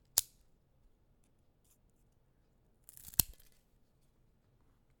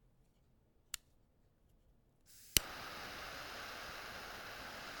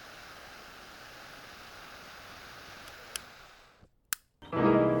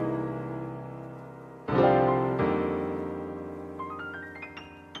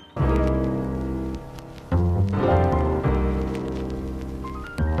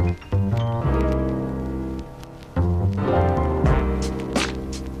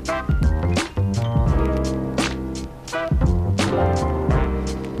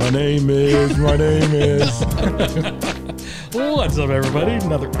name is. What's up, everybody?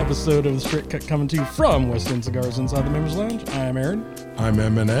 Another episode of The Straight Cut coming to you from West End Cigars Inside the Members Lounge. I'm Aaron. I'm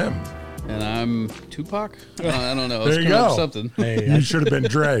Eminem. And I'm Tupac? I don't know. There you go. Something. Hey, you should have been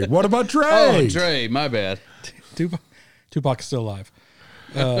Dre. What about Dre? Oh, Dre. My bad. Tupac is still alive.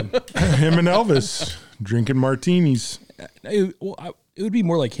 Him and Elvis drinking martinis. It would be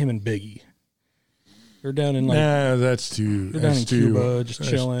more like him and Biggie. They're down in that's too. They're down in Cuba, just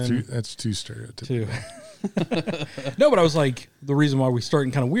chilling. That's too stereotypical. No, but I was like, the reason why we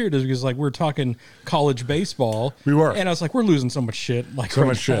starting kind of weird is because like we're talking college baseball. We were, and I was like, we're losing so much shit. Like so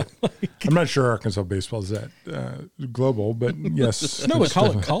much shit. I'm not sure Arkansas baseball is that global, but yes. No, but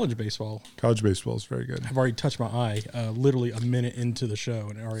college baseball. College baseball is very good. I've already touched my eye literally a minute into the show,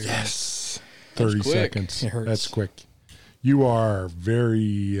 and it already hurts. 30 seconds. It hurts. That's quick. You are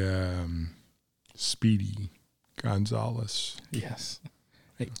very speedy, Gonzalez. Yes.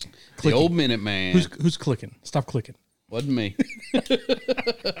 Hey, the old minute man. Who's clicking? Stop clicking. Wasn't me.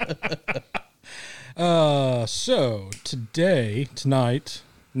 So tonight,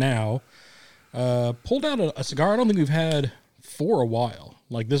 pulled out a cigar I don't think we've had for a while.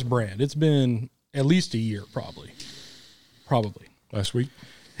 Like this brand. It's been at least a year, probably. Last week.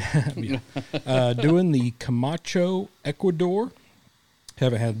 Doing the Camacho Ecuador.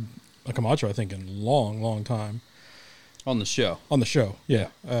 Haven't had a Camacho, I think, in a long time. On the show, yeah.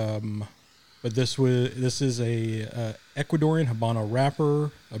 But this is a Ecuadorian Habano wrapper,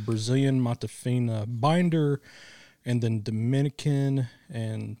 a Brazilian Matafina binder, and then Dominican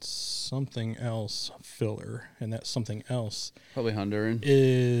and something else filler, and that something else probably Honduran.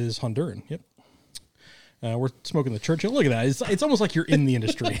 Is Honduran? Yep. We're smoking the Churchill. Look at that. It's almost like you're in the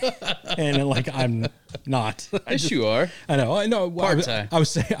industry, and like I'm not. Yes, you are. I know. Part-time. I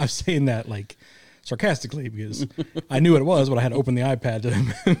was saying that like sarcastically because I knew what it was, but I had to open the iPad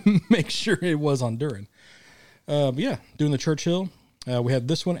to make sure it was Honduran. But yeah, doing the Churchill. We have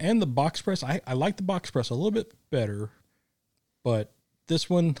this one and the box press. I like the box press a little bit better, but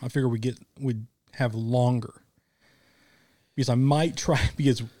this one I figure we'd have longer because I might try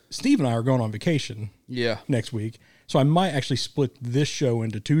because Steve and I are going on vacation next week. So I might actually split this show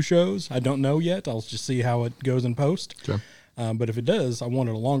into two shows. I don't know yet. I'll just see how it goes in post. Okay. But if it does, I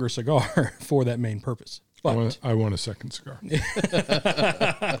wanted a longer cigar for that main purpose. But I want a second cigar.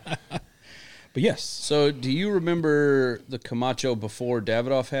 But yes. So do you remember the Camacho before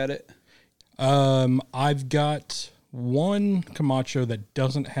Davidoff had it? I've got one Camacho that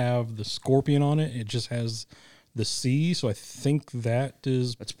doesn't have the scorpion on it. It just has the C, so I think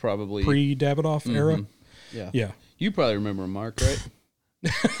that's probably pre-Davidoff era. Yeah. You probably remember Mark, right?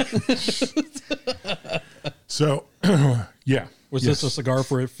 So, yeah. Was this a cigar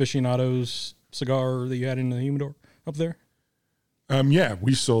for aficionados cigar that you had in the humidor up there? Yeah,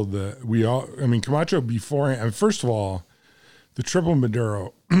 we sold Camacho beforehand. First of all, the Triple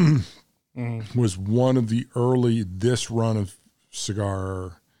Maduro was one of the early, this run of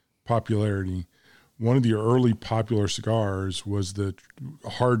cigar popularity. One of the early popular cigars was the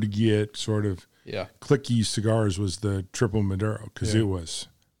hard to get sort of clicky cigars was the Triple Maduro because it was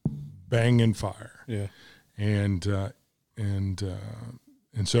bang and fire. Yeah. And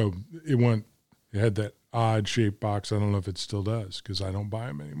so it had that odd shaped box. I don't know if it still does because I don't buy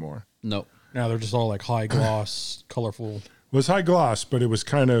them anymore. Nope. Now they're just all like high gloss, colorful. It was high gloss, but it was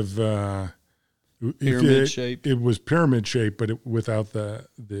kind of pyramid shape. It was pyramid shape, but without the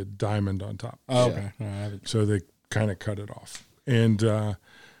diamond on top. Oh, okay. No, I haven't. So they kind of cut it off, and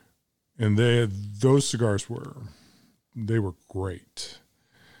those cigars were great.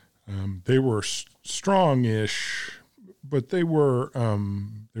 They were strong-ish, but they were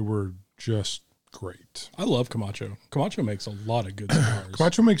just great. I love Camacho. Camacho makes a lot of good cigars.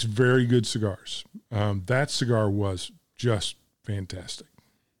 Camacho makes very good cigars. That cigar was just fantastic.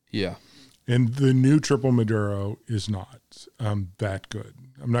 Yeah. And the new Triple Maduro is not that good.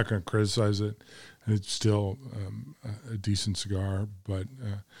 I'm not going to criticize it. It's still a decent cigar, but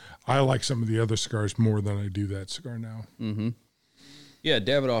I like some of the other cigars more than I do that cigar now. Mm-hmm. Yeah,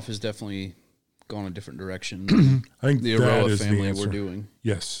 Davidoff has definitely gone a different direction. I think the that Aroa is family the answer. we're doing.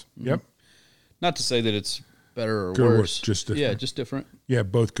 Yes. Mm-hmm. Yep. Not to say that it's better or good worse. Just different. Yeah, just different. Yeah,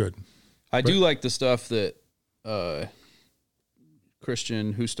 both good. I do like the stuff that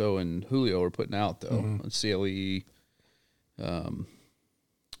Christian, Justo, and Julio are putting out, though. Mm-hmm. CLE.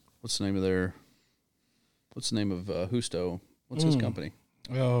 What's the name of Justo? What's his company?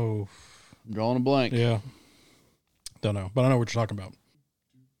 Oh. I'm drawing a blank. Yeah. Don't know, but I know what you're talking about.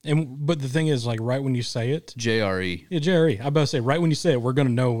 But the thing is, like, right when you say it, JRE. Yeah, JRE. I about to say, right when you say it, we're going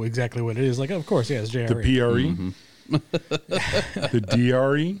to know exactly what it is. Like, of course, yeah, it's JRE. The PRE? Mm-hmm. The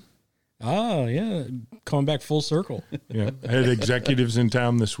DRE. Oh yeah, coming back full circle. Yeah, I had executives in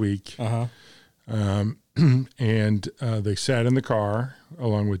town this week, and they sat in the car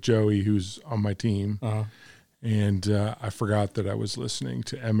along with Joey, who's on my team, and I forgot that I was listening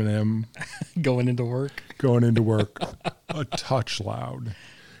to Eminem Going into work. a touch loud,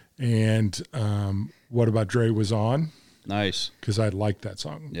 and What About Dre was on Nice. because I liked that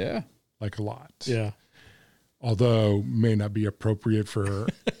song Yeah. like a lot. Yeah. Although may not be appropriate for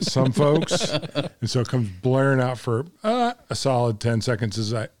some folks. And so it comes blaring out for a solid 10 seconds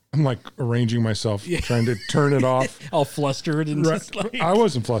as I'm like arranging myself, trying to turn it off. All flustered and just like... I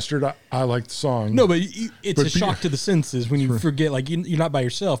wasn't flustered. I liked the song. No, but it's a shock to the senses when you forget, like you're not by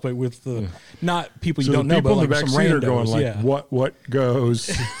yourself, but with the not people you So don't the know, people but in the like back some seat are randos. going like, yeah.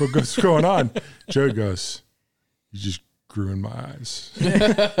 what's going on? Joe goes, you just grew in my eyes.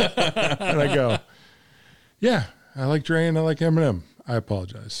 And I go, yeah, I like Dre and I like Eminem. I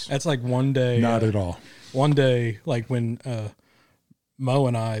apologize. That's like one day. Not at all. One day, like when Mo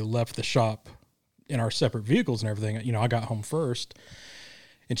and I left the shop in our separate vehicles and everything, you know, I got home first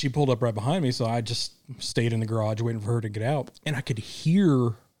and she pulled up right behind me. So I just stayed in the garage waiting for her to get out. And I could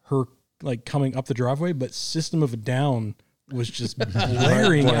hear her like coming up the driveway, but System of a Down was just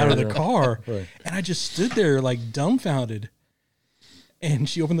blaring out of the car. Right. And I just stood there like dumbfounded. And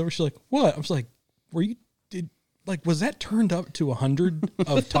she opened the door. She's like, what? I was like, was that turned up to 100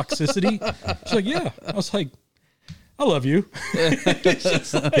 of toxicity? She's like, yeah. I was like, I love you.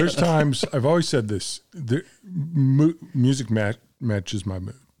 There's times I've always said this: music matches my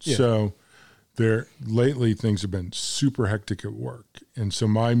mood. Yeah. So lately things have been super hectic at work, and so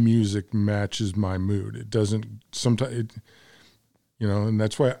my music matches my mood. It doesn't sometimes, and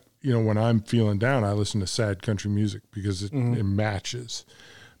that's why when I'm feeling down, I listen to sad country music because it matches.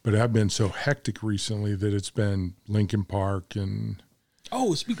 But I've been so hectic recently that it's been Linkin Park and.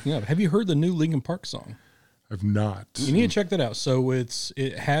 Oh, speaking of, have you heard the new Linkin Park song? I've not. You need to check that out. So it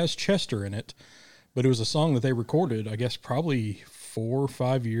has Chester in it, but it was a song that they recorded, I guess, probably 4 or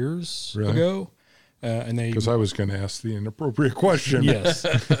 5 years ago. And they because I was going to ask the inappropriate question. Yes,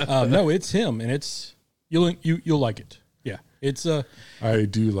 no, it's him, and it's you'll like it. Yeah, it's I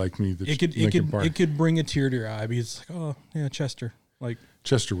do like me the Linkin Park. It could bring a tear to your eye because it's like, oh yeah, Chester. Like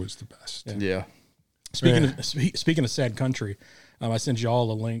Chester was the best. Yeah. Speaking of sad country, I sent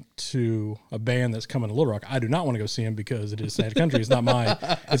y'all a link to a band that's coming to Little Rock. I do not want to go see him because it is sad country. It's not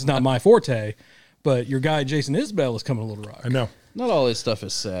my forte. But your guy Jason Isbell is coming to Little Rock. I know. Not all his stuff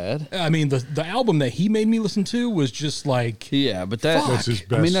is sad. I mean, the album that he made me listen to was just like, Yeah, but that's his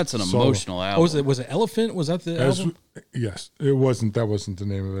best. I mean, that's an solo. emotional album. was it Elephant? Was that the album? Yes, it wasn't. That wasn't the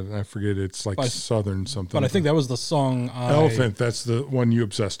name of it. I forget. It's like Southern something. But I think that was the song. Elephant. That's the one you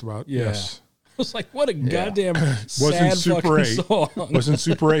obsessed about. Yeah. Yes. I was like, what a goddamn Wasn't sad Super fucking 8. song. Wasn't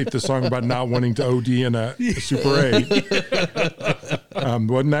Super 8 the song about not wanting to OD in a Super 8?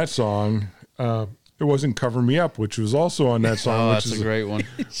 Wasn't that song? It wasn't Cover Me Up, which was also on that song. Oh, which that's is a great one.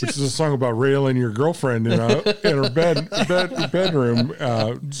 Which is a song about railing your girlfriend in her bedroom,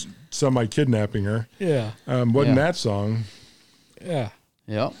 semi-kidnapping her. Yeah. Wasn't that song? Yeah.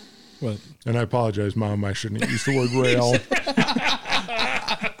 Yep. But And I apologize, Mom. I shouldn't use the word rail.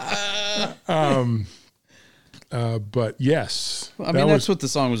 But yes, I mean, that's what the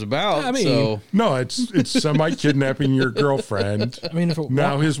song was about. I mean- so no. It's semi-kidnapping your girlfriend. I mean, if it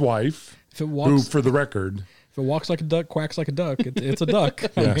Now his wife, if it who, walks for the record, if it walks like a duck, quacks like a duck, it's a duck.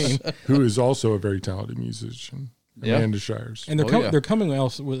 I mean, who is also a very talented musician, Yeah. Amanda Shires. and they're coming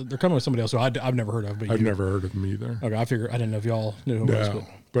with somebody else who I've never heard of. But I've never heard of him either. Okay, I didn't know if y'all knew who it was. No,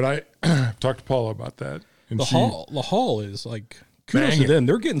 but I talked to Paula about that. And The hall is like kudos to Banging. them.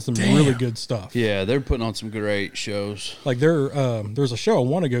 They're getting some really good stuff. yeah, they're putting on some great shows. Like there's a show I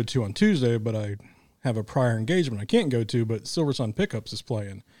want to go to on Tuesday, but I have a prior engagement I can't go to. But Silver Sun Pickups is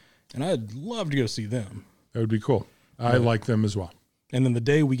playing, and I'd love to go see them. That would be cool. I like them as well. And then the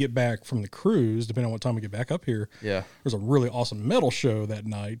day we get back from the cruise, depending on what time we get back up here, Yeah. there's a really awesome metal show that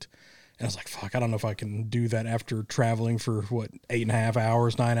night. And I was like, fuck, I don't know if I can do that after traveling for 8.5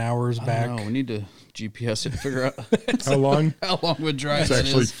 hours, 9 hours back. No, we need to GPS it to figure out How long? how long would drive It's that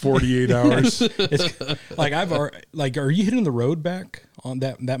actually is. 48 hours. It's like are you hitting the road back on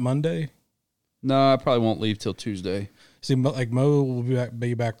that Monday? No, I probably won't leave till Tuesday. See, like Mo will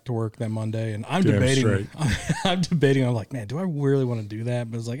be back to work that Monday, and I'm Damn debating. straight. I'm debating. I'm like, man, do I really want to do that?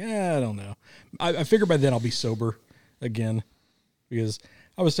 But it's like, I don't know. I figure by then I'll be sober again, because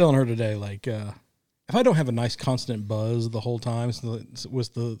I was telling her today, like, if I don't have a nice constant buzz the whole time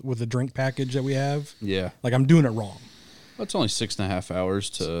with the drink package that we have, Yeah. like I'm doing it wrong. Well, it's only 6.5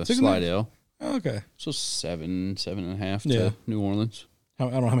 hours to 6.5? Slidell. Oh, Okay. So 7.5 Yeah. to New Orleans. I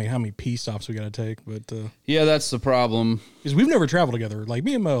don't know how many P stops we got to take, but Yeah, that's the problem. because we've never traveled together. Like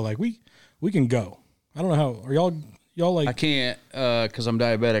me and Mo, like we can go. I don't know how. Are y'all like? I can't because I'm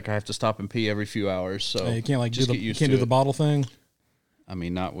diabetic. I have to stop and pee every few hours. So You can't like just do get the used can't to do the it. bottle thing. I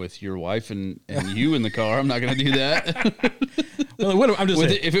mean, not with your wife and you in the car. I'm not going to do that. Well, what, I'm just With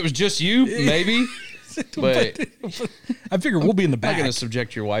saying. it, if it was just you, maybe. But I figure we'll be in the I'm not back. going to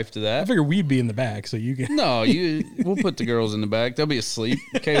subject your wife to I that. figure we'd be in the back, so you can. No, we'll put the girls in the back. They'll be asleep.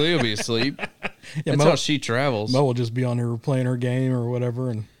 Kaylee will be asleep. Yeah, That's how she travels. Mo will just be on her playing her game or whatever,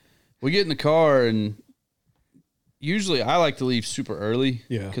 and We get in the car, and usually I like to leave super early.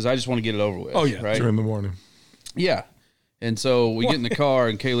 Yeah. Because I just want to get it over with. Oh, yeah. Right? 2 in the morning. Yeah. And so we get in the car,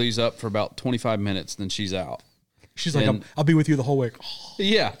 and Kaylee's up for about 25 minutes, then she's out. she's like, And- "I'll be with you the whole way."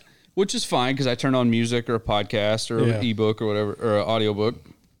 Yeah. Which is fine because I turn on music or a podcast or Yeah. an ebook or whatever, or an audiobook,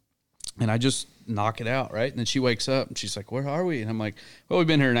 and I just knock it out, right? And then she wakes up, and she's like, "Where are we?" And I'm like, "Well, we've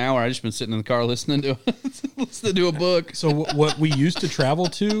been here an hour. I just been sitting in the car listening to a book." So what we used to travel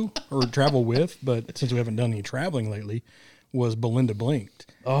to or travel with, but since we haven't done any traveling lately, was Belinda Blinked.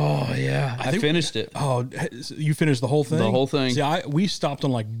 Oh, yeah. I think- finished it. Oh, you finished the whole thing? The whole thing. See, we stopped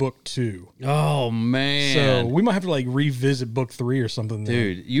on like book 2. Oh, man. So we might have to like revisit book 3 or something. then.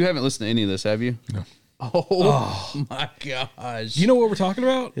 Dude, you haven't listened to any of this, have you? No. Oh, my gosh. You know what we're talking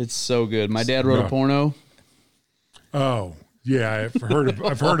about? It's so good. My dad wrote No. a porno. Oh, yeah, I've heard of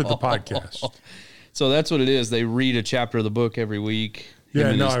the podcast. So that's what it is. They read a chapter of the book every week. Yeah, Him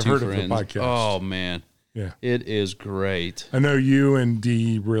and no, his I've two heard of the friends. podcast. Oh, man. Yeah. It is great. I know you and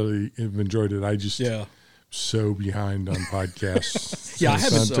Dee really have enjoyed it. I just Yeah. so behind on podcasts. Yeah, I It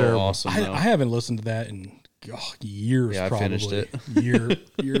haven't- sounds So terrible. awesome. though. I haven't listened to that in years. Yeah, I probably. finished it.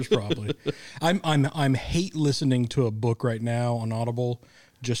 Years probably. I'm hate listening to a book right now on Audible.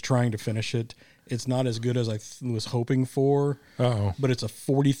 Just trying to finish it. It's not as good as I was hoping for. Uh-oh. But it's a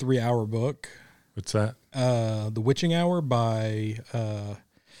 43-hour book. What's that? The Witching Hour by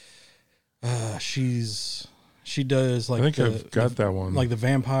she does like I think I've got that one. like the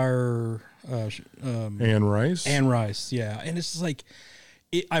vampire Anne Rice? Anne Rice, yeah. And it's just like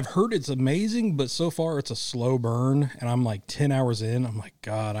I've heard it's amazing, but so far it's a slow burn, and I'm like 10 hours in. I'm like,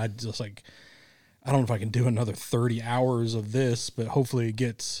 God, I don't know if I can do another 30 hours of this, but hopefully it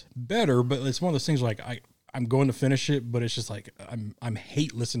gets better. But it's one of those things like I'm going to finish it, but it's just like I'm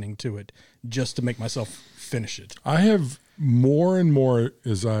hate listening to it just to make myself finish it. I have more and more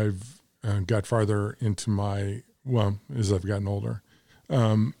as I've got farther into as I've gotten older.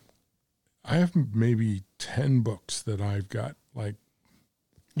 I have maybe 10 books that I've got like,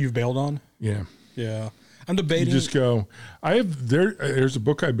 You've bailed on? yeah. Yeah. I'm You debating. just go, there's a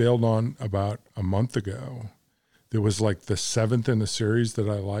book I bailed on about a month ago. That was like the 7th in a series that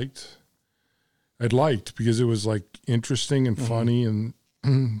I'd liked because it was like interesting and funny and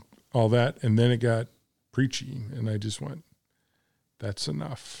all that. And then it got preachy and I just went, that's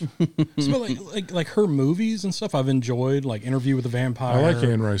enough. So, like her movies and stuff I've enjoyed, like Interview with the Vampire. I like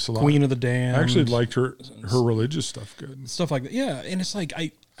Anne Rice a lot. Queen of the Damned. I actually liked her religious stuff good. stuff like that. Yeah, and it's like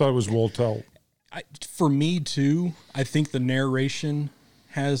Thought it was well told. for me too, I think the narration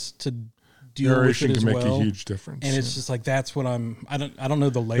has to deal Narration with it can as make well. a huge difference. And it's just like that's what I don't know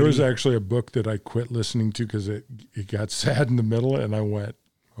the lady. There was actually a book that I quit listening to because it got sad in the middle, and I went,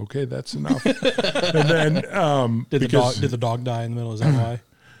 "Okay, that's enough." And then did the dog die in the middle? Is that why?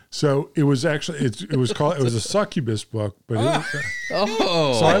 So it was actually it was a succubus book, but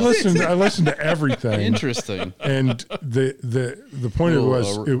Oh, so I listened to everything, interesting. and the point of it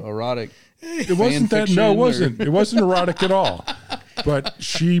was Erotic. it wasn't that no, it wasn't erotic at all. But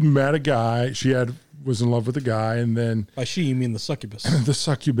she met a guy. Was in love with a guy, and then By she you mean the succubus? the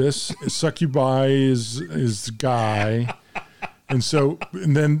succubi is the guy, and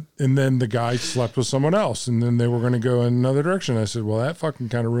then the guy slept with someone else, and then they were going to go in another direction. I said, well, that fucking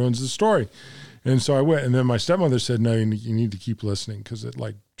kind of ruins the story, and so I went. And then my stepmother said, no, you need to keep listening because it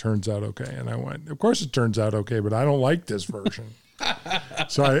like turns out okay. And I went, of course it turns out okay, but I don't like this version.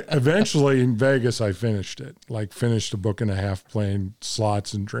 So I eventually in Vegas I finished a book and a half playing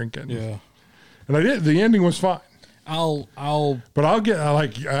slots and drinking. Yeah. And I did. The ending was fine. I'll I'm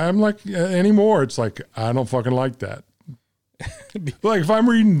like anymore. It's like, I don't fucking like that. Like if I'm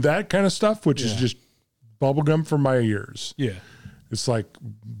reading that kind of stuff, which is just bubblegum for my ears, yeah. it's like,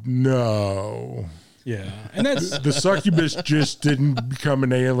 no. Yeah. And that's The succubus just didn't become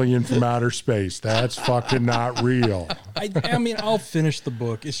an alien from outer space. That's fucking not real. I mean I'll finish the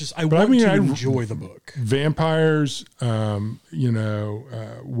book. It's just I want to enjoy the book. Vampires,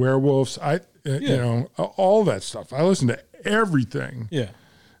 werewolves, all that stuff. I listen to everything. Yeah.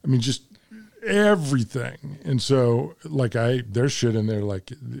 I mean, just everything. And so like there's shit in there.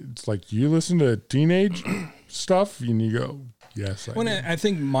 Like, it's like, you listen to teenage stuff and you go, yes. I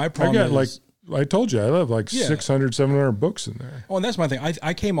think my I problem got is, like, I told you, I have like Yeah. 600, 700 books in there. oh, and that's my thing.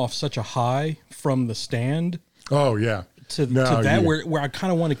 I came off such a high from The Stand Oh yeah. to No, that yeah. where I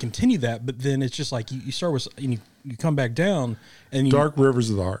kind of want to continue that, but then it's just like you start with, and you come back down, and you, Dark Rivers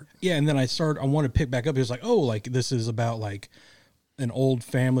of the Heart. yeah, and then I want to pick back up. It's like, oh, like this is about like an old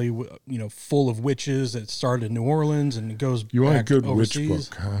family, full of witches that started in New Orleans and it goes. You want a back good overseas. witch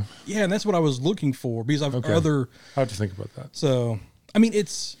book, huh? Yeah, and that's what I was looking for because I've Okay. other. I have to think about that. So I mean,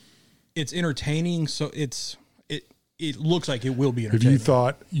 it's entertaining. So it looks like it will be Have entertaining.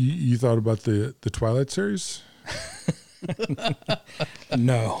 you thought about the Twilight series?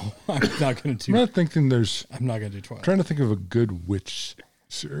 No, I'm not going to I'm do. not thinking there's. I'm not going to do Twilight. Trying to think of a good witch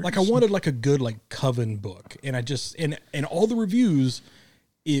series. Like I wanted like a good like Coven book, and I just and all the reviews,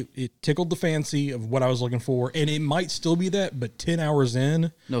 it tickled the fancy of what I was looking for, and it might still be that, but 10 hours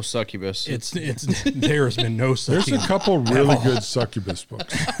in, No succubus. it's there has been no There's such. a couple really good succubus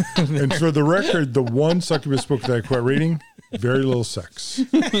books. And for the record, the one succubus book that I quit reading, very little sex.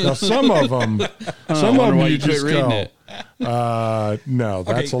 Now, some of them why you you quit just reading go, it. no,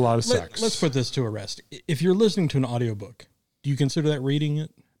 that's a lot of sex. Let's put this to a rest. If you're listening to an audiobook, do you consider that reading it?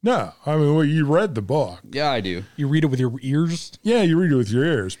 No, I mean, well, you read the book. Yeah, I do. You read it with your ears? Yeah, you read it with your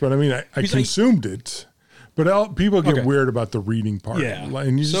ears. But I mean, I Because consumed it. But people get Okay. weird about the reading part. Yeah.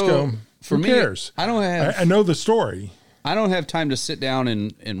 And you just So, go, for who me, cares? I don't have I know the story. I don't have time to sit down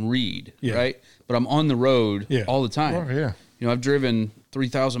and read, Yeah. right? But I'm on the road Yeah. all the time. Oh, yeah. I've driven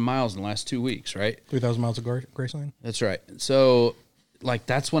 3,000 miles in the last 2 weeks, right? 3,000 miles of Graceland? That's right. So, like,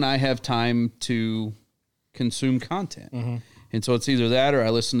 that's when I have time to consume content. Mm-hmm. And so it's either that or I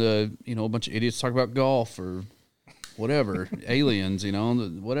listen to, a bunch of idiots talk about golf or whatever, aliens,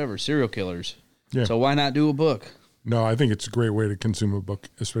 whatever, serial killers. Yeah. So why not do a book? No, I think it's a great way to consume a book,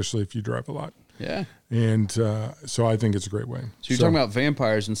 especially if you drive a lot. Yeah. And so I think it's a great way. So you're talking about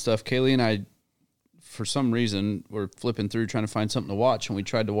vampires and stuff. Kaylee and I, for some reason, were flipping through trying to find something to watch, and we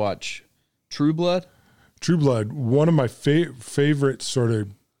tried to watch True Blood. True Blood, one of my favorite sort of.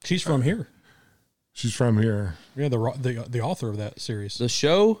 She's from here. She's from here. Yeah, the author of that series. The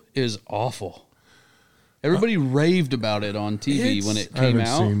show is awful. Everybody raved about it on TV when it I came haven't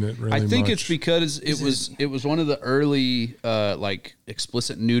out. seen it really I think much. it's because it was one of the early like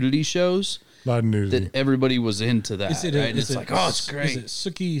explicit nudity shows A lot of nudity. that everybody was into that. Is it? Right? Is It's it like, oh, it's great. Is it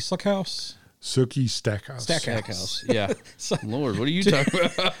Sookie Suckhouse? Sookie Stackhouse. Stackhouse. Yeah. Lord, what are you talking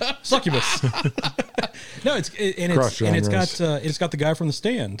about? Succubus. No, it's got the guy from The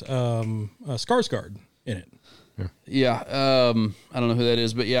Stand, Skarsgård in it. Yeah, I don't know who that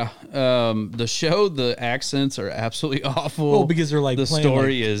is, but yeah, the show, the accents are absolutely awful. Well, because they're like the playing,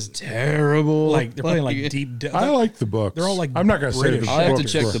 story is terrible. Like they're playing like deep. I like the books. They're all, like, I'm not going to say British. the I'll have to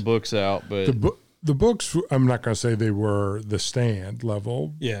books check were- the books out, but the books. I'm not going to say they were The Stand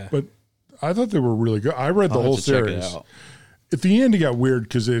level. Yeah. but I thought they were really good. I read the I'll have whole to check it series. out. At the end, it got weird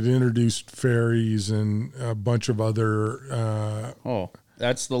because it introduced fairies and a bunch of other. Oh,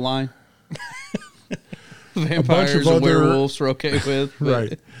 that's the line. Vampires and other- werewolves we're okay with, but-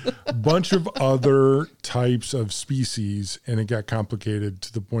 Right. A bunch of other types of species, and it got complicated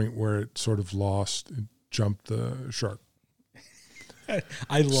to the point where it sort of lost, it jumped the shark.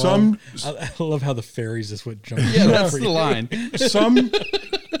 I love. Some- I love how the fairies is what jumps. Yeah, that's the line.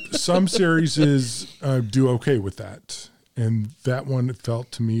 Some series do okay with that. And that one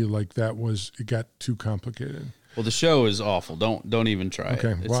felt to me like it got too complicated. Well, the show is awful. Don't even try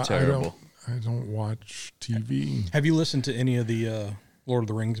Okay. it. It's Well, terrible. I don't watch TV. Have you listened to any of the Lord of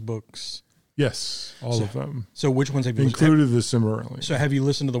the Rings books? Yes, all of them. So which ones have you listened Included the Silmarillion. So have you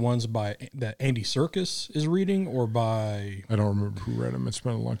listened to the ones that Andy Serkis is reading, or by? I don't remember who read them. It's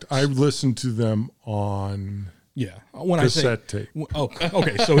been a long time. I listened to them on Yeah, when cassette tape. Oh,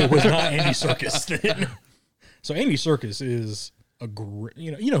 okay. So it was not Andy Serkis then. So Andy Serkis is a great.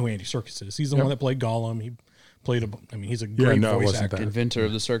 You know who Andy Serkis is. He's the one that played Gollum. He played he's a great no, it voice wasn't actor. that. Inventor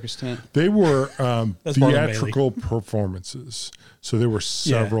of the circus tent. They were That's Marlon theatrical performances. So there were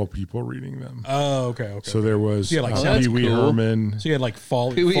several people reading them. Oh, okay. So there was Yeah, like that's Pee Wee cool. Herman So you had like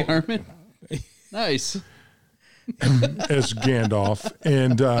Pee Wee Herman. Nice. as Gandalf.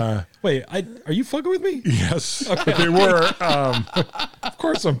 And Wait, are you fucking with me? yes, but they were, of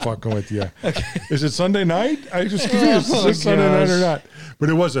course I'm fucking with you. Is it Sunday night? I just confused. Is it Sunday night or not? But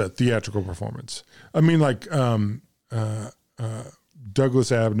it was a theatrical performance. I mean, like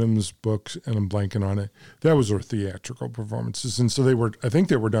Douglas Adams' books, and I'm blanking on it. That was their theatrical performances, and so I think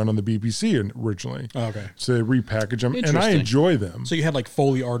they were done on the BBC originally. Oh, okay. So they repackage them, and I Interesting. enjoy them. So you had like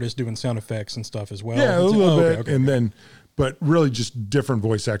Foley artists doing sound effects and stuff as well. Yeah, a little bit, Okay. and then, but really just different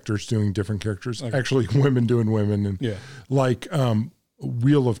voice actors doing different characters. Okay. Actually, women doing women, and Yeah. like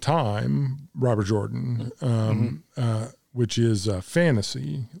Wheel of Time, Robert Jordan, which is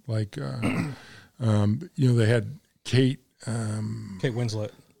fantasy. Like, they had Kate. Kate Winslet.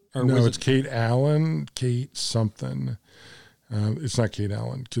 Or No, was it's Kate Allen. Kate something. It's not Kate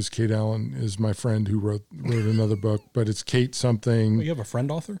Allen because Kate Allen is my friend who wrote another book, but it's Kate something. you have a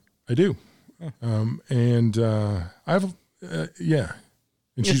friend author? I do. And I have, yeah.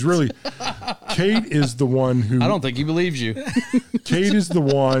 And she's really, Kate is the one who, I don't think he believes you. Kate is the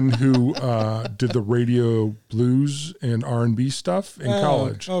one who did the radio blues and R&B stuff in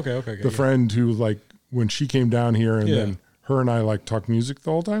college. Okay. The friend who, like, when she came down here and Yeah. then her and I, like, talked music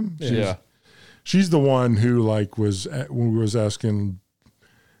the whole time. Yeah. She's the one who, like, when we was asking,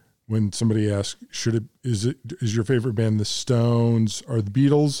 when somebody asked, is your favorite band the Stones or the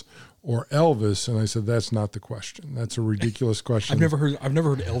Beatles or Elvis? And I said, that's not the question. That's a ridiculous question. I've never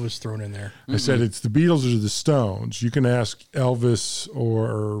heard Elvis thrown in there. I said, it's the Beatles or the Stones. You can ask Elvis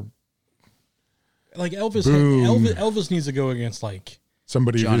or Like Elvis, Boom. Elvis needs to go against like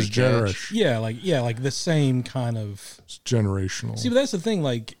somebody Johnny who's Cash. generous. like the same kind of. It's generational. See, but that's the thing.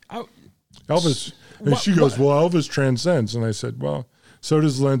 Like, Elvis, and What- she goes, what- well, Elvis transcends. And I said, well, so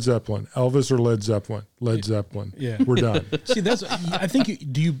does Led Zeppelin. Elvis or Led Zeppelin? Led Zeppelin. Yeah. We're done. see, that's. I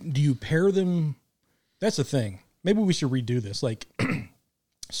think do you pair them? That's the thing. Maybe we should redo this. Like,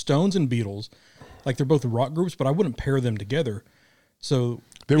 Stones and Beatles, like they're both rock groups, but I wouldn't pair them together. So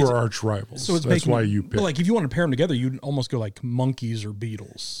They were arch rivals. so it's That's making, why you But picked. like, if you want to pair them together, you'd almost go like Monkees or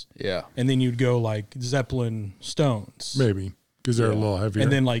Beatles, Yeah. and then you'd go like Zeppelin, Stones, Maybe because they're a little heavier.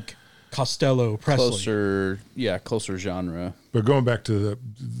 and then like Costello, Presley. Closer genre. But going back to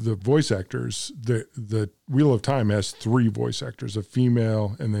the voice actors, the Wheel of Time has 3 voice actors, a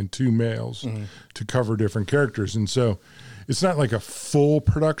female and then 2 males to cover different characters. And so it's not like a full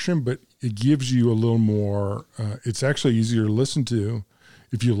production, but it gives you a little more, it's actually easier to listen to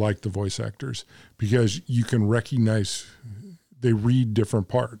if you like the voice actors because you can recognize they read different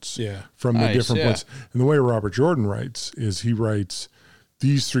parts Yeah. from the Nice, different yeah. points. And the way Robert Jordan writes is he writes,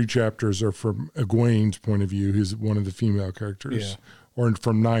 these 3 chapters are from Egwene's point of view, who's one of the female characters, Yeah. or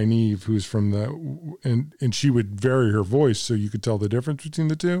from Nynaeve, who's from and she would vary her voice so you could tell the difference between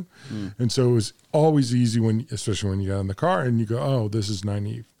the two. And so it was always easy especially when you got in the car and you go, oh, this is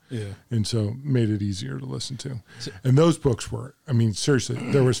Nynaeve. Yeah. And so made it easier to listen to. And those books were, I mean, seriously,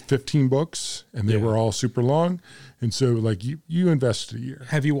 there was 15 books and they Yeah. were all super long. And so like you invested a year.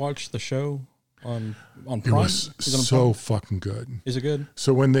 Have you watched the show on It Prime? was Is it on so Prime? fucking good. Is it good?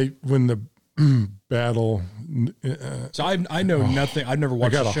 So when the battle, So I know nothing. I've never I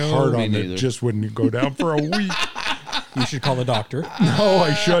watched got the a show. heart Me on that neither. just wouldn't go down for a week. You should call the doctor. No,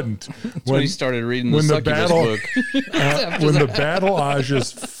 I shouldn't. When he started reading the when the Succubus battle- book. When the Battle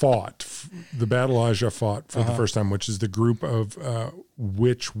Ajas fought, the Battle Aja fought for the first time, which is the group of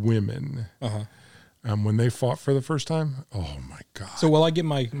witch women. When they fought for the first time, oh my god! So will I get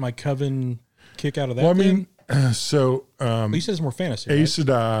my coven kick out of that? well, I then? mean, so Well, you said it's more fantasy. Right? Aes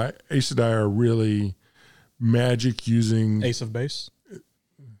Sedai are really magic using. Ace of Base.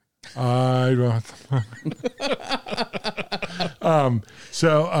 I don't.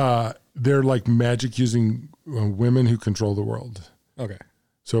 So they're like magic using women who control the world. Okay.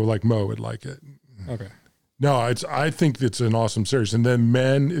 So like Mo would like it. Okay. No, I think it's an awesome series. And then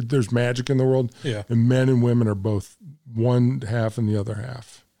there's magic in the world. Yeah. And men and women are both one half and the other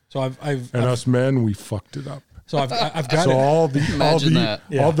half. So I've And us men, we fucked it up. got So it. all Imagine that.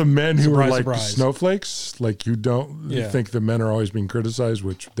 all the men who Surprise, are like surprise. snowflakes, like you don't Yeah. think the men are always being criticized,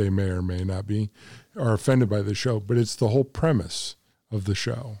 which they may or may not be, are offended by the show. But it's the whole premise of the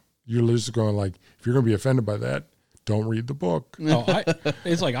show. You're just going like, if you're going to be offended by that, don't read the book.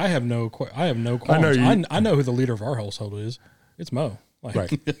 It's like I have no qualms. I know who the leader of our household is. It's Mo. Like,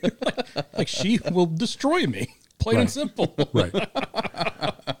 Right. like she will destroy me. Plain and Right. simple. Right.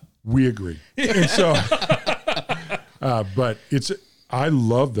 We agree. And so, but I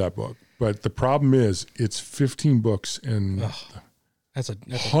love that book. But the problem is, it's 15 books and That's a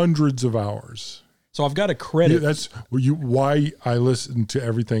hundreds of hours. so I've got to Yeah, credit. that's why I listen to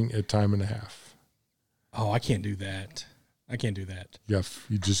everything at time and a half. Oh, I can't do that. I can't do that.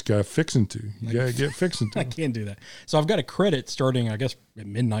 You just got to fixing to. You got to get fixing I to. can't do that. So I've got a credit starting, I guess, at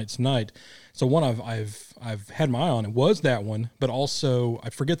midnight tonight. So one I've had my eye on, it was that one, but also I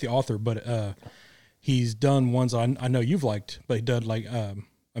forget the author, but he's done ones I know you've liked, but he did like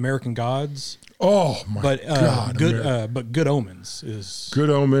American Gods. Oh my God! Good Omens is Good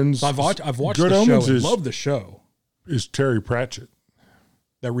Omens. So I've watched Good the Omens show and love the show. Is Terry Pratchett?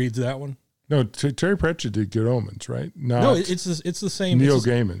 That reads that one. No, Terry Pratchett did Good Omens, right? No, it's the same. Neil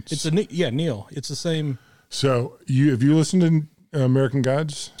Gaiman's. Neil. It's the same. So have you listened to American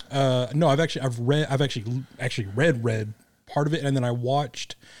Gods? No, I've actually read part of it, and then I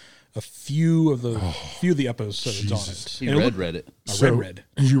watched a few of the episodes Jesus. on it. He read it. I read.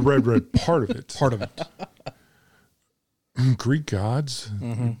 You read part of it. Part of it. Greek gods.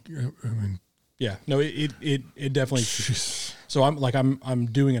 Mm-hmm. I mean, Yeah. No, it definitely. jeez. So I'm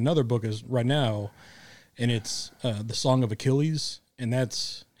doing another book right now, and it's the Song of Achilles, and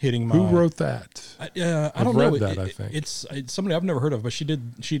that's hitting my. Who wrote that? I don't read know. that, I think. It's somebody I've never heard of, but she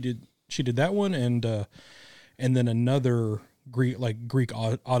did that one, and then another Greek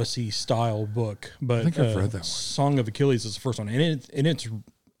Odyssey style book. But I think I've read that one. Song of Achilles is the first one, and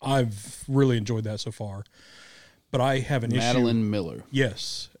I've really enjoyed that so far. But I have an issue. Madeline Miller.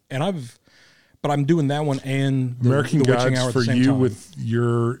 Yes, and I'm doing that one and the American the Witching Gods Hour at for the same you time. with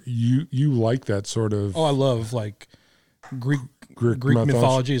you like that sort of I love like Greek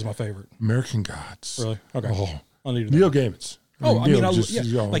mythology is my favorite. American Gods. Really? Okay. Oh. I'll need to. Neil Gaiman's. Oh, I mean,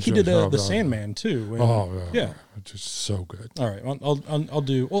 Neil like he did the Sandman too. And, yeah. Just so good. All right, I'll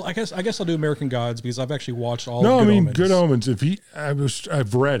do. Well, I guess I'll do American Gods because I've actually watched all. No, of Good Omens. Good Omens.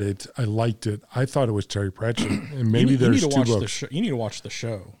 I've read it. I liked it. I thought it was Terry Pratchett, and maybe you there's need to two watch books. You need to watch the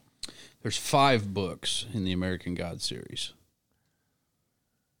show. There's 5 books in the American Gods series.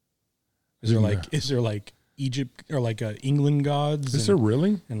 Is there like Egypt or like England gods? Is there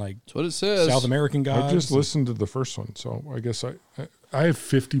really? And like That's what it says. South American gods? I just listened to the first one, so I guess I have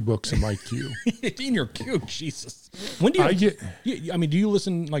 50 books in my queue. in your queue, Jesus. When do you? I mean, do you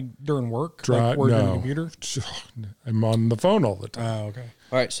listen like during work? Like work on the computer? I'm on the phone all the time. Oh, okay.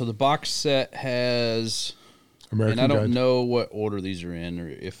 All right, so the box set has, American and I don't Gods, know what order these are in, or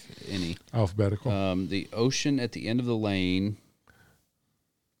if any. alphabetical. The Ocean at the End of the Lane.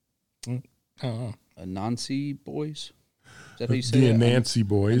 Oh, Anansi Boys. Is that how you say The that? Anansi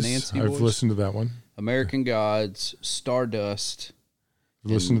Boys. Anansi I've Boys? listened to that one. American Gods, Stardust,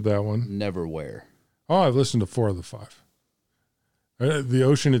 I've listened to that one. Neverwhere. Oh, I've listened to 4 of the 5. The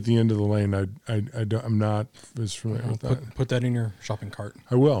Ocean at the End of the Lane. I'm not as familiar with that. put that in your shopping cart.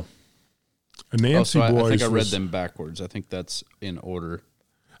 I will. Anansi Boys. I think I read was- them backwards. I think that's in order.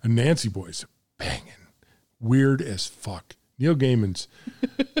 Anansi Boys, banging, weird as fuck. Neil Gaiman's.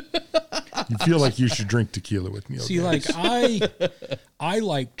 You feel like you should drink tequila with Neil. See, Gaiman. like I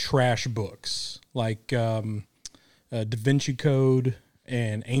like trash books, like Da Vinci Code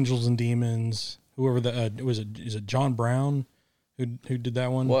and Angels and Demons. Whoever is it John Brown who did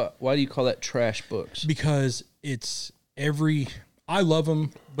that one? Why do you call that trash books? Because I love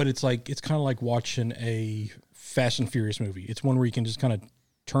them, but it's kind of like watching a Fast and Furious movie. It's one where you can just kind of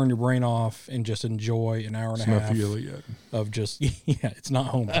turn your brain off and just enjoy an hour and a half Not the Iliad. of just it's not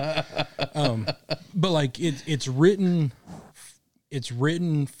Homer. But like it's written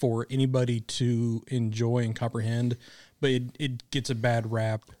for anybody to enjoy and comprehend, but it gets a bad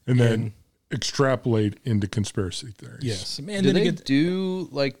rap. And then extrapolate into conspiracy theories. Yes, and Do then they do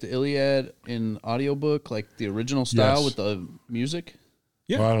like the Iliad in audiobook, like the original style Yes. with the music?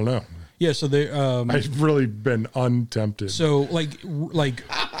 Yeah. Well, I don't know. yeah. So they I've really been untempted. so like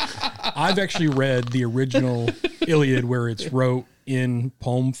I've actually read the original Iliad where it's wrote in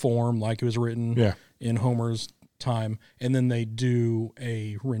poem form, like it was written Yeah. in Homer's time, and then they do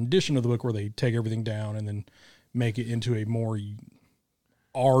a rendition of the book where they take everything down and then make it into a more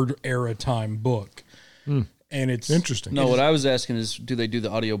our era time book. And it's Interesting. No, what I was asking is, do they do the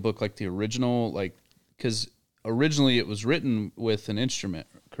audiobook like the original? Like, because originally it was written with an instrument,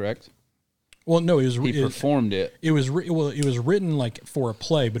 correct? Well, no, He performed it. it was written like for a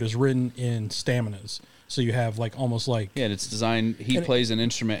play, but it was written in staminas. So you have like almost like Yeah, and it's designed. He plays an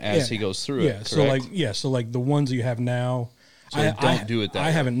instrument as he goes through it. So correct? so like the ones you have now. So they don't do it that I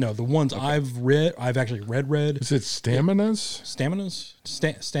way. haven't. No, the ones I've actually read. Is it staminas? Staminas?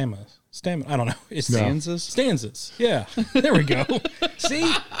 Stamina. I don't know. It's Stanzas? Stanzas. Yeah. There we go. See?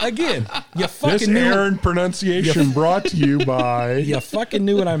 Again, you This fucking knew. Aaron pronunciation brought to you by. You fucking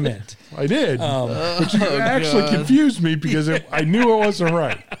knew what I meant. I did. But you actually confused me because I knew it wasn't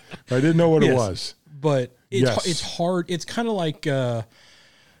right. I didn't know what it Yes. was. But Yes. it's hard. It's kind of like a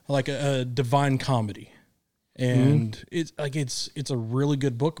Divine Comedy. And it's like it's a really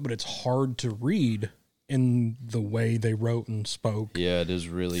good book, but it's hard to read in the way they wrote and spoke Yeah, it is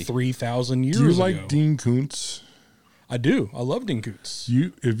really. 3,000 years Do you ago. like Dean Koontz? I do. I love Dean Koontz.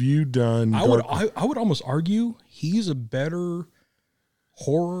 Have you done? I would almost argue he's a better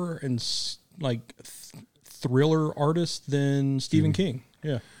horror and thriller artist than Stephen King.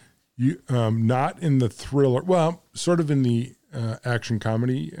 Yeah. You not in the thriller. Well, sort of in the action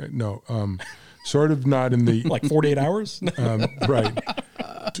comedy. No. Sort of not in the Like 48 Hours. right.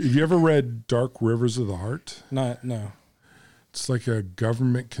 Have you ever read Dark Rivers of the Heart? No. It's like a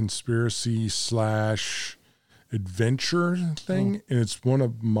government conspiracy / adventure thing, and it's one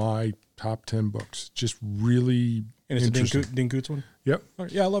of my top 10 books. Just really And it's interesting. a Dean Koontz one. Yep. All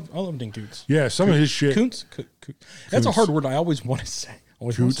right. Yeah, I love Dean Koontz. Yeah, some of his shit. Koontz. That's a hard word. I always want to say.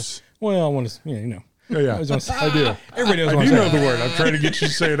 Koontz. Well, I want to. You know. Oh, yeah, I always want to say. I do. Everybody knows I what do I'm know saying. the word. I'm trying to get you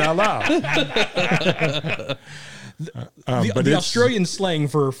to say it out loud. But The it's- Australian slang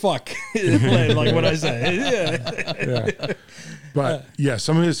for fuck, like what I say. Yeah. Yeah. But yeah,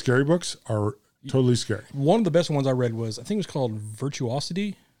 some of his scary books are totally scary. One of the best ones I read was, I think it was called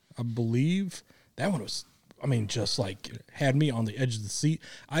Virtuosity, I believe. That one was, I mean, just like had me on the edge of the seat.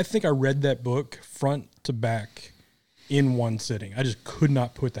 I think I read that book front to back in one sitting. I just could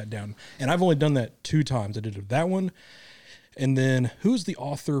not put that down. And I've only done that 2 times. I did that one. And then who's the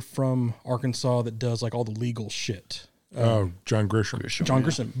author from Arkansas that does like all the legal shit? John Grisham. John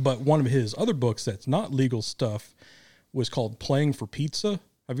Grisham. But one of his other books that's not legal stuff was called Playing for Pizza.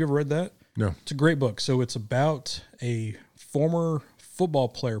 Have you ever read that? No. It's a great book. So it's about a former football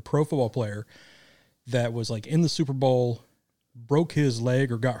player, pro football player, that was like in the Super Bowl, broke his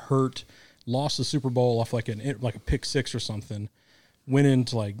leg or got hurt, lost the Super Bowl off like a pick six or something, went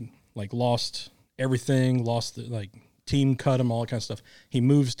into like lost everything, lost the team cut him, all that kind of stuff. He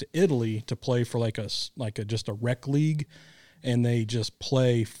moves to Italy to play for just a rec league, and they just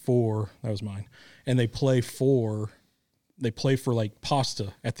play for, that was mine, and they play for like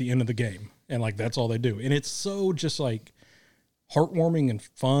pasta at the end of the game, and like that's all they do, and it's so just like heartwarming and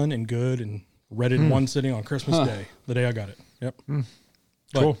fun and good, and read it in one sitting on Christmas Day, the day I got it. Yep.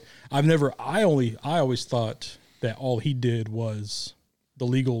 But Cool. I always thought that all he did was the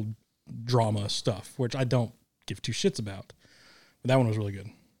legal drama stuff, which I don't give 2 shits about. But that one was really good.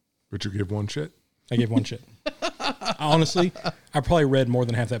 But you give one shit? I gave 1 shit. Honestly, I probably read more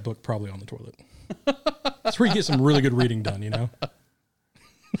than half that book probably on the toilet. That's where you get some really good reading done, you know?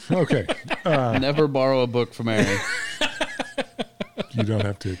 Okay. Never borrow a book from Aaron. You don't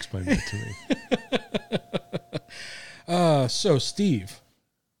have to explain that to me. So, Steve,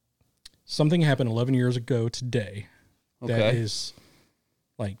 something happened 11 years ago today that Okay. is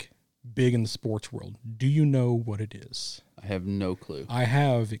like big in the sports world. Do you know what it is? I have no clue. I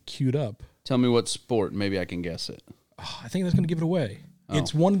have it queued up. Tell me what sport. Maybe I can guess it. I think that's going to give it away.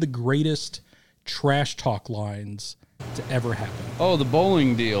 It's one of the greatest trash talk lines to ever happen. Oh, the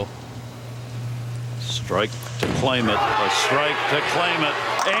bowling deal. Strike to claim it. A strike to claim it.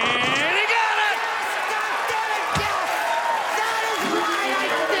 And he got it! That is right, I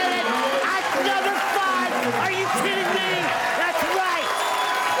did it! That's number 5! Are you kidding me? That's right!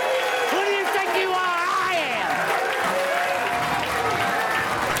 Who do you think you are? I am!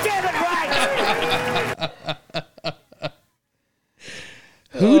 Get it right!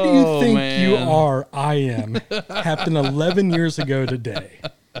 Who do you Oh, think man. you are? I am. Happened 11 years ago today.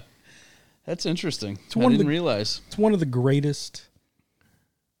 That's interesting. I one of didn't the- realize. It's one of the greatest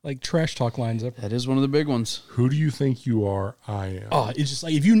like trash talk lines ever. That is one of the big ones. Who do you think you are? I am. Oh, it's just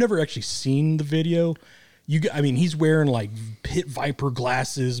like if you've never actually seen the video, he's wearing like Pit Viper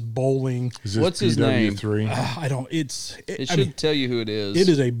glasses, bowling. Is this What's his name? PW3? I don't. It It should tell you who it is. It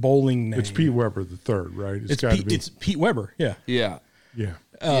is a bowling name. It's Pete Weber the third, right? It's gotta Pete, be. it's Pete Weber. Yeah. Yeah. Yeah.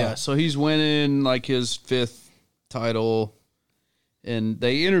 Yeah. So he's winning like his 5th title, and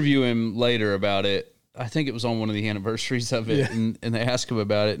they interview him later about it. I think it was on one of the anniversaries of it, Yeah. and they ask him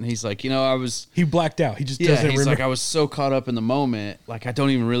about it, and he's like, I was. He blacked out. He just Yeah, doesn't he's remember. like, I was so caught up in the moment, like I don't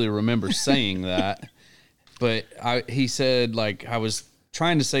even really remember saying that. But he said, like, I was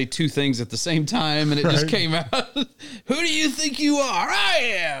trying to say 2 things at the same time, and it just Right. came out. Who do you think you are? I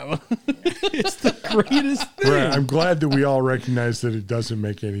am. It's the greatest thing. Right. I'm glad that we all recognize that it doesn't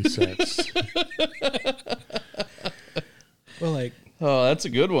make any sense. Well, like, Oh, that's a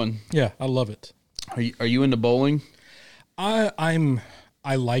good one. yeah, I love it. Are you into bowling? I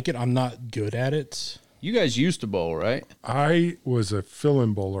like it. I'm not good at it. You guys used to bowl, right? I was a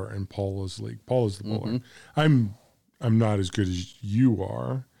fill-in bowler in Paula's league. Paula's the bowler. I'm not as good as you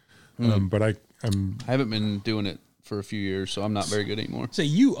are, but I'm. I haven't been doing it for a few years, so I'm not very good anymore. Say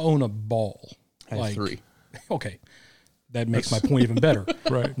you own a ball. I have 3. Okay. That makes my point even better.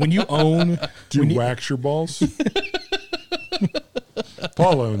 Right. When you own, Do you wax your balls?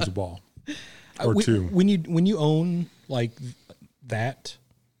 Paul owns a ball or 2. when you own like that,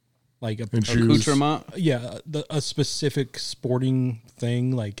 like And shoes. Accoutrement. yeah, a specific sporting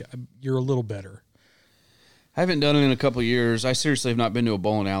thing, like you're a little better. I haven't done it in a couple of years. I seriously have not been to a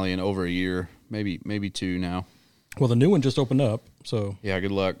bowling alley in over a year, maybe 2 now. Well, the new one just opened up, so Yeah,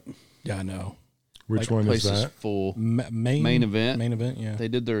 good luck. yeah, I know. Which Like, one is Place is that? full. Main event. Main event, yeah. They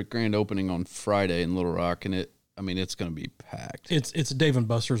did their grand opening on Friday in Little Rock, and it's going to be packed. It's Dave and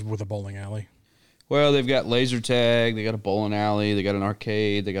Buster's with a bowling alley. Well, they've got laser tag, they got a bowling alley, they got an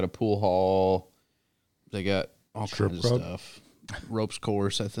arcade, they got a pool hall, they got all Strip kinds club? of stuff. Ropes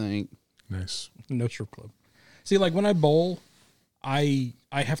course, I think. Nice. No strip club. See, like when I bowl, I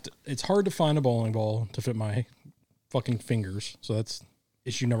have to. It's hard to find a bowling ball to fit my fucking fingers. So that's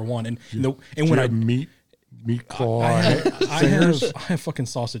issue number one. And Do when you I have meat claw I fingers? have fucking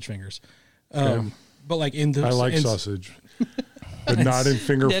sausage fingers. But like in the I like sausage, but not in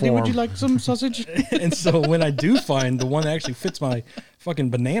finger Daddy, form. would you like some sausage? And so when I do find the one that actually fits my fucking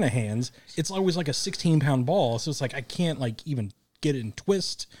banana hands, it's always like a 16-pound ball. So it's like I can't like even get it in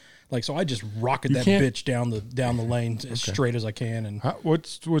twist. Like so, I just rocket that can't- bitch down the lane as straight as I can. And What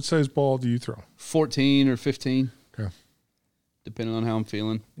size ball do you throw? 14 or 15, Okay. depending on how I'm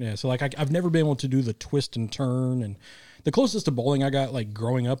feeling. yeah, so like I've never been able to do the twist and turn. And the closest to bowling I got like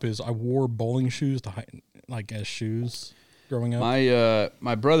growing up is I wore bowling shoes as shoes growing up.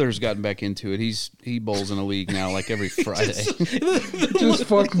 My brother's gotten back into it. He bowls in a league now, like every Friday. Just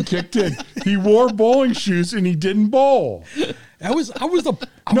fucking kicked in. He wore bowling shoes and he didn't bowl. I was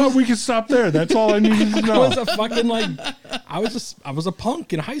We can stop there. That's all I needed to I know. was a fucking like I was a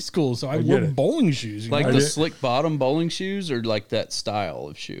punk in high school, so I get wore it. bowling shoes. You Like know? the did- slick bottom bowling shoes, or like that style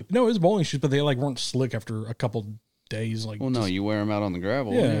of shoe. No, it was bowling shoes, but they like weren't slick after a couple days. Like, Well, no, just- you wear them out on the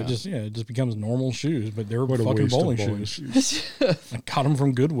gravel. yeah, it just becomes normal shoes. But they were What a fucking waste bowling of bowling shoes. shoes. I got them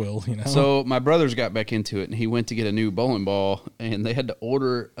from Goodwill. You know, So my brother's got back into it, and he went to get a new bowling ball, and they had to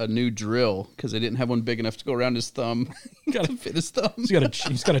order a new drill because they didn't have one big enough to go around his thumb. Got to fit his thumb. he's got a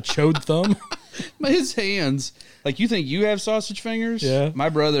chode thumb. His hands, like you think you have sausage fingers? Yeah. My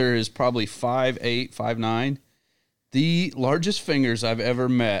brother is probably 5'8", 5'9". The largest fingers I've ever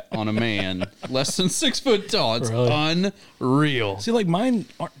met on a man, less than 6 foot tall. It's Really? unreal. See, like mine,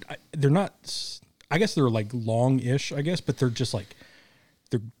 they're not. I guess they're like long-ish. I guess, but they're just like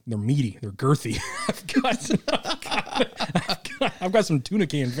they're meaty. They're girthy. I've got some tuna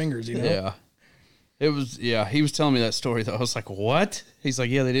can fingers. You know. Yeah. It was, he was telling me that story, though. I was like, what? He's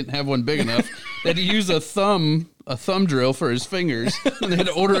like, yeah, they didn't have one big enough. They had to use a thumb drill for his fingers, and they had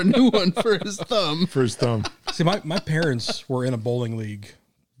to order a new one for his thumb. For his thumb. See, my parents were in a bowling league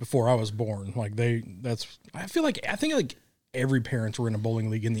before I was born. Like I think like every parents were in a bowling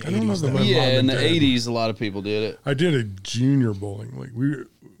league in the don't know 80s. that though. my Yeah, mom in and the dad- 80s, a lot of people did it. I did a junior bowling league.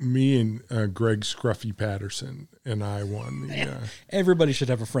 Me and Greg Scruffy Patterson and I won the. Everybody should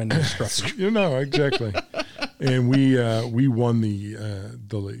have a friend named Scruffy. Exactly. And we won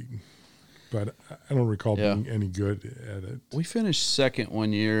the league, but I don't recall being any good at it. We finished second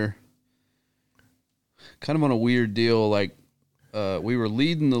one year, kind of on a weird deal. Like, we were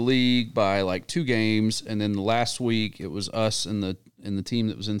leading the league by like 2 games, and then the last week it was us and the team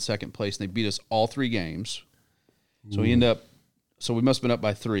that was in second place, and they beat us all 3 games. So we must have been up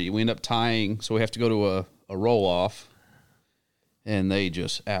by 3. We end up tying, so we have to go to a roll off, and they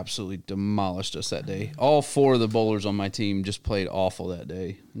just absolutely demolished us that day. All 4 of the bowlers on my team just played awful that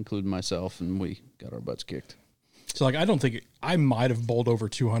day, including myself, and we got our butts kicked. So like I don't think I might have bowled over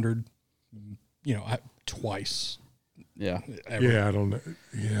 200, twice. Yeah. Ever. Yeah, I don't know.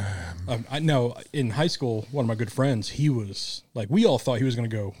 Yeah, I know in high school, one of my good friends, he was like, we all thought he was going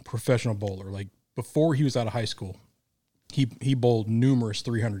to go professional bowler. Like before he was out of high school, he bowled numerous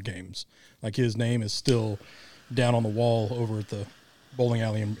 300 games. Like his name is still down on the wall over at the bowling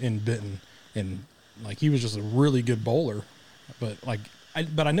alley in Benton. And like, he was just a really good bowler, but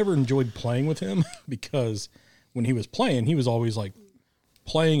I never enjoyed playing with him because when he was playing, he was always like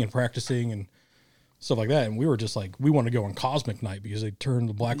playing and practicing and stuff like that. And we were just like, we wanted to go on Cosmic Night because they turned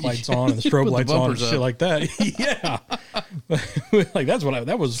the black lights on and the strobe Put the lights on and bumpers shit up. like that. Yeah. Like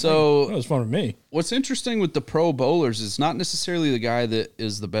that was fun with me. What's interesting with the pro bowlers is not necessarily the guy that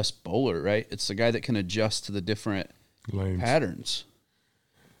is the best bowler, right? It's the guy that can adjust to the different lanes. patterns.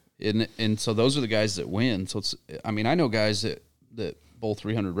 And so those are the guys that win. So I know guys that bowl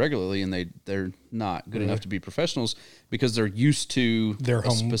 300 regularly and they're not good enough to be professionals because they're used to Their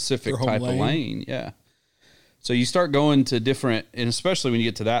home- specific their home type lane. of lane. Yeah. So you start going to different, and especially when you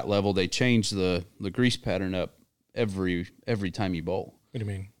get to that level, they change the grease pattern up every time you bowl. What do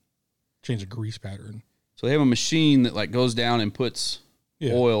you mean? Change the grease pattern. So they have a machine that like goes down and puts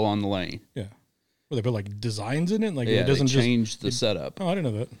Yeah. oil on the lane. Yeah. Where they put like designs in it, like Yeah, it doesn't they changed the setup. Oh, I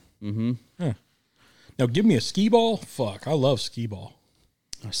didn't know that. Mm-hmm. Huh. Now give me a skee ball. Fuck, I love skee ball.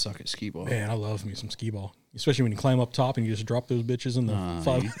 I suck at skee ball. Man, I love me some skee ball, especially when you climb up top and you just drop those bitches in the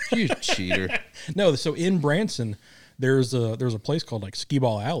five. You cheater. No, so in Branson, there's a place called like Skee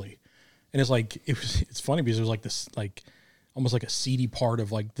Ball Alley, and it's funny because there's like this like almost like a seedy part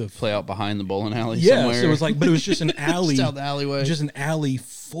of like the Play out behind the bowling alley yeah. somewhere. So it was like, but it was just an alley, Just out the alleyway. just an alley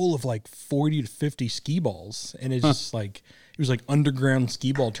full of like 40 to 50 skee balls, and it's just like it was like underground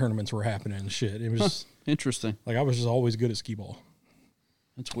skee ball tournaments were happening and shit. It was Interesting. like I was just always good at skee ball.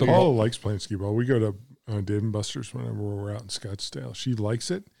 That's weird. Paula likes playing skee ball. We go to Dave and Buster's whenever we're out in Scottsdale. She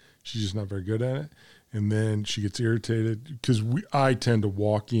likes it. She's just not very good at it. And then she gets irritated because I tend to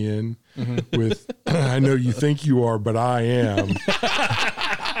walk in with, I know you think you are, but I am.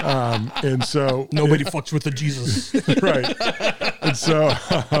 And so Nobody fucks with the Jesus. right. And so,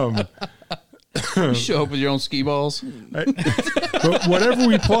 You show up with your own skee balls. but whatever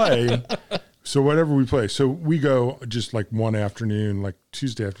we play, so we go just like one afternoon, like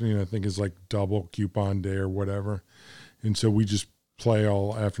Tuesday afternoon, I think is like double coupon day or whatever. And so we just play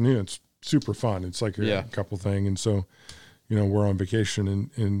all afternoon. It's super fun. It's like a couple thing. And so, we're on vacation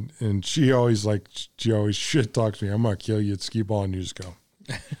and she always shit talks me. I'm going to kill you at skee ball. And you just go,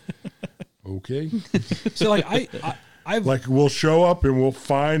 okay. So like I've Like we'll show up and we'll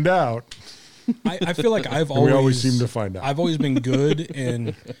find out. I feel like We always seem to find out. I've always been good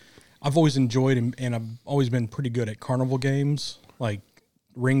and I've always enjoyed and I've always been pretty good at carnival games, like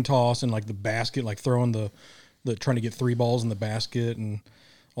ring toss and like the basket, like throwing the trying to get 3 balls in the basket and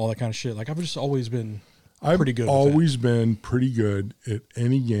all that kind of shit. Like I've just always been pretty good. I've always been pretty good at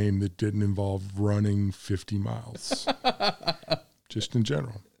any game that didn't involve running 50 miles. Just in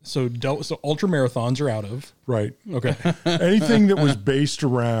general. So ultra marathons are out of. Right. Okay. Anything that was based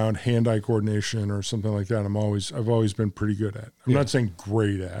around hand-eye coordination or something like that, I've always been pretty good at. I'm not saying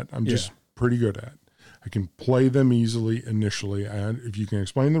great at. I'm just pretty good at. I can play them easily initially, and if you can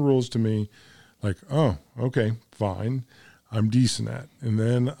explain the rules to me, like, oh, okay, fine, I'm decent at, and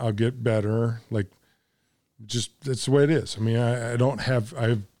then I'll get better. Like, just that's the way it is. I mean, I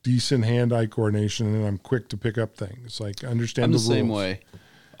have decent hand-eye coordination, and I'm quick to pick up things. Like, understand I'm the the rules. same way.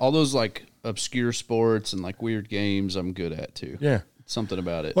 All those like obscure sports and like weird games I'm good at too. Yeah. Something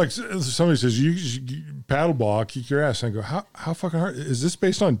about it. Like somebody says, you paddle ball, I'll kick your ass. And I go, how fucking hard? Is this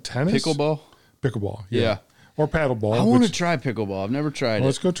based on tennis? Pickleball? Pickleball, Yeah. Or paddle ball. I want to try pickleball. I've never tried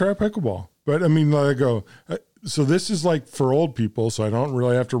Let's it. go try pickleball. But I mean, like I go, so this is like for old people, so I don't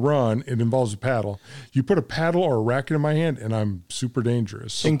really have to run. It involves a paddle. You put a paddle or a racket in my hand, and I'm super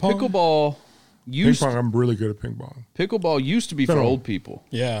dangerous. Ping pong? Pickleball Ping pong, I'm really good at ping pong. Pickleball used to be for old people.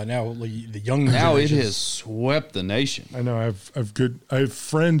 Yeah, now the young Now it generations- has swept the nation. I know I have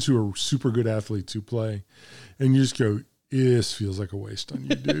friends who are super good athletes who play, and you just go, this feels like a waste on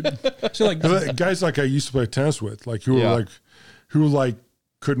you, dude. So like Guys like I used to play tennis with, like who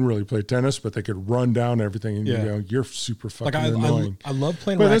couldn't really play tennis, but they could run down everything, and you go, you're super fucking annoying. I love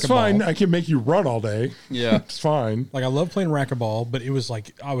playing But racquetball. that's fine. I can make you run all day. Yeah. It's fine. Like I love playing racquetball, but it was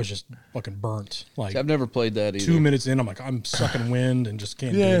like I was just fucking burnt. Like I've never played that either. 2 minutes in, I'm like I'm sucking wind and just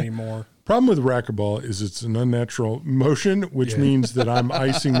can't do it anymore. Problem with racquetball is it's an unnatural motion, which means that I'm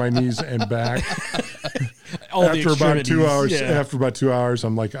icing my knees and back. All the After about 2 hours, extremities, yeah. after about 2 hours,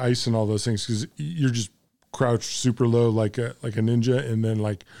 I'm like icing all those things because you're just crouched super low like a ninja, and then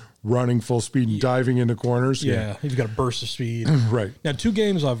like running full speed and diving into corners. Yeah, you've got a burst of speed. Right. Now, 2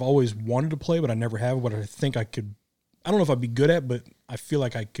 games I've always wanted to play, but I never have. But I think I could. I don't know if I'd be good at, but I feel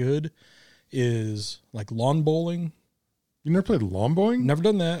like I could. Is like lawn bowling. You never played lawn bowling? Never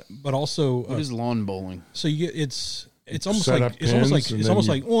done that, but also What is lawn bowling? so you get it's almost Set like up it's almost pins like and it's then almost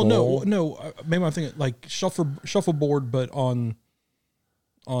you like well bowl? no maybe I'm thinking like shuffleboard but on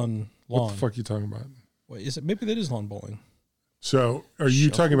lawn. What the fuck are you talking about? Wait, is it maybe that is lawn bowling? So, are you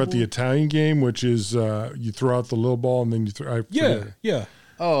talking about the Italian game, which is you throw out the little ball and then you throw? Yeah.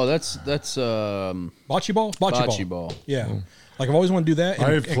 Oh, that's Bocce ball. bocce ball. Yeah. Like I've always wanted to do that. And,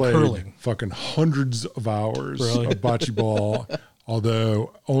 I have and played curling. fucking hundreds of hours Really? of bocce ball,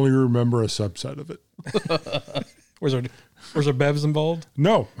 although only remember a subset of it. Was there bevs involved?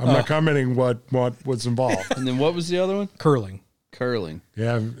 No, I'm not commenting what's involved. And then what was the other one? Curling. Curling.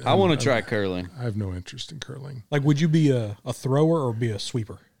 Yeah, I want to try curling. I have no interest in curling. Like, would you be a thrower or be a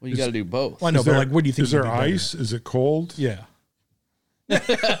sweeper? Well, you got to do both. Well, I know, Is but there- like, what do you think? Is you'd there be better at? ice? Is it cold? Yeah.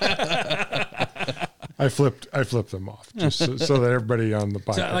 I flipped them off just so that everybody on the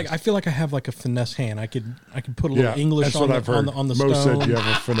podcast. So, like, I feel like I have like a finesse hand. I could put a little English that's on what I've heard. on the Most stone. said you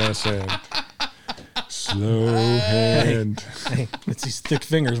have a finesse hand. Slow hand. Hey, it's these thick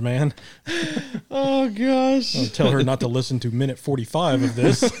fingers, man. Oh gosh. I'll tell her not to listen to minute 45 of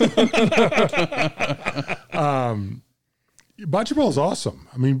this. Bocce ball is awesome.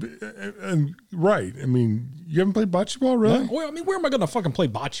 I mean, right. I mean, you haven't played bocce ball, really? Well, I mean, where am I going to fucking play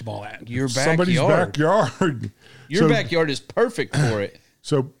bocce ball at? Your Somebody's backyard. Your backyard is perfect for it.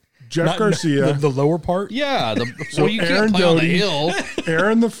 So Jeff Garcia, the lower part? Yeah. So You Aaron can't play on the Doty, hill.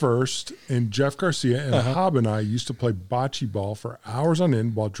 Aaron the First, and Jeff Garcia and Hob and I used to play bocce ball for hours on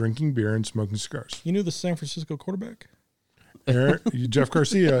end while drinking beer and smoking cigars. You knew the San Francisco quarterback? Jeff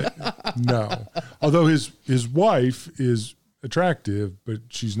Garcia, no. Although his wife is attractive, but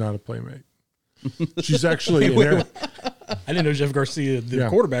she's not a playmate. She's actually I didn't know Jeff Garcia, the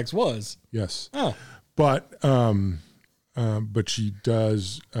quarterbacks, was. Yes. Oh. But she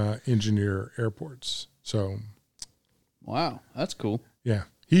does engineer airports. So Wow, that's cool. yeah,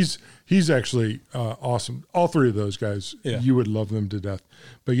 he's actually awesome. All three of those guys, you would love them to death.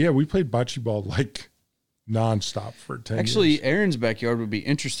 But yeah, we played bocce ball like nonstop for 10 Actually, years. Aaron's backyard would be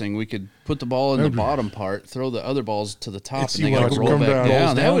interesting. We could put the ball in the bottom part, throw the other balls to the top, and they got to roll back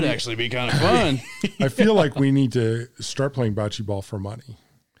down. That would actually be kind of fun. I feel like we need to start playing bocce ball for money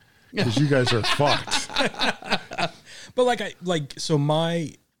because you guys are fucked. But so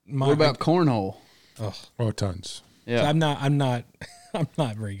my What about cornhole? Oh, tons. Yeah. I'm not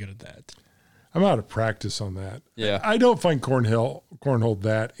very good at that. I'm out of practice on that. Yeah. I don't find cornhole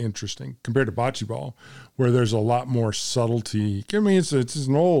that interesting compared to bocce ball, where there's a lot more subtlety. I mean, it's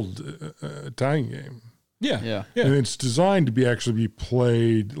an old Italian game. Yeah. And it's designed to actually be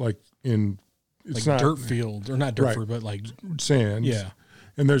played like in it's Like not dirt field, or not dirt field, but like sand. Yeah.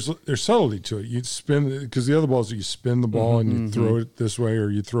 And there's subtlety to it. You spin because the other balls you spin the ball and you throw it this way or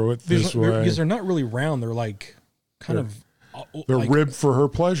you throw it this way because they're not really round. They're like kind of. They're like, ribbed for her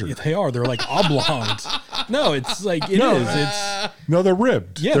pleasure. Yeah, they are. They're like oblongs. No, it's like it is. It's No, they're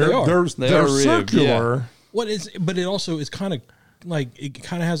ribbed. Yeah, they're, they are. They're ribbed, circular. what is, but it also is kind of like it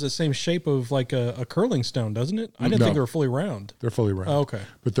kind of has the same shape of like a curling stone, doesn't it? I didn't think they were fully round. They're fully round. Oh, okay.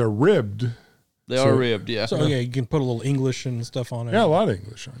 But they're ribbed. They are ribbed, yeah. So yeah, you can put a little English and stuff on it. Yeah, a lot of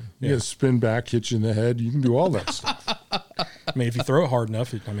English on it. You can spin back, hit you in the head. You can do all that stuff. I mean, if you throw it hard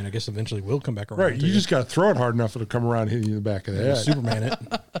enough, I mean, I guess eventually will come back around. Right. You just got to throw it hard enough, it'll come around hitting you in the back of the head. Superman it.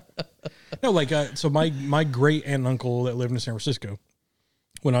 No, like so my great aunt and uncle that lived in San Francisco,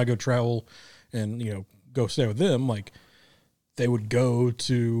 when I go travel and go stay with them, like they would go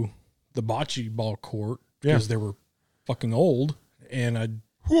to the bocce ball court because they were fucking old, and I'd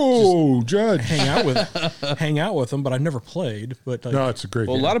Judge. hang out with them, but I never played. But No, it's a great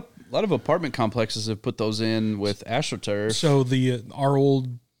Well, game. a lot of apartment complexes have put those in with AstroTurf, so our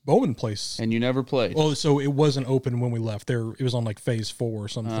old Bowman place. and you never played. Well, so it wasn't open when we left. It was on like phase 4 or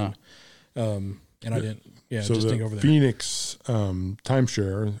something. And I didn't. Yeah, so just the didn't go over there. Phoenix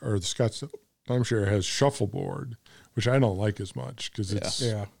timeshare or the Scotts timeshare has shuffleboard, which I don't like as much because it's.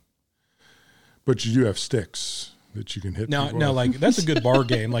 Yeah. But you do have sticks that you can hit. Now, people now, with. like that's a good bar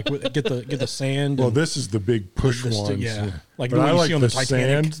game. Like get the sand. Well, and- this is the big push The ones. stick, yeah. Like but the one I you like see on the the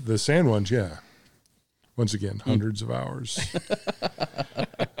Titanic. sand. The sand ones, yeah. Once again, hundreds of hours.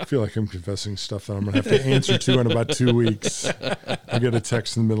 I feel like I'm confessing stuff that I'm going to have to answer to in about 2 weeks. I get a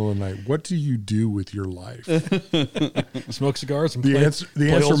text in the middle of the night. What do you do with your life? smoke cigars and The play, answer,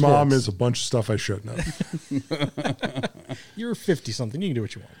 play Mom, old sports. is a bunch of stuff I shouldn't have. You're 50 something. You can do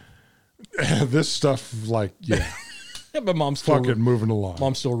what you want. This stuff, like, yeah, Yeah, but mom still fuck it, moving along.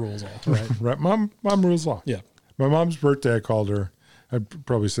 mom still rules all right. Right, mom rules law. Yeah. My mom's birthday, I called her. I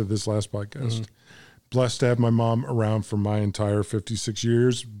probably said this last podcast. Blessed to have my mom around for my entire 56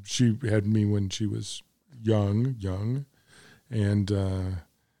 years. She had me when she was young, and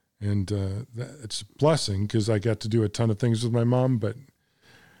it's a blessing because I got to do a ton of things with my mom. But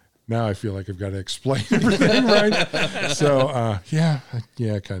now I feel like I've got to explain everything, right? So I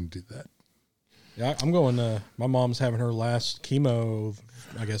kind of do that. Yeah, I'm going. My mom's having her last chemo,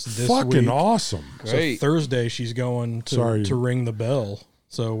 I guess, this Fucking week. awesome. So Great. Thursday she's going to ring the bell.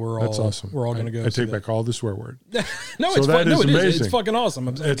 So That's awesome. We're all going to go. I see take that. back all the swear word. No, So it's that no, is it is. amazing. It's fucking awesome.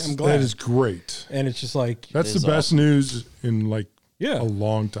 I'm glad. That is great. And it's just like That's is the best news in like Yeah. a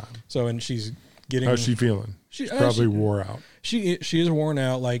long time. so. And she's getting. How's she feeling? She- She's probably wore out. She is worn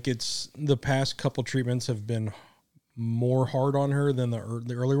out. Like it's the past couple treatments have been more hard on her than the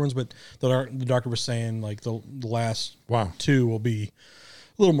earlier ones. But the doctor was saying like the last Wow. 2 will be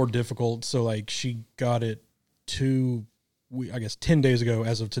a little more difficult. So like she got it 10 days ago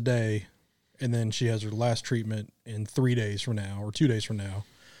as of today, and then she has her last treatment in 3 days from now or 2 days from now.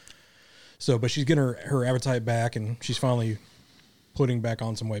 So, but she's getting her appetite back, and she's finally putting back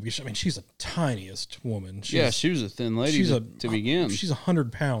on some weight. Because, I mean, she's the tiniest woman. She was a thin lady to begin. She's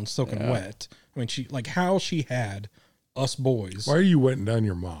 100 pounds soaking wet. I mean, how she had us boys. Why are you wetting down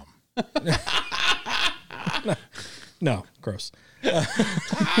your mom? No, gross.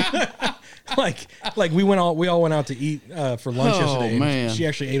 Like we all went out to eat for lunch yesterday. Man. And she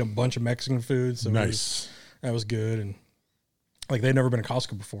actually ate a bunch of Mexican food. So Nice. that was good. And like they'd never been to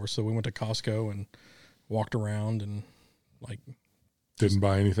Costco before, so we went to Costco and walked around and like. Didn't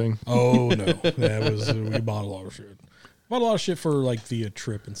buy anything. Oh no, we bought a lot of shit. Bought a lot of shit for like the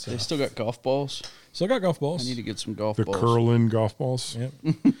trip and stuff. They still got golf balls. Still got golf balls. I need to get some golf The balls. curling golf balls.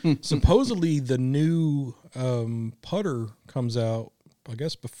 Yep. Supposedly the new putter comes out, I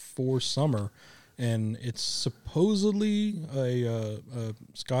guess, before summer, and it's supposedly a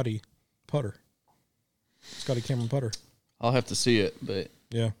Scotty putter, Scotty Cameron putter. I'll have to see it, but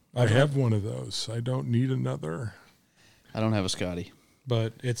Yeah, I have one of those. I don't need another. I don't have a Scotty.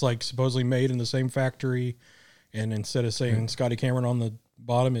 but it's like supposedly made in the same factory, and instead of saying Scotty Cameron on the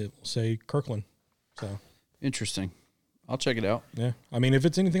bottom, it will say Kirkland. So Interesting. I'll check it out. yeah, I mean, if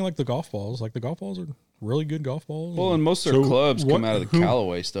it's anything like the golf balls are really good golf balls. Well, and most of their So clubs come what- out of the who-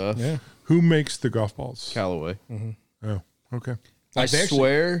 Callaway stuff. yeah, Who makes the golf balls? Callaway. Oh, okay. I they actually-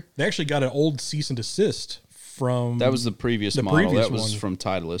 swear they actually got an old cease and desist from that was the previous the model. previous That was one. from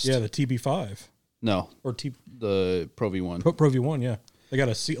Titleist. yeah the TB5 No, or the Pro V1. Pro V1. Yeah, they got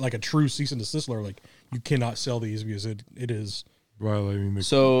a true cease and desist letter. Like you cannot sell these because it is Violating the.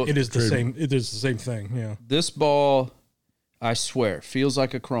 So the Trade- same. It is the same thing. Yeah. this ball, I swear, feels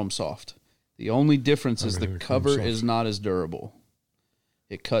like a Chrome Soft. The only difference is the Everything Chrome cover Soft. is not as durable.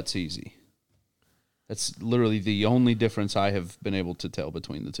 It cuts easy. That's literally the only difference I have been able to tell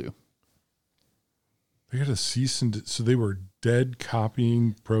between the two. They got a cease and so they were dead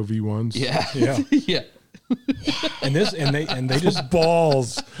copying Pro V1s. Yeah. Yeah. Yeah. And they just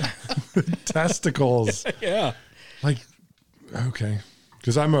balls, testicles. yeah. Like, okay,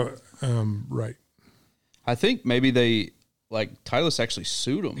 because I'm a right. I think maybe Titleist actually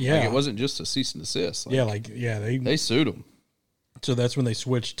sued them. Yeah. Like it wasn't just a cease and desist. Like, they sued them. So that's when they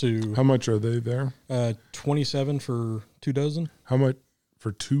switched to How much are they there? 27 for 2 dozen. How much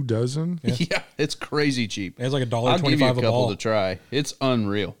for 2 dozen? Yeah. It's crazy cheap. It's like I'll give you $1.25 a a couple ball. to try. It's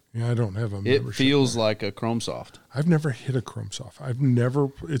unreal. Yeah, I don't have a It membership feels there. like a Chrome Soft. I've never hit a Chrome Soft. I've never.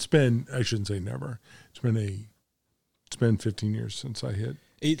 It's been. I shouldn't say never. It's been 15 years since I hit.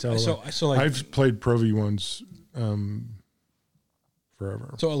 So like I've played Pro V1s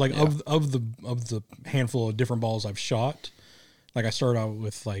forever. So like of the handful of different balls I've shot, like I started out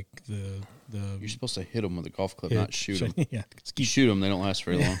with like the You're supposed to hit them with a golf club, not shoot them. yeah. You shoot them, they don't last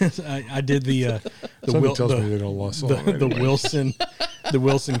very long. I did the Somebody tells me they don't last long. the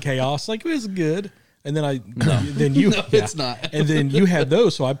Wilson Chaos. Like it was good. And then then you it's not. And then you had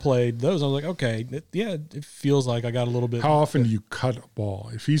those, so I played those. I was like, okay, it feels like I got a little bit. How often do you cut a ball?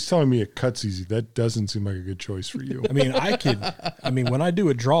 If he's telling me it cuts easy, that doesn't seem like a good choice for you. I mean, when I do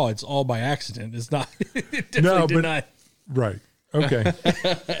a draw, it's all by accident. It's not. It definitely No, did but- not. Right. Okay.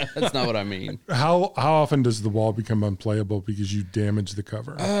 That's not what I mean. How often does the ball become unplayable because you damage the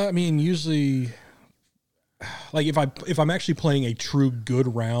cover? I mean, usually, like if I'm actually playing a true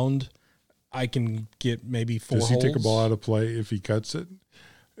good round, I can get maybe 4 Does holes. he take a ball out of play if he cuts it?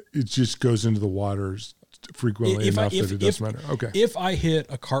 It just goes into the water frequently enough that it doesn't matter. Okay. If I hit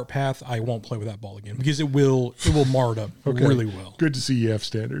a cart path, I won't play with that ball again because it will mar it up Okay. really well. Good to see you have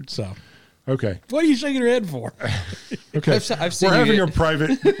standards. So, Okay. what are you shaking your head for? Okay. I've seen We're you having hit- a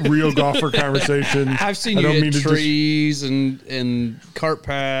private real golfer conversation. I've seen I you don't mean hit to just- trees and cart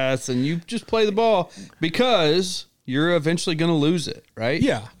paths, and you just play the ball because you're eventually going to lose it, right?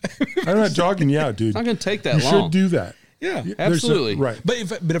 Yeah, I'm not jogging you out, dude. It's not going to take that You long. should do that. yeah. There's Absolutely. right. But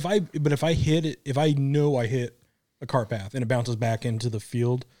if I hit it, if I know I hit a cart path and it bounces back into the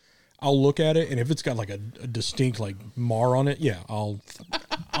field, I'll look at it, and if it's got like a distinct like mar on it, yeah, I'll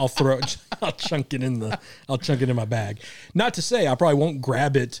throw it. I'll chunk it in my bag. Not to say I probably won't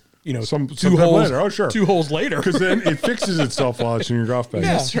grab it. You know, Sometime 2 holes later. Oh, sure. 2 holes later. Because then it fixes itself while it's in your golf bag.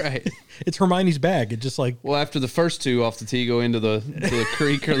 Yeah. That's right. It's Hermione's bag. It just like Well, after the first 2 off the tee go into the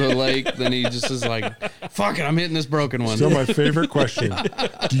creek or the lake, then he just is like, fuck it, I'm hitting this broken one. So my favorite question: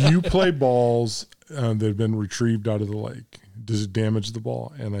 do you play balls that have been retrieved out of the lake? Does it damage the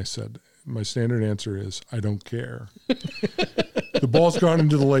ball? And I said, my standard answer is, I don't care. The ball's gone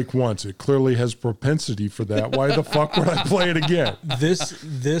into the lake once. It clearly has propensity for that. Why the fuck would I play it again?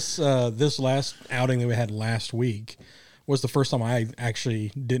 this last outing that we had last week was the first time I actually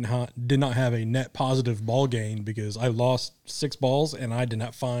did not have a net positive ball gain because I lost 6 balls and I did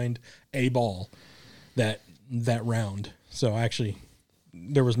not find a ball that round. So actually,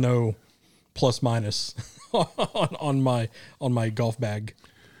 there was no plus minus on my golf bag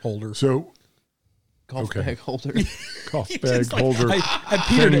holder. So Golf bag holder. golf bag holder. I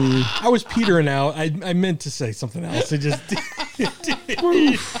petered it. I was petering out. I meant to say something else. It just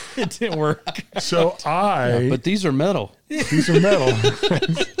it didn't work. So But these are metal. these are metal.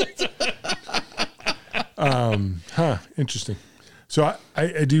 Interesting. So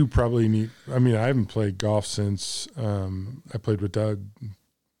I do probably need. I mean, I haven't played golf since I played with Doug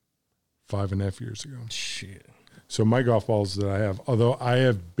 5.5 years ago. Shit. So my golf balls that I have, although I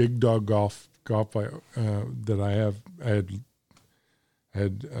have Big Dog golf that I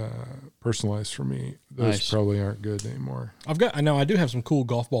had personalized for me, those Nice. probably aren't good anymore. I know I do have some cool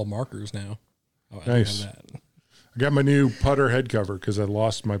golf ball markers now. Oh, I do have Nice. that. I got my new putter head cover because I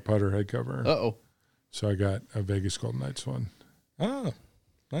lost my putter head cover. Uh-oh. So I got a Vegas Golden Knights one. Oh,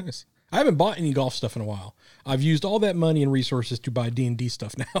 nice. I haven't bought any golf stuff in a while. I've used all that money and resources to buy D&D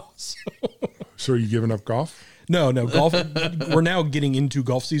stuff now. So are you giving up golf? No, golf. We're now getting into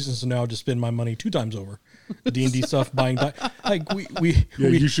golf season, so now I'll just spend my money 2 times over. D&D stuff, buying like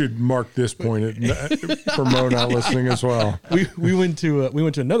You should mark this point for Mo not listening as well. we went to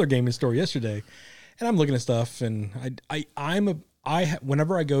another gaming store yesterday, and I'm looking at stuff, and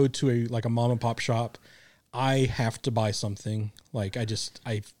whenever I go to a mom and pop shop, I have to buy something. Like I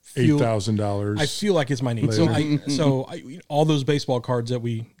feel $8,000. I feel like it's my need. So all those baseball cards that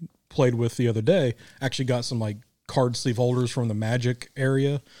we played with the other day actually got some like card sleeve holders from the Magic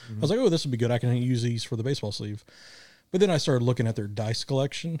area. I was like, oh, this would be good. I can use these for the baseball sleeve. But then I started looking at their dice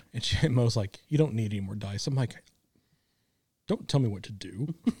collection, and Mo's like, you don't need any more dice. I'm like, don't tell me what to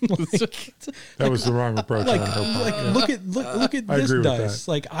do. That was the wrong approach. on her part. Look at I this agree with dice.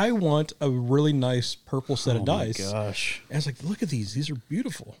 that. Like, I want a really nice purple set of dice. Gosh. And I was like, look at these. These are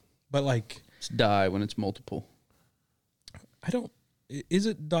beautiful. But like, It's die when it's multiple. I don't. Is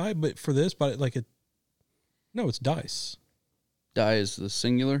it die? But for this, but like it. No, it's dice. Die is the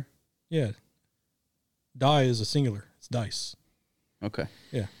singular. Yeah. Die is a singular. It's dice. Okay.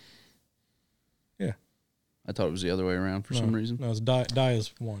 Yeah. Yeah. I thought it was the other way around for some reason. No, it's die. Die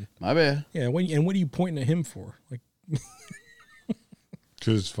is one. My bad. Yeah. And what are you pointing at him for? Like,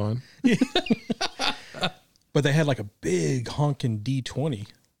 Because it's fun. but they had like a big honking D20.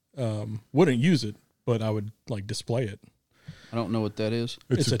 Wouldn't use it, but I would like display it. I don't know what that is.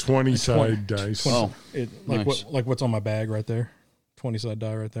 It's a 20 side dice. Oh, It like Nice. what's on my bag right there. 20 side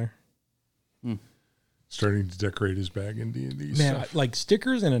die right there. Starting to decorate his bag in D&D Man, stuff. like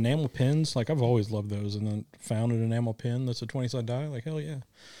stickers and enamel pins, like I've always loved those. And then found an enamel pin that's a 20 side die. Like hell yeah,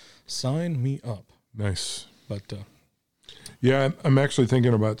 sign me up. Nice. But Yeah, I'm actually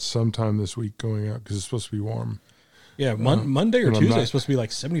thinking about sometime this week going out because it's supposed to be warm. yeah, Monday or and I'm Tuesday not- is supposed to be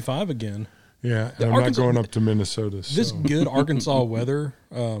like 75 again. Yeah, and I'm Arkansas- not going up to Minnesota. This So good Arkansas weather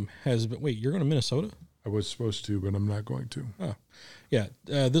has been. Wait, you're going to Minnesota? I was supposed to, but I'm not going to. Oh, yeah.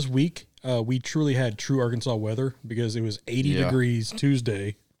 This week we truly had true Arkansas weather because it was 80 Yeah. degrees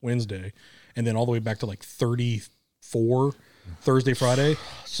Tuesday, Wednesday, and then all the way back to like 34 Thursday, Friday.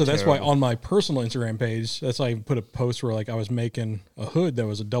 So that's why on my personal Instagram page, that's why I put a post where like I was making a hood that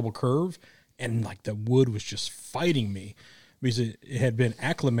was a double curve, and like the wood was just fighting me because it had been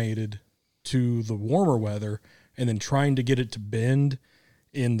acclimated to the warmer weather, and then trying to get it to bend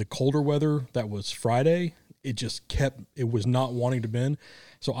in the colder weather that was Friday, it was not wanting to bend.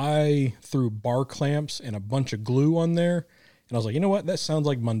 So I threw bar clamps and a bunch of glue on there, and I was like, you know what? That sounds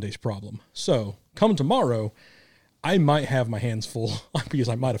like Monday's problem. So come tomorrow, I might have my hands full because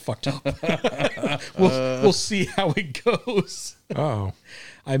I might have fucked up. We'll see how it goes. Oh,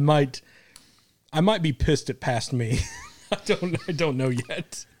 I might be pissed at past me. I don't know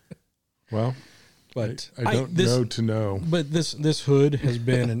yet. well, But I don't know to know. But this hood has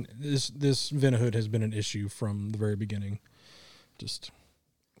been this Vena hood has been an issue from the very beginning. Just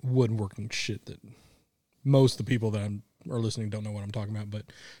woodworking shit that most of the people that are listening don't know what I'm talking about, but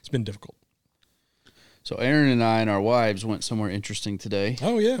it's been difficult. So Aaron and I and our wives went somewhere interesting today.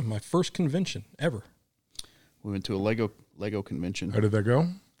 Oh yeah, my first convention ever. We went to a Lego convention. How did that go?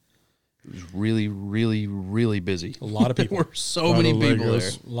 It was really, really, really busy. A lot of people. There were so Lot many of people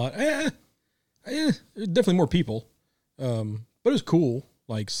Legos. there. A lot. Definitely more people. But it was cool.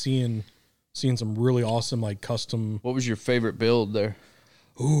 Like seeing some really awesome like custom. What was your favorite build there?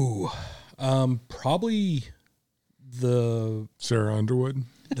 Ooh, probably the Sarah Underwood.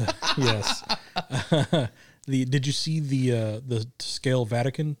 yes. Did you see the scale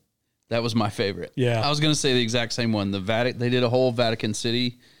Vatican? That was my favorite. Yeah. I was going to say the exact same one. The Vatican. They did a whole Vatican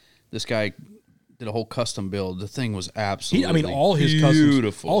City. This guy did a whole custom build. The thing was absolutely I mean, all his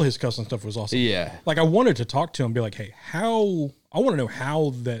custom stuff was awesome. Yeah. Like I wanted to talk to him, and be like, hey, I want to know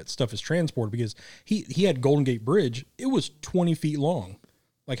how that stuff is transported, because he had Golden Gate Bridge. It was 20 feet long.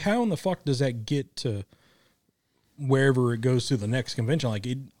 Like, how in the fuck does that get to wherever it goes to the next convention? Like,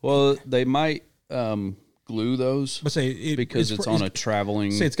 well, they might glue those, but say because it's on a traveling.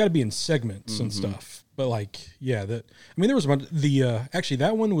 Say it's got to be in segments and stuff. But like, yeah, there was one. Actually,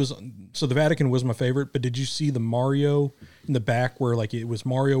 that one was, so the Vatican was my favorite. But did you see the Mario in the back where like it was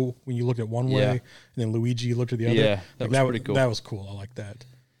Mario when you looked at one way, and then Luigi looked at the other? Yeah, that was pretty cool. That was cool. I like that.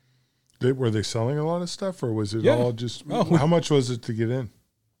 Were they selling a lot of stuff, or was it Yeah. all just? Oh. How much was it to get in?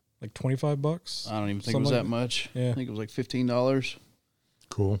 Like $25. I don't even think it was that much. Yeah. I think it was like $15.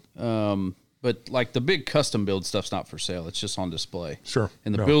 Cool. But like the big custom build stuff's not for sale. It's just on display. Sure.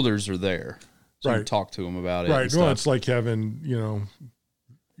 And the No. builders are there. So you Right. talk to them about it. Right. and Well, stuff. it's like having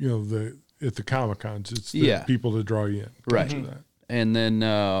at the Comic Cons. It's the Yeah. people to draw you in. Right. Gotcha that. And then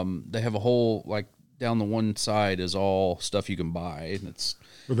they have a whole, like, down the one side is all stuff you can buy. And it's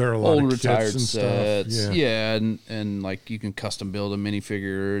But there are a lot old of kits retired and sets. stuff. Yeah. And like you can custom build a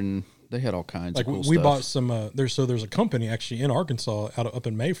minifigure, and they had all kinds Like of cool we stuff. bought some. There's a company actually in Arkansas, up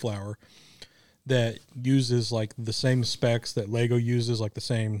in Mayflower, that uses like the same specs that Lego uses, like the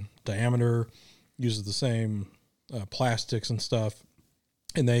same diameter, uses the same plastics and stuff,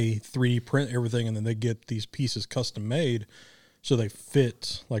 and they 3D print everything, and then they get these pieces custom made, so they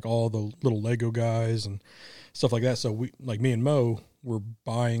fit like all the little Lego guys and stuff like that. So we, like me and Mo, were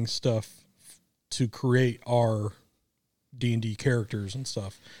buying stuff to create our D&D characters and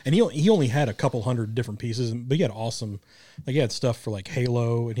stuff. And he only had a couple hundred different pieces, but he had awesome, like he had stuff for like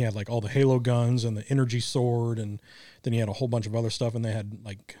Halo, and he had like all the Halo guns and the energy sword, and then he had a whole bunch of other stuff, and they had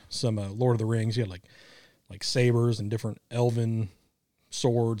like some Lord of the Rings. He had like sabers and different elven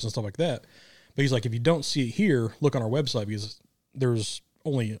swords and stuff like that. But he's like, if you don't see it here, look on our website, because there's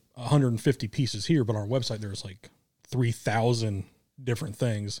only 150 pieces here, but on our website there's like 3,000 different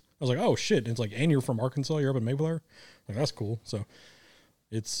things. I was like, oh shit. And it's like, and you're from Arkansas, you're up in Mayflower? Like, that's cool. So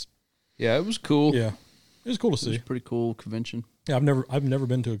it's, Yeah, it was cool. yeah, it was cool to It was see. a pretty cool convention. Yeah, I've never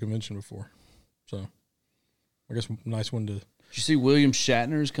been to a convention before. So I guess nice one to, Did you see William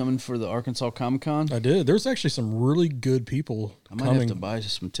Shatner's coming for the Arkansas Comic Con? I did. There's actually some really good people I might coming have to buy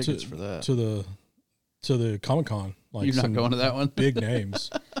some tickets for that. to the Comic Con. Like, You're not some going to that one? big names.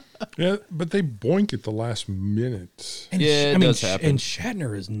 Yeah, but they boink at the last minute. And Yeah, it does happen. And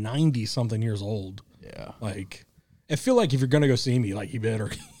Shatner is 90 something years old. Yeah. Like, I feel like if you're gonna go see me, like you better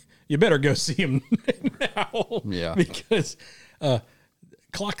go see him now. Yeah. Because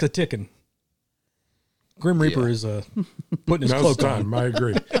clock's a ticking. Grim Reaper is putting his Now's cloak the on. time. I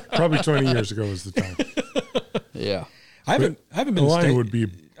agree. Probably 20 years ago was the time. Yeah. I haven't The been line sta- would be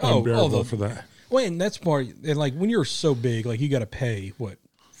Oh, unbearable for that. Well, and that's part. And like when you're so big, like you got to pay what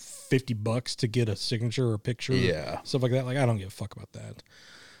 $50 to get a signature or a picture, Yeah. stuff like that. Like I don't give a fuck about that.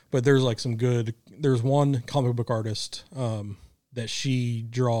 But there's like some good. There's one comic book artist that she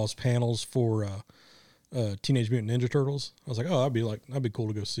draws panels for Teenage Mutant Ninja Turtles. I was like, oh, that'd be cool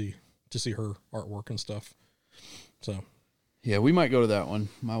to go see her artwork and stuff. So Yeah, we might go to that one.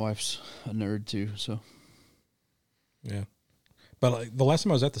 My wife's a nerd too, so. yeah. But like, the last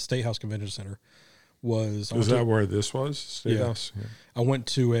time I was at the State House Convention Center was Is that where this was? State Yeah. House? Yeah. I went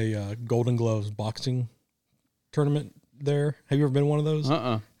to a Golden Gloves boxing tournament there. Have you ever been to one of those?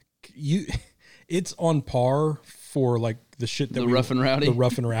 It's on par for like the shit that The Rough and Rowdy? The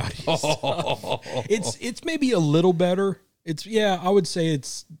Rough and Rowdy. It's maybe a little better. I would say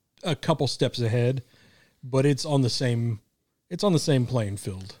it's a couple steps ahead, but it's on the same playing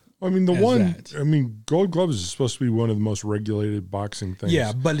field. I mean, As that. Gold Gloves is supposed to be one of the most regulated boxing things.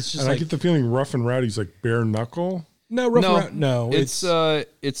 Yeah, but it's just and like I get the feeling Rough and Rowdy's like bare knuckle. no Rough and Rowdy. No,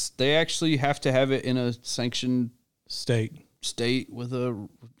 it's they actually have to have it in a sanctioned state. with a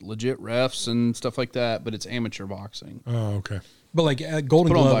legit refs and stuff like that, but it's amateur boxing. Oh, okay. But like at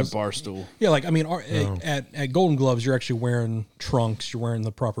Golden Put on by Gloves, Barstool. yeah, like I mean, at Golden Gloves, you're actually wearing trunks. You're wearing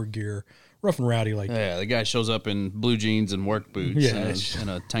the proper gear. Rough and Rowdy, like Yeah, the guy shows up in blue jeans and work boots Yeah, and, it's- and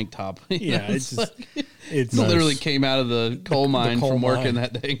a tank top. yeah, it's just, it's Literally came out of the coal mine coal from working mine.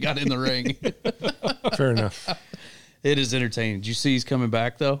 that day and got in the ring. Fair enough. It is entertaining. Did you see he's coming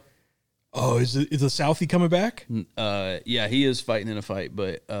back though? Oh, is the Southie coming back? Yeah, he is fighting in a fight,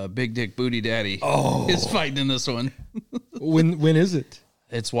 but Big Dick Booty Daddy is fighting in this one. When is it?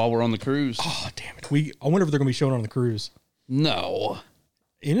 It's while we're on the cruise. Oh, damn it! I wonder if they're gonna be showing it on the cruise. No,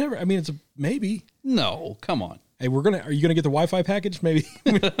 You never. I mean, it's a maybe. no, come on. Hey, are you gonna get the Wi-Fi package? Maybe,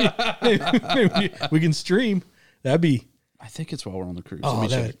 maybe we can stream. That'd be. I think it's while we're on the cruise. Oh, Let me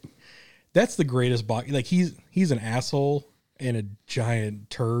check. That's the greatest box. Like he's an asshole and a giant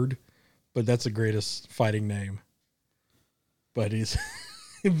turd, but that's the greatest fighting name. But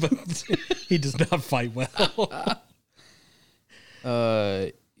but he does not fight well.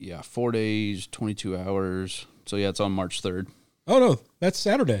 Yeah, 4 days, 22 hours. So yeah, it's on March 3rd. Oh no, that's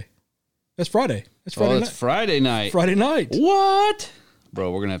Saturday. That's Friday. That's Friday night. Friday night. Friday night. What?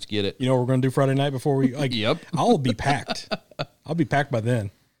 Bro, we're gonna have to get it. You know what we're gonna do Friday night before we like Yep. I'll be packed. I'll be packed by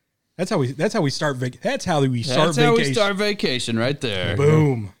then. That's how we start vacation. That's how we start vacation right there.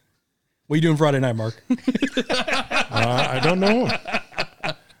 Boom. What are you doing Friday night, Mark? I don't know.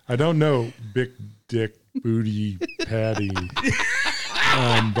 I don't know, big dick booty patty.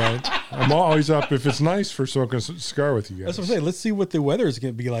 But I'm always up if it's nice for smoking a cigar with you guys. That's what I'm saying. Let's see what the weather is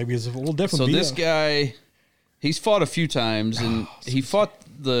going to be like because we'll definitely. So this guy, he's fought a few times, and he fought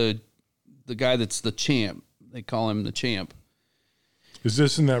the guy that's the champ. They call him the champ. Is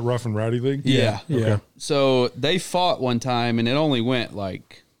this in that Rough and Rowdy league? Yeah. Okay. So they fought one time, and it only went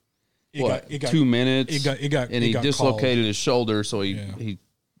like It got 2 minutes. It got and he got dislocated called. his shoulder, so he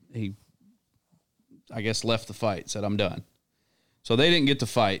I guess left the fight. Said I'm done. So they didn't get to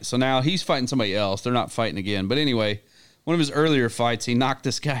fight. So now he's fighting somebody else. They're not fighting again. But anyway, one of his earlier fights, he knocked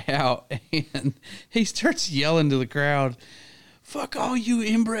this guy out, and he starts yelling to the crowd, "Fuck all you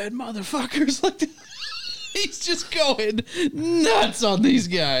inbred motherfuckers!" Like he's just going nuts on these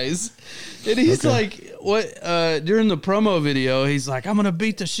guys. And he's like, what? During the promo video, he's like, "I'm gonna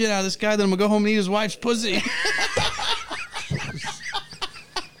beat the shit out of this guy. Then I'm gonna go home and eat his wife's pussy."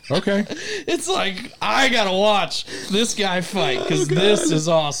 Okay. It's like, I gotta watch this guy fight because this is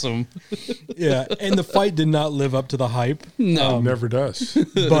awesome. Yeah, and the fight did not live up to the hype. No, Never does.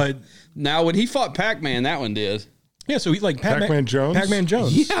 But now when he fought Pac-Man, that one did. yeah, so he's like Pac-Man Jones? Pac-Man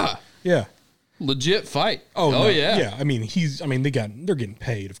Jones. Yeah, Yeah. legit fight. No, yeah. Yeah. I mean, they're getting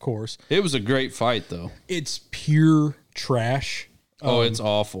paid, of course. It was a great fight though. It's pure trash. It's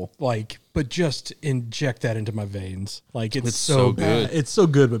awful. Like, but just inject that into my veins. Like it's so bad. good. It's so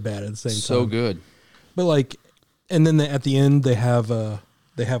good but bad at the same time. So good. But like, and then at the end they have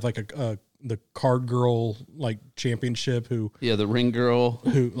like the card girl like championship who Yeah, the ring girl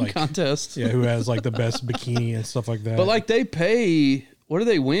like contest. yeah who has like the best bikini and stuff like that. But like they pay. What do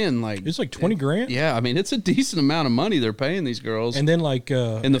they win? Like it's like 20 grand. Yeah, I mean it's a decent amount of money they're paying these girls, And then like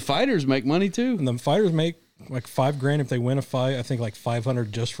and the fighters make money too. and the fighters make like $5 grand if they win a fight. I think like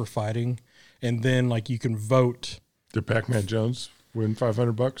 500 just for fighting, and then like you can vote. Did Pac-Man Jones win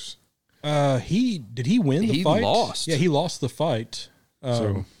 $500? Did he win the He fight? lost. Yeah, he lost the fight.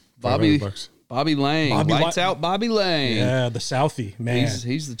 So Bobby $500. Bobby Lang, Bobby lights Lang. out Bobby Lang. Yeah, the Southie man.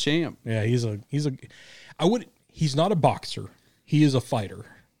 He's the champ. Yeah, he's not a boxer. He is a fighter.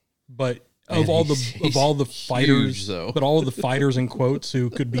 But of all the fighters, huge, though. but all of the fighters in quotes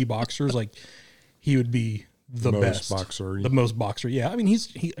who could be boxers, like he would be the Most best boxer. the most boxer. Yeah, I mean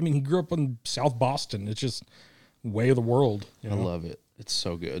he grew up in South Boston. It's just way of the world. You I know? love it. It's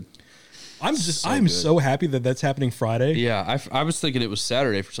so good. I'm good. so happy that that's happening Friday. Yeah, I was thinking it was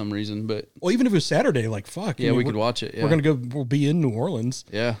Saturday for some reason, but Well, even if it was Saturday, like fuck. yeah, we could watch it. Yeah. We'll be in New Orleans.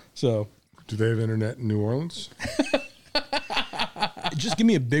 Yeah. So Do they have internet in New Orleans? just give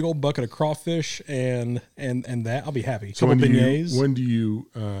me a big old bucket of crawfish and that I'll be happy. So Couple beignets. when do you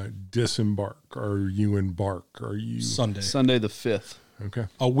disembark? Are you embark? Are you Sunday the 5th. okay?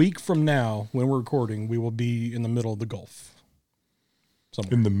 A week from now, when we're recording, we will be in the middle of the Gulf.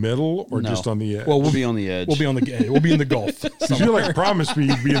 Somewhere. In the middle or No. just on the edge? Well, We'll be on the edge. We'll be on the edge. We'll be in the Gulf. Because you like promised me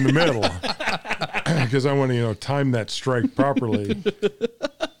you'd be in the middle. Because I want to time that strike properly.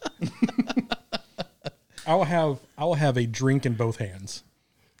 I will have a drink in both hands.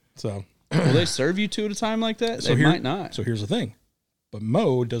 So Will they serve you two at a time like that? They might not. So here's the thing. But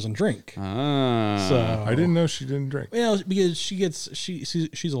Mo doesn't drink. Ah. So I didn't know she didn't drink. well, because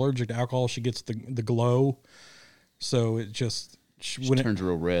she's allergic to alcohol. She gets the glow. So it just She turns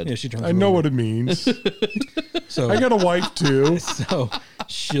real red. Yeah, she turns. I know what it means. So I got a wife too. so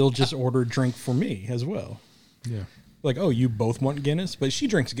she'll just order a drink for me as well. Yeah. Like, oh, you both want Guinness, but she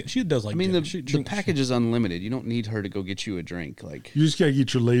drinks. She does like. I mean, Guinness. the She drinks- package is unlimited. You don't need her to go get you a drink. Like, You just gotta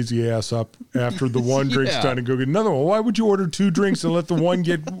get your lazy ass up after the one drink's Yeah. done and go get another one. Why would you order 2 drinks and let the one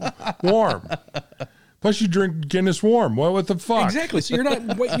get warm? Plus, you drink Guinness warm. What the fuck? Exactly. So you're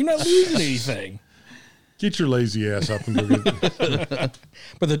not losing anything. Get your lazy ass up and go get.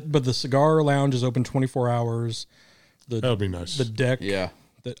 But the cigar lounge is open 24 hours. That'll be nice. The deck. yeah.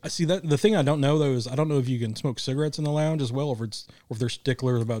 I see that. The thing I don't know though is I don't know if you can smoke cigarettes in the lounge as well, or if they're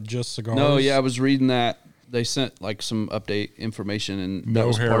sticklers about just cigars. No, yeah, I was reading that. They sent like some update information, and that No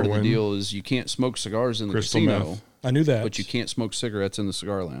was part of the heroin. deal is you can't smoke cigars in the Crystal casino, meth. I knew that. but you can't smoke cigarettes in the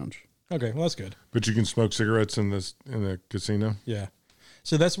cigar lounge. Okay, well that's good. But you can smoke cigarettes in the casino. Yeah.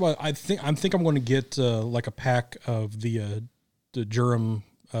 So that's why I think I'm going to get like a pack of the Durham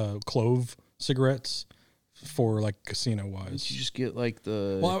clove cigarettes for like casino wise. You just get like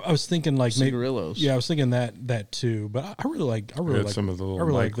the. Well, I was thinking like cigarillos. Yeah, I was thinking that too. But I really like. I really like some of the I little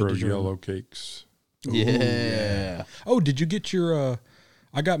really like micro the Durham. yellow cakes. Yeah. Oh, did you get your?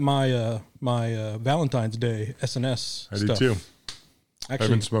 I got my my Valentine's Day SNS. I stuff. did too. Actually,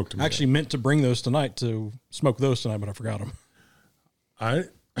 haven't smoked 'em yet. Actually, meant to bring those tonight to smoke those tonight, but I forgot them.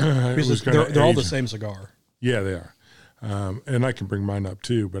 Because They're all the same cigar. Yeah, they are. And I can bring mine up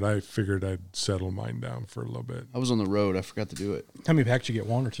too, but I figured I'd settle mine down for a little bit. I was on the road. I forgot to do it. How many packs you get?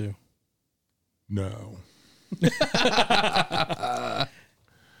 One or two? No.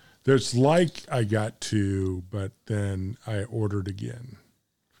 There's like I got two, but then I ordered again.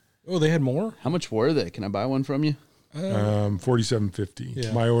 Oh, they had more? How much were they? Can I buy one from you? $47.50.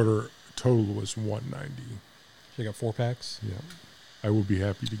 Yeah. My order total was $190. So you got 4 packs? Yeah. I will be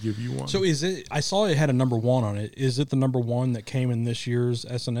happy to give you one. So is it, I saw it had a number 1 on it. Is it the number 1 that came in this year's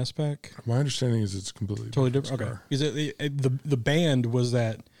SNS pack? My understanding is it's completely Totally different. Okay. cigar. Is it the band was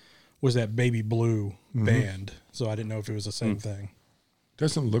that baby blue band. So I didn't know if it was the same thing.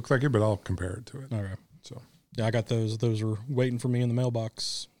 Doesn't look like it, but I'll compare it to it. Okay. So, Yeah, I got those. Those were waiting for me in the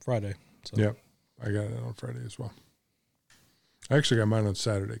mailbox Friday. So. yep. I got it on Friday as well. I actually got mine on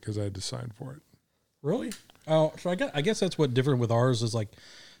Saturday because I had to sign for it. Really? Oh, so I guess that's what different with ours is like,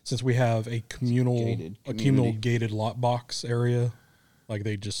 since we have a communal gated lot box area, like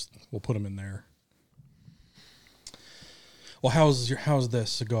they just will put them in there. Well, how's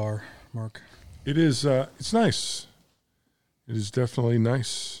this cigar, Mark? It is. It's nice. It is definitely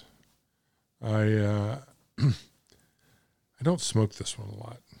nice. I don't smoke this one a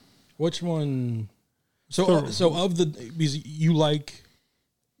lot. Which one? So of the, because you like,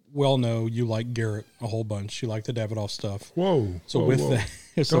 well, no, you like Garrett a whole bunch. You like the Davidoff stuff. Whoa. So whoa, with whoa.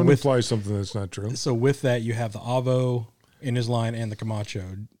 that, so Don't with imply something that's not true. so with that, you have the Avo in his line and the Camacho.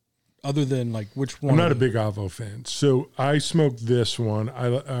 Other than like which one? I'm not a big Avo fan, so I smoked this one.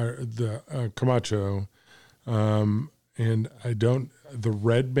 The Camacho, and I don't the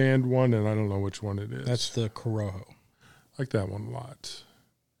red band one, and I don't know which one it is. That's the Corojo. I like that one a lot.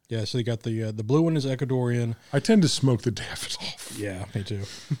 Yeah, so you got the blue one is Ecuadorian. I tend to smoke the Davidoff. Yeah, me too.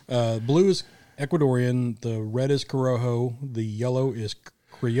 Blue is Ecuadorian. The red is Corojo. The yellow is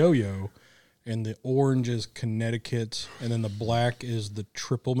Criollo, and the orange is Connecticut. And then the black is the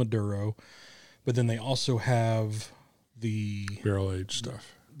Triple Maduro. But then they also have the Barrel aged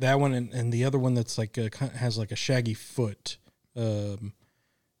stuff. that one and the other one that's like has like a shaggy foot. It's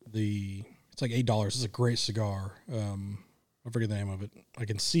like $8. It's a great cigar. I forget the name of it. I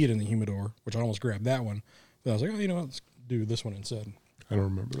can see it in the humidor, which I almost grabbed that one. But I was like, oh, you know what? Let's do this one instead. I don't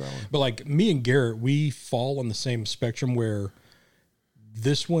remember that one. But like me and Garrett, we fall on the same spectrum where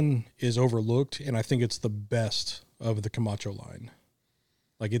this one is overlooked, and I think it's the best of the Camacho line.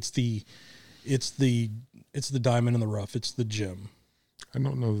 Like it's the diamond in the rough. It's the gem. I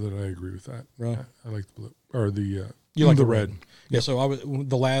don't know that I agree with that. Really? I like the blue or the You like the the red. Yeah. So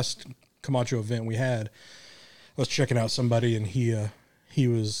the last Camacho event we had, I was checking out somebody, and he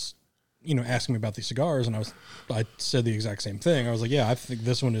was, asking me about these cigars, and I said the exact same thing. I was like, yeah, I think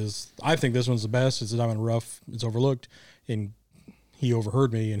this one's the best. It's a diamond rough. It's overlooked. And he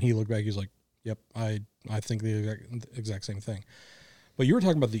overheard me, and he looked back. He's like, yep, I think the exact same thing. But you were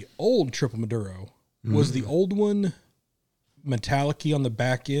talking about the old Triple Maduro. Was the old one metallic-y on the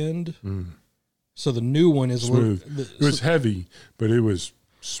back end? So the new one is Smooth. It was heavy, but it was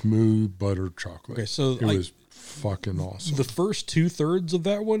smooth buttered chocolate. Okay, so it was fucking awesome. The first 2/3 of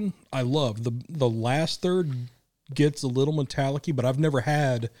that one I love. The last third gets a little metallic-y, but I've never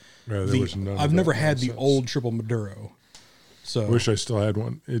had the old Triple Maduro. So I wish I still had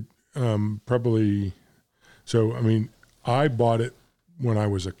one. It probably. So I mean, I bought it when I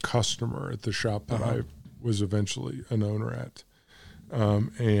was a customer at the shop that I was eventually an owner at,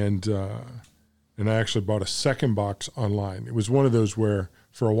 and I actually bought a second box online. It was one of those where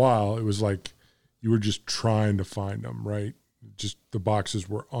for a while it was like you were just trying to find them, right? Just the boxes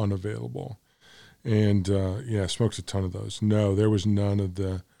were unavailable, and I smoked a ton of those. No, there was none of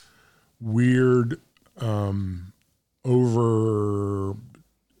the weird, overly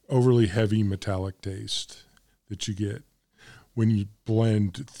heavy metallic taste that you get when you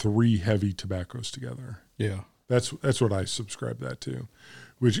blend 3 heavy tobaccos together. yeah. That's what I subscribe that to.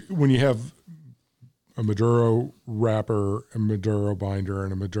 Which when you have a Maduro wrapper, a Maduro binder,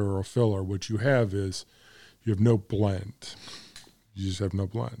 and a Maduro filler, what you have is you have no blend. You just have no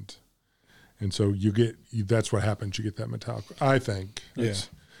blend. And so that's what happens. You get that metallic, I think. Yeah.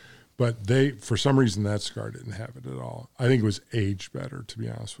 But for some reason, that cigar didn't have it at all. I think it was aged better, to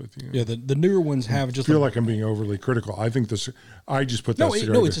be honest with you. Yeah, the newer ones have just I feel like I'm being overly critical. I think I just put that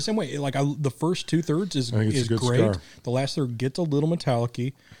cigar. No, it's the same way. Like the first 2/3 is a good great. cigar. The last third gets a little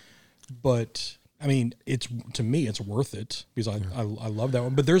metallic-y, but I mean, to me, it's worth it because I love that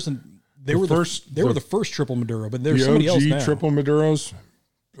one. But they were the first triple Maduro, but there's somebody else now. The OG triple Maduros,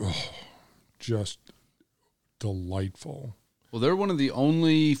 just delightful. Well, they're one of the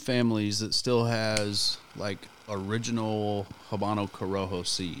only families that still has like original Habano Corojo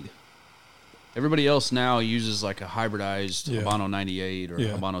seed. Everybody else now uses like a hybridized Habano 98 or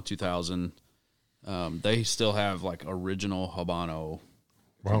Habano 2000. They still have like original Habano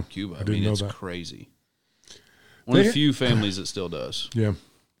from Cuba. I mean, it's crazy. One of the few families that still does. Yeah.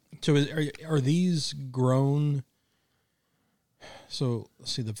 So are these grown? So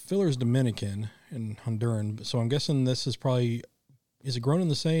let's see, the filler is Dominican and Honduran. So I'm guessing this is it grown in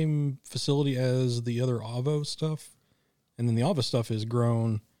the same facility as the other Avo stuff? And then the Avo stuff is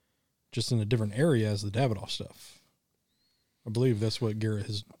grown just in a different area as the Davidoff stuff. I believe that's what Garrett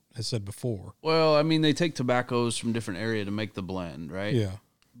has said before. Well, I mean, they take tobaccos from different area to make the blend, right? Yeah.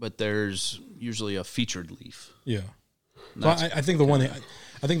 But there's usually a featured leaf. Yeah. So I think the one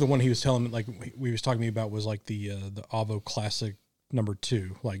he was telling me, like we was talking to me about, was like the Avo Classic number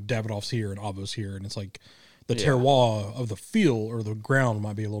 2, like Davidoff's here and Avo's here, and it's like the terroir of the field or the ground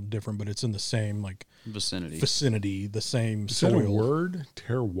might be a little different, but it's in the same like vicinity, the same Is soil. that a word?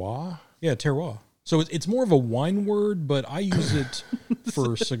 Terroir? Yeah, terroir. So it's more of a wine word, but I use it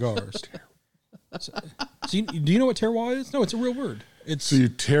for cigars. So do you know what terroir is? No, it's a real word. So you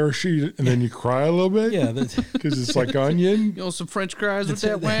tear a sheet and then you cry a little bit? Yeah. Because it's like onion? You want some French fries with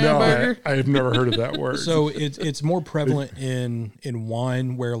that wham No, burger? I have never heard of that word. So it's more prevalent in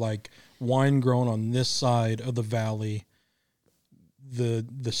wine, where like wine grown on this side of the valley, the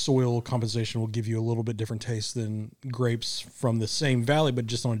soil composition will give you a little bit different taste than grapes from the same valley, but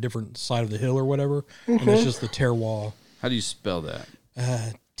just on a different side of the hill or whatever. And it's just the terroir. How do you spell that?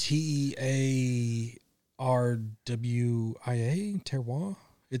 TEARWIA, terroir.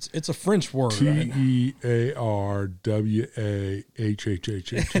 It's a French word.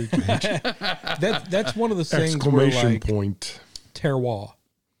 TEARWAHHHHH. That's one of the things. Exclamation where, like, point. Terroir.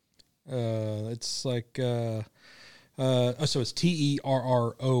 It's like so it's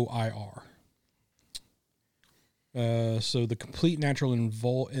TERROIR. So the complete natural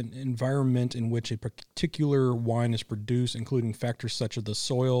environment in which a particular wine is produced, including factors such as the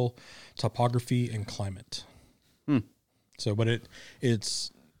soil, topography, and climate. So, but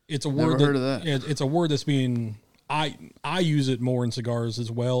it's a word. Never heard of that. It's a word that's being. I use it more in cigars as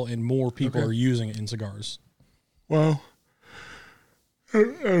well, and more people are using it in cigars. Well,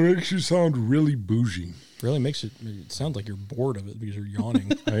 it makes you sound really bougie. Really makes it sound like you're bored of it because you're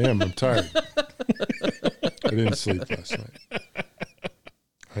yawning. I am. I'm tired. I didn't sleep last night.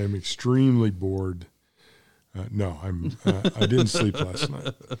 I am extremely bored. No, I didn't sleep last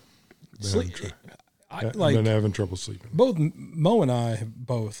night. I've been having trouble sleeping. Both Mo and I have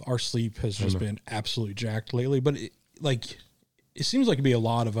our sleep has just been absolutely jacked lately. But it seems like it'd be a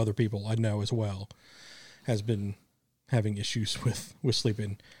lot of other people I know as well has been having issues with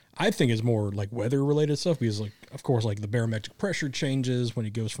sleeping. I think it's more like weather related stuff because, like, of course, like the barometric pressure changes when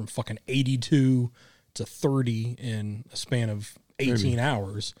it goes from fucking 82 to 30 in a span of 18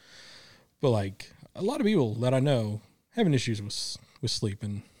 hours. But like a lot of people that I know having issues with sleep,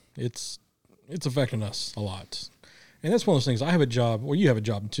 and it's affecting us a lot. And that's one of those things. I have a job, or you have a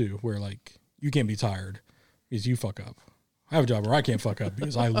job too, where like you can't be tired because you fuck up. I have a job where I can't fuck up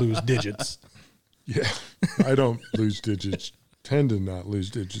because I lose digits. Yeah, I don't lose digits. Tend to not lose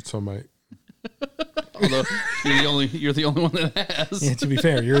digits on my. Although you're the only one that has. Yeah, to be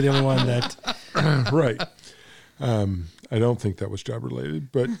fair, you're the only one that. Right. I don't think that was job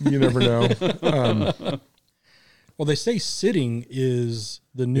related, but you never know. Well, they say sitting is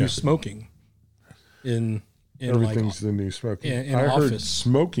the new smoking. In Everything's the new smoking. In I heard office.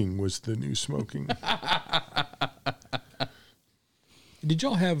 smoking was the new smoking. Did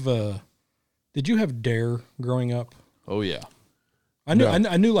y'all have? Did you have Dare growing up? Oh yeah. I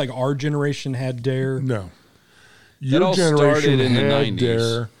knew like our generation had Dare. No, That all started in the had 90s.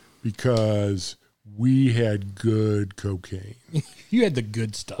 Dare because we had good cocaine. You had the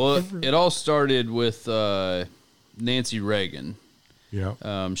good stuff. Well, it all started with Nancy Reagan.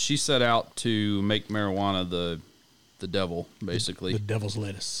 Yeah, She set out to make marijuana the devil, basically, the devil's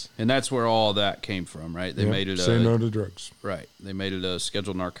lettuce. and that's where all that came from, right? They Yep. made it Say no to drugs. right. They made it a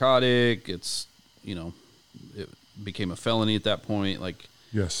scheduled narcotic. It's it became a felony at that point. Like,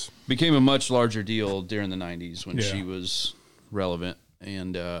 Yes, became a much larger deal during the 90s when Yeah. she was relevant,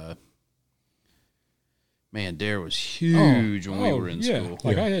 and Man, Dare was huge when we were in yeah. school.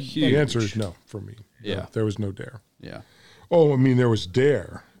 Like I had Huge. The answer is no for me. Yeah. There was no Dare. Yeah. Oh, I mean, there was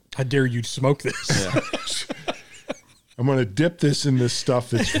Dare. I dare you to smoke this. Yeah. I'm going to dip this in this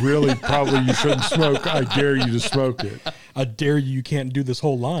stuff that's really probably you shouldn't smoke. I dare you to smoke it. I dare you can't do this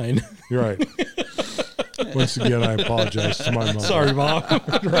whole line. You're right. Once again, I apologize to my mother. Sorry, Mom.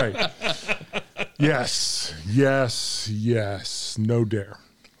 Right. Yes. No Dare.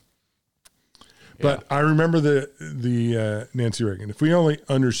 But I remember the Nancy Reagan. If we only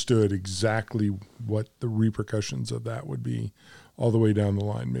understood exactly what the repercussions of that would be all the way down the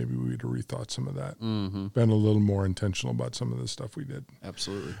line, maybe we would have rethought some of that. Mm-hmm. Been a little more intentional about some of the stuff we did.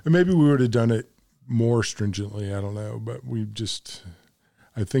 Absolutely. And maybe we would have done it more stringently. I don't know. But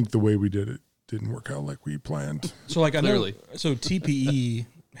I think the way we did it didn't work out like we planned. So like I know, Clearly. so TPE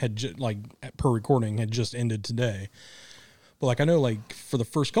had like per recording had just ended today, but like I know like for the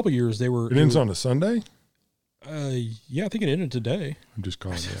first couple of years they were. It ends on a Sunday? Yeah, I think it ended today. I'm just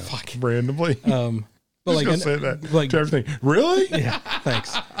calling it out randomly. But like Just gonna say that like to everything. Really? yeah,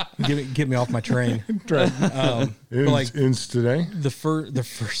 thanks. Get me off my train. Right. But like Ends today? the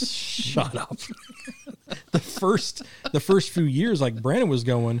first shut up. the first few years, like Brandon was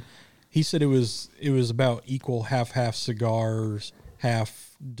going, he said it was about equal half cigars,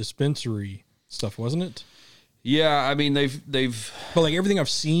 half dispensary stuff, wasn't it? Yeah, I mean they've But like everything I've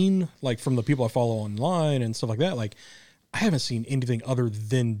seen, like from the people I follow online and stuff like that, like I haven't seen anything other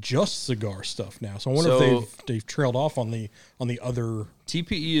than just cigar stuff now. So I wonder if they've trailed off on the other.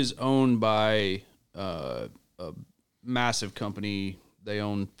 TPE is owned by a massive company. They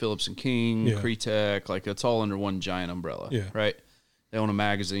own Phillips and King, Yeah. Cretec, like it's all under one giant umbrella. Yeah. Right. They own a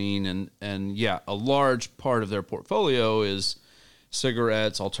magazine and yeah, a large part of their portfolio is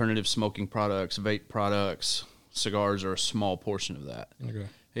cigarettes, alternative smoking products, vape products. Cigars are a small portion of that. Okay.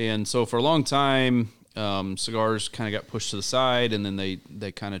 And so for a long time, cigars kind of got pushed to the side, and then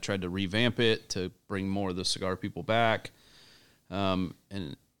they kind of tried to revamp it to bring more of the cigar people back. And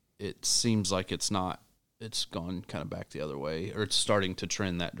it seems like it's gone kind of back the other way, or it's starting to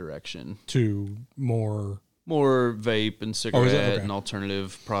trend that direction. To more vape and cigarette Okay. and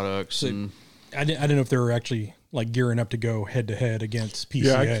alternative products. So- and I didn't know if they were actually like gearing up to go head to head against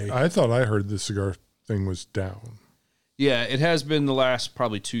PCA. Yeah, I thought I heard the cigar thing was down. yeah, it has been the last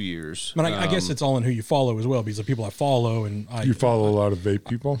probably 2 years. But I guess it's all in who you follow as well, because the people I follow and You follow a lot of vape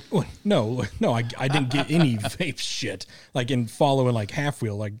people? No, I didn't get any vape shit. Like in following like Half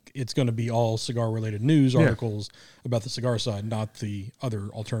Wheel, like it's going to be all cigar related news articles about the cigar side, not the other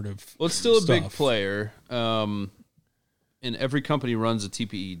alternative. Well, it's still a big stuff. player. And every company runs a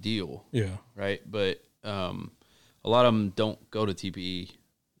TPE deal. Yeah. Right. But a lot of them don't go to TPE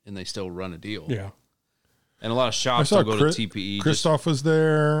and they still run a deal. Yeah. And a lot of I shops saw don't go to TPE. Christoph was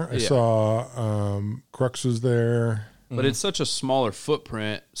there. I Yeah. saw Crux was there. But it's such a smaller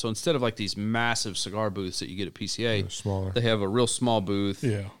footprint. So instead of like these massive cigar booths that you get at PCA, Smaller. they have a real small booth.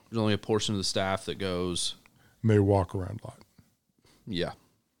 Yeah. There's only a portion of the staff that goes. And they walk around a lot. Yeah.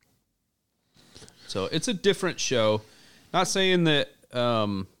 So it's a different show. Not saying that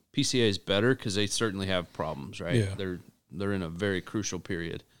PCA is better, because they certainly have problems, right? Yeah. They're in a very crucial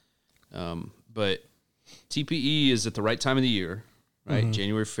period. But TPE is at the right time of the year, right? Mm-hmm.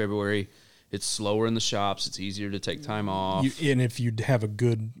 January, February. It's slower in the shops. It's easier to take time off. And if you have a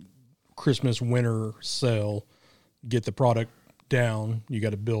good Christmas winter sale, get the product down, you got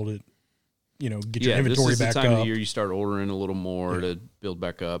to build it, get your inventory this is back the time of up. the year you start ordering a little more to build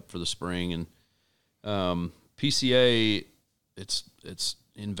back up for the spring. And PCA, it's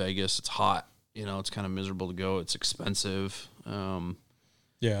in Vegas. It's hot. It's kind of miserable to go. It's expensive.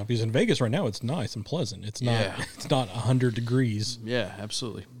 Yeah, because in Vegas right now it's nice and pleasant. It's not Yeah. it's not 100 degrees. Yeah,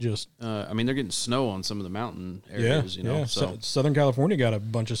 absolutely. Just I mean, they're getting snow on some of the mountain areas. yeah. So Southern California got a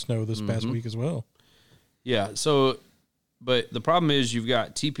bunch of snow this past week as well. yeah. So, but the problem is you've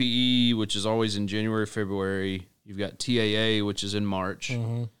got TPE, which is always in January, February. You've got TAA, which is in March,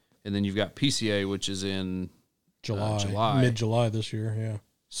 and then you've got PCA, which is in July. Mid-July this year, yeah.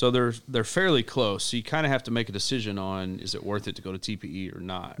 So they're fairly close. So you kind of have to make a decision on, is it worth it to go to TPE or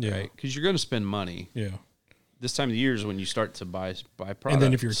not, Yeah. right? Because you're going to spend money. Yeah. This time of the year is when you start to buy product. And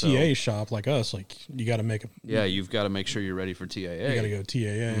then if you're a So, TA shop like us, like you got to make you've got to make sure you're ready for TAA. you got to go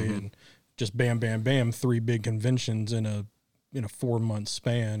TAA and just bam, bam, bam, 3 big conventions in a 4-month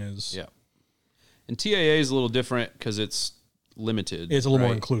span is Yeah. And TAA is a little different because it's limited. it's a little more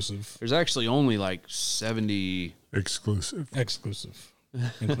right? inclusive, There's actually only like 70. Exclusive. exclusive,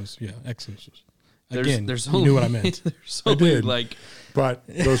 exclusives. There's, Again, there's you only, knew what I meant. There's only did. like But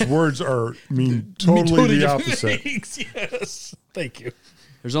those words mean totally the opposite. Yes, thank you.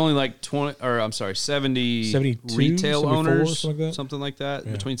 There's only like 70 72, retail 74, owners, something like that?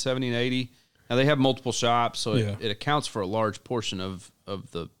 Yeah. between 70 and 80. Now they have multiple shops, so Yeah. it accounts for a large portion of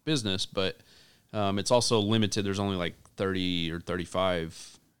the business, but it's also limited. There's only like 30 or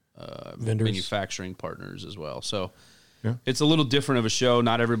 35 Vendors. manufacturing partners as well. So Yeah. it's a little different of a show.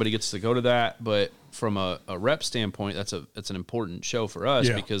 Not everybody gets to go to that, but from a rep standpoint, that's an important show for us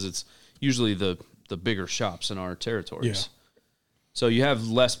Yeah. because it's usually the bigger shops in our territories. Yeah. So you have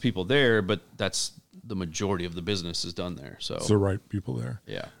less people there, but that's the majority of the business is done there. So It's the right people there.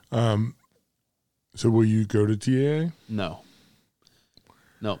 yeah. So will you go to TAA? No.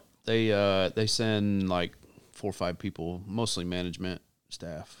 They send like 4 or 5 people, mostly management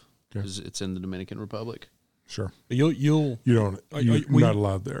staff. Okay. 'Cause it's in the Dominican Republic. Sure. But you'll You don't. You're will not you-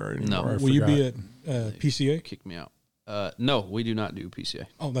 allowed there anymore. No. I will you be forgot. at PCA? Kick me out. No, we do not do PCA.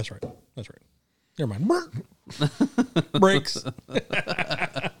 Oh, that's right. That's right. Never mind. Breaks.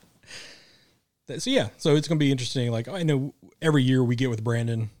 So yeah, so it's gonna be interesting. Like I know every year we get with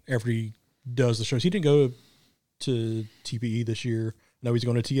Brandon after he does the shows. He didn't go to TPE this year. No, he's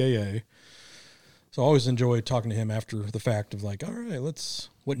going to TAA. So I always enjoy talking to him after the fact of like, all right,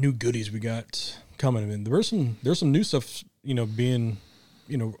 what new goodies we got coming. And there's some new stuff, being,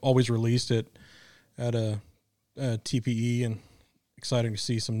 always released at a TPE, and exciting to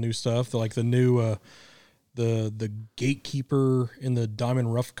see some new stuff. Like the new, the gatekeeper in the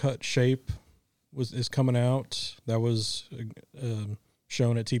diamond rough cut shape is coming out. That was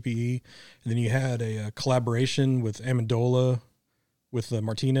shown at TPE. And then you had a collaboration with Amendola with the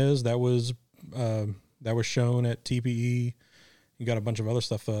Martinez. That was shown at TPE. You got a bunch of other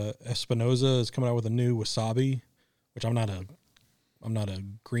stuff. Espinoza is coming out with a new wasabi, which I'm not a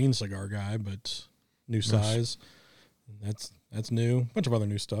green cigar guy, but new size. That's new. A bunch of other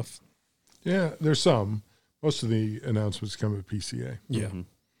new stuff. Yeah, there's some. Most of the announcements come at PCA. Yeah. Mm-hmm.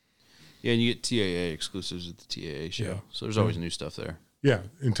 Yeah, and you get TAA exclusives at the TAA show. Yeah. So there's always new stuff there. Yeah,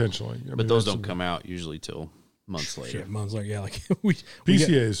 intentionally. But those don't come out usually till months later. Shit, months like PCA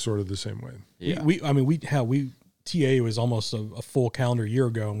is sort of the same way. Yeah. TA was almost a full calendar year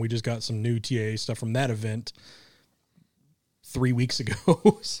ago, and we just got some new TA stuff from that event 3 weeks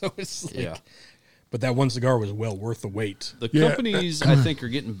ago. So it's like, Yeah. But that one cigar was well worth the wait. The Yeah. companies, I think, are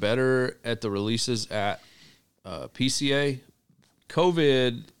getting better at the releases at PCA.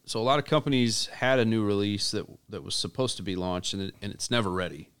 COVID, so a lot of companies had a new release that was supposed to be launched, and it's never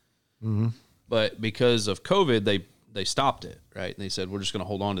ready. Mm-hmm. But because of COVID, they stopped it, right? And they said, we're just going to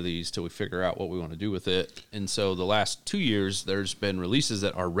hold on to these till we figure out what we want to do with it. And so the last 2 years, there's been releases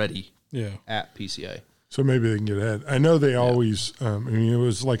that are ready Yeah. at PCA. So maybe they can get ahead. I know they always, it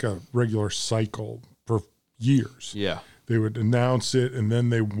was like a regular cycle for years. Yeah. They would announce it, and then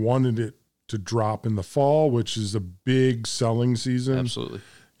they wanted it to drop in the fall, which is a big selling season. Absolutely.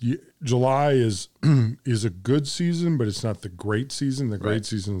 July is a good season, but it's not the great season. The great Right.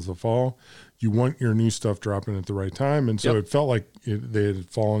 season is the fall. You want your new stuff dropping at the right time, and so Yep. it felt like they had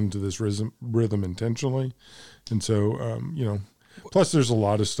fallen into this rhythm intentionally. And so, plus there's a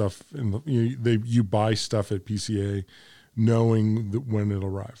lot of stuff you buy stuff at PCA knowing that when it'll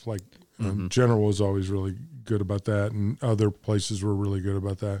arrive. Like General was always really good about that, and other places were really good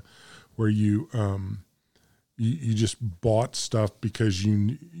about that, where you just bought stuff because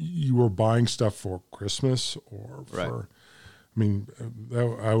you were buying stuff for Christmas or for. Right. I mean,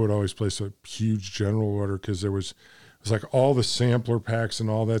 I would always place a huge General order because it was like all the sampler packs and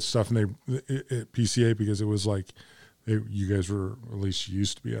all that stuff, and at PCA, because it was like you guys were, at least you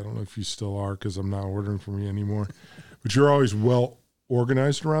used to be. I don't know if you still are because I'm not ordering from you anymore, but you're always well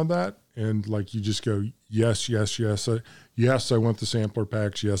organized around that. And like you just go, yes, yes, yes. Yes, I want the sampler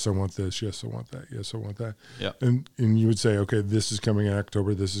packs. Yes, I want this. Yes, I want that. Yes, I want that. Yeah. And you would say, okay, this is coming in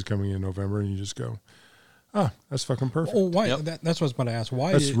October. This is coming in November. And you just go, that's fucking perfect. Oh, why? Yep. That's what I was about to ask.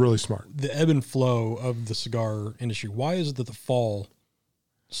 Why? That's really smart. The ebb and flow of the cigar industry. Why is it that the fall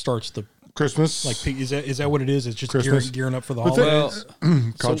starts the Christmas. like peak? Is that what it is? It's just Christmas. gearing up for the But holidays.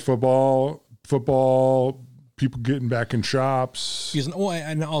 college football, people getting back in shops.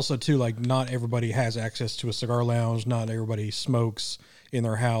 And also too, like not everybody has access to a cigar lounge. Not everybody smokes in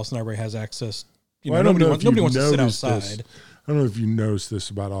their house. Not everybody has access. Well, I don't know if Nobody you've wants to sit noticed outside. this. I don't know if you noticed this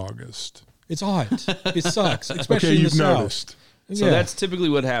about August. It's hot. It sucks, especially Okay, in the you've South. noticed. So that's typically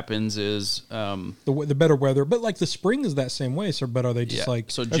what happens is the better weather, but like the spring is that same way. So, but are they just Yeah.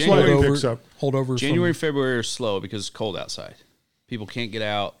 like So That's why January- it picks up. holdovers? January, February are slow because it's cold outside. People can't get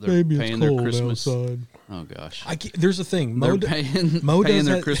out. They're Maybe paying it's their cold Christmas. outside. Oh gosh. There's a thing. They're Mo paying does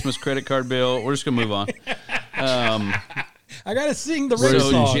their that- Christmas credit card bill. We're just gonna move on. I gotta sing the So race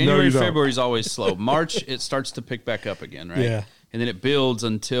song. January, No, you don't. February is always slow. March it starts to pick back up again, right? Yeah. and then it builds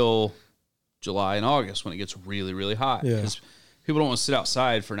until July and August when it gets really, really hot. Yeah. Because people don't want to sit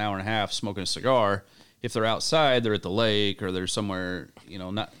outside for an hour and a half smoking a cigar. If they're outside, they're at the lake or they're somewhere,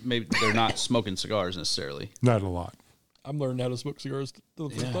 maybe they're not smoking cigars necessarily. Not a lot. I'm learning how to smoke cigars the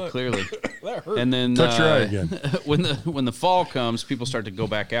first time. Clearly. That hurt. And then Touch your eye again. when the fall comes, people start to go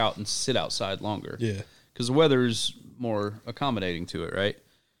back out and sit outside longer. Yeah. Because the weather's more accommodating to it, right?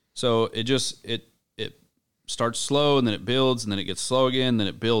 So it starts slow and then it builds and then it gets slow again, then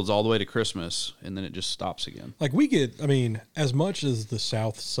it builds all the way to Christmas and then it just stops again. Like as much as the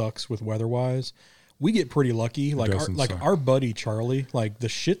South sucks with weather-wise, we get pretty lucky. Like doesn't suck. our buddy Charlie, like the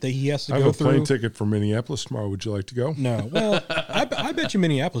shit that he has to I go have a plane through. ticket for Minneapolis tomorrow. Would you like to go? No, well, I bet you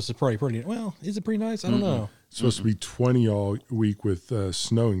Minneapolis is probably pretty. Well, is it pretty nice? I don't know. It's supposed to be 20 all week with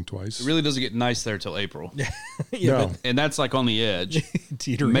snowing twice. It really doesn't get nice there till April. Yeah, No. And that's like on the edge.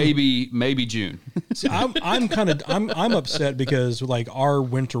 teetering. maybe June. See, I'm upset because like our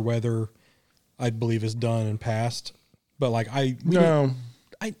winter weather, I believe, is done and past. But like No,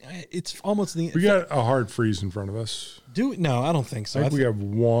 it's almost the. we got a hard freeze in front of us. No, I don't think so. I think we have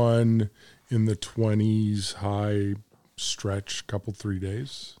one in the 20s high stretch, couple 3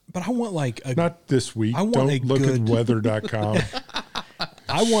 days. But I want like a. Not this week. I want Don't a look good- at weather.com.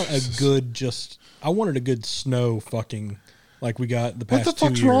 I want a good I wanted a good snow fucking like we got the past What the 2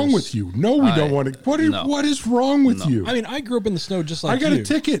 fuck's years. wrong with you? No, we don't want to. What is wrong with you? I mean, I grew up in the snow just like I got you. a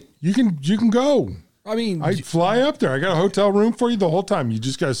ticket. You can go. I mean, I fly up there. I got a hotel room for you the whole time. You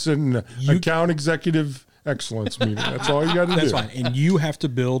just got to sit in an account executive excellence meeting. That's all you got to do. that's fine. And you have to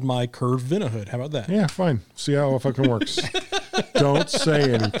build my curved Vinahood. How about that? Yeah, fine. See how it fucking works. Don't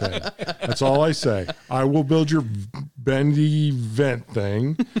say anything. That's all I say. I will build your bendy vent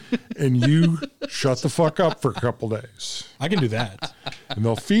thing, and you shut the fuck up for a couple days. I can do that. And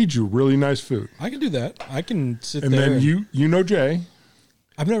they'll feed you really nice food. I can do that. I can sit And there. then you know Jay.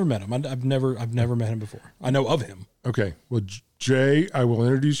 I've never met him. I've never met him before. I know of him. Okay. Well, Jay, I will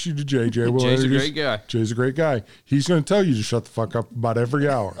introduce you to Jay. Jay will Jay's a introduce. great guy. Jay's a great guy. He's going to tell you to shut the fuck up about every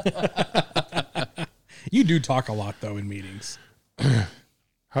hour. You do talk a lot though in meetings.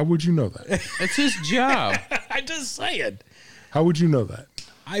 How would you know that? It's his job. I just say it. How would you know that?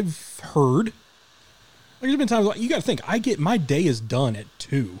 I've heard. Like, there's been times you got to think. My day is done at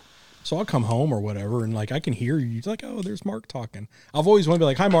 2, so I'll come home or whatever, and like I can hear you. It's like, oh, there's Mark talking. I've always wanted to be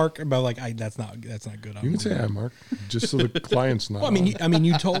like, hi, Mark, but like, that's not good. You can say hi, Mark, just so the client's not. Well, I mean,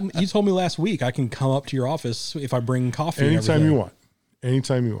 you told me last week I can come up to your office if I bring coffee. Anytime you want.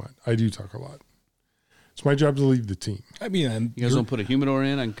 Anytime you want. I do talk a lot. It's my job to lead the team. I mean, You guys want to put a humidor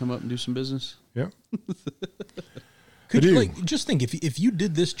in? I can come up and do some business. Yeah. could I you do. like just think if you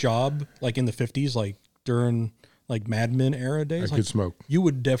did this job like in the 50s, like during like Mad Men era days, I like, could smoke. You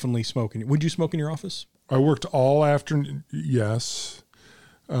would definitely smoke. Would you smoke in your office? I worked all afternoon. Yes.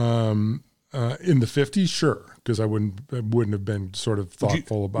 In the 50s, sure, because I wouldn't have been sort of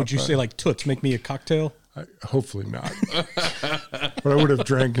thoughtful about. Would you that. say like, Toots, make me a cocktail? Hopefully not. But I would have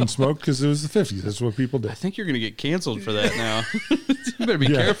drank and smoked because it was the 50s. That's what people I did. think you're going to get canceled for that now. You better be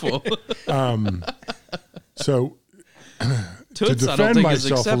Yeah. careful. So Toots, I don't defend think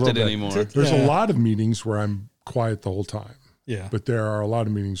is myself a little accepted bit, anymore. there's Yeah. a lot of meetings where I'm quiet the whole time. Yeah. But there are a lot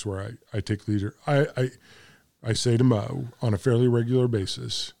of meetings where I take leader. I say to Mo on a fairly regular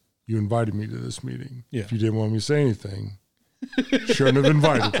basis, you invited me to this meeting. Yeah. If you didn't want me to say anything, shouldn't have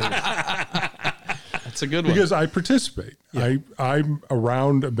invited me. That's a good one. Because I participate. I've been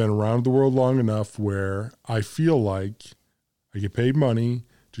around the world long enough where I feel like I get paid money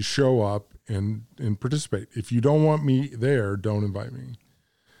to show up and participate. If you don't want me there, don't invite me.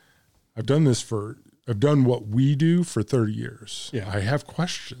 I've done what we do for 30 years. Yeah. I have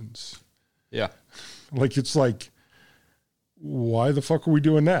questions. Yeah. It's like, why the fuck are we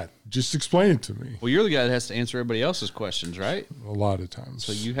doing that? Just explain it to me. Well, you're the guy that has to answer everybody else's questions, right? A lot of times.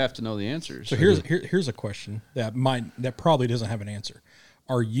 So you have to know the answers. So here's a question that probably doesn't have an answer.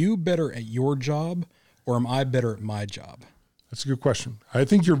 Are you better at your job or am I better at my job? That's a good question. I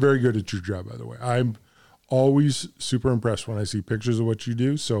think you're very good at your job, by the way. I'm always super impressed when I see pictures of what you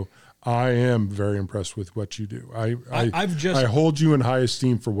do. So I am very impressed with what you do. I hold you in high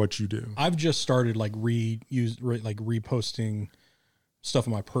esteem for what you do. I've just started reposting stuff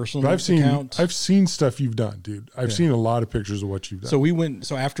on my personal But account. I've seen stuff you've done, dude. I've seen a lot of pictures of what you've done.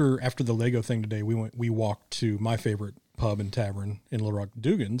 So after the Lego thing today, we walked to my favorite pub and tavern in Little Rock,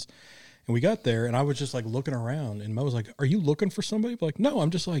 Dugan's, and we got there and I was just like looking around and Mo was like, "Are you looking for somebody?" I'm like, no, I'm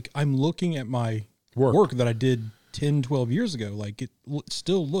looking at my work that I did 10, 12 years ago. Like it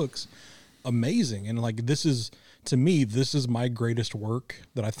still looks amazing. And like, this is to me, this is my greatest work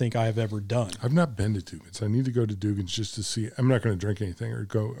that I think I have ever done. I've not been to Dugan's. I need to go to Dugan's just to see. I'm not going to drink anything or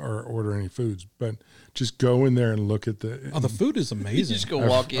go or order any foods, but just go in there and look at the. Oh, the food is You amazing. just go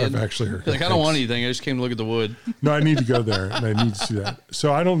walk in. I've actually heard. Like, I don't want anything. I just came to look at the wood. No, I need to go there and I need to see that.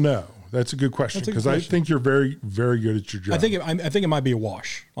 So I don't know. That's a good question That's a good because I question. think you're very, very good at your job. I think it might be a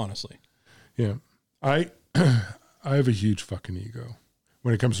wash, honestly. Yeah, I have a huge fucking ego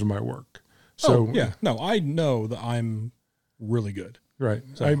when it comes to my work. So yeah, no, I know that I'm really good. right.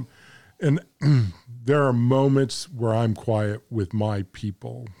 And there are moments where I'm quiet with my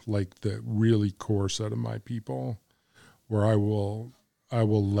people, like the really core set of my people, where I will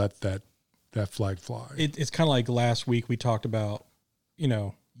let that flag fly. It's kind of like last week we talked about, you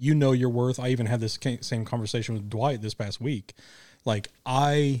know your worth. I even had this same conversation with Dwight this past week. Like,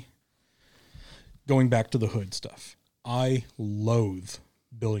 going back to the hood stuff, I loathe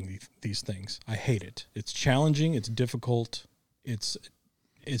building these things. I hate it. It's challenging. It's difficult. It's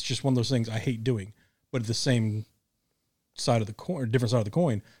just one of those things I hate doing. But at the same side of the coin, or different side of the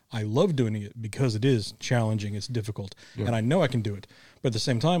coin, I love doing it because it is challenging. It's difficult, and I know I can do it. But at the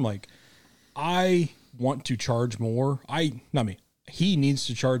same time, like, I want to charge more. Not me. He needs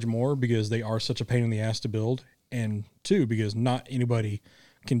to charge more because they are such a pain in the ass to build, and two, because not anybody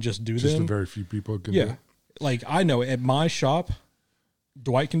can just do Just them. a very few people can do Yeah. it. Like, I know at my shop,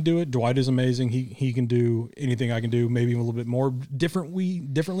 Dwight can do it. Dwight is amazing. He can do anything I can do, maybe a little bit more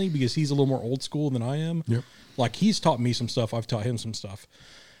differently because he's a little more old school than I am. Yep. Like, he's taught me some stuff. I've taught him some stuff,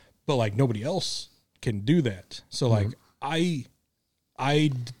 but like nobody else can do that. So like, I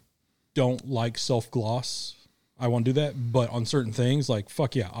don't like self-gloss. I won't do that, but on certain things, like,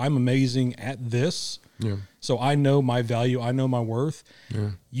 fuck yeah, I'm amazing at this. Yeah. So I know my value. I know my worth.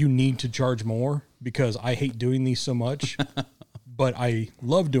 Yeah. You need to charge more because I hate doing these so much, but I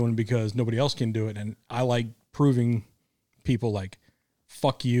love doing it because nobody else can do it. And I like proving people like,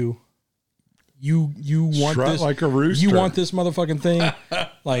 fuck you. You want Strut this like a rooster. You want this motherfucking thing.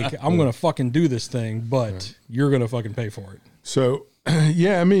 Like, I'm going to fucking do this thing, but you're going to fucking pay for it. So,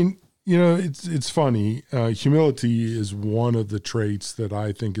 yeah, I mean, it's funny. Humility is one of the traits that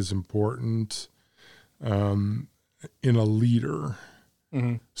I think is important in a leader.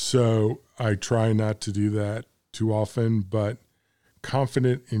 Mm-hmm. So I try not to do that too often, but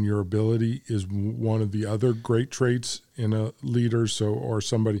confident in your ability is one of the other great traits in a leader. So, or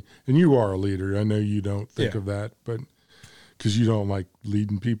somebody, and you are a leader. I know you don't think of that, but because you don't like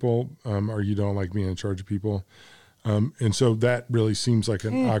leading people, or you don't like being in charge of people. And so that really seems like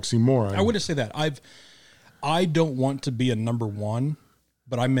an oxymoron. I wouldn't say that. I don't want to be a number one,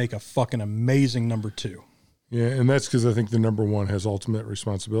 but I make a fucking amazing number two. Yeah, and that's because I think the number one has ultimate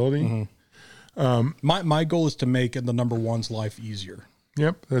responsibility. Mm-hmm. My goal is to make the number one's life easier.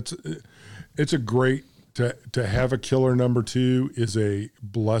 Yep, it's a great to have a killer number two is a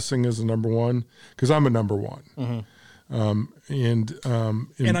blessing as a number one because I'm a number one. Mm-hmm.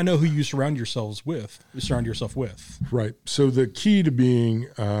 And I know who you surround yourself with. Right. So the key to being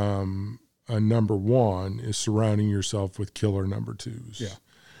a number one is surrounding yourself with killer number twos. Yeah.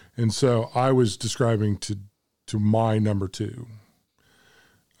 And so I was describing to my number two,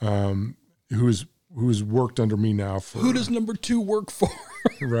 who has worked under me now for. Who does number two work for?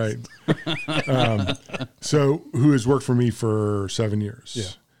 Right. So who has worked for me for 7 years.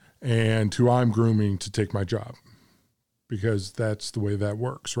 Yeah. And who I'm grooming to take my job. Because that's the way that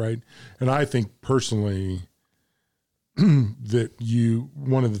works, right? And I think personally that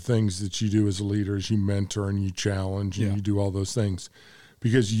one of the things that you do as a leader is you mentor and you challenge and you do all those things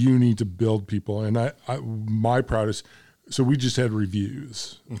because you need to build people. And my proudest, so we just had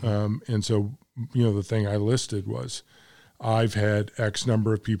reviews. Mm-hmm. And so, the thing I listed was I've had X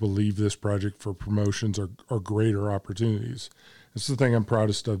number of people leave this project for promotions or greater opportunities. It's the thing I'm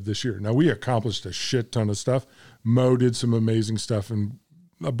proudest of this year. Now, we accomplished a shit ton of stuff. Mo did some amazing stuff and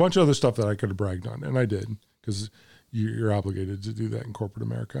a bunch of other stuff that I could have bragged on, and I did because you're obligated to do that in corporate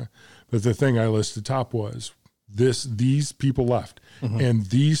America. But the thing I listed top was these people left, and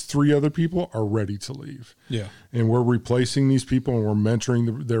these 3 other people are ready to leave. Yeah. And we're replacing these people, and we're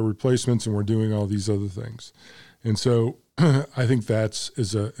mentoring their replacements, and we're doing all these other things. And so I think that's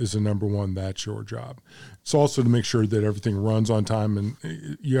is a number one. That's your job. It's also to make sure that everything runs on time,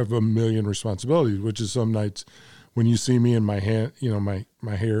 and you have a million responsibilities. Which is some nights when you see me in my hand,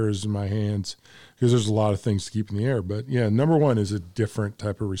 my hair is in my hands because there's a lot of things to keep in the air. But yeah, number one is a different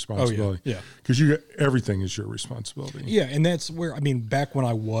type of responsibility. Yeah. Because everything is your responsibility. Yeah, and that's where back when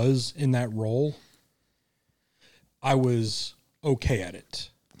I was in that role, I was okay at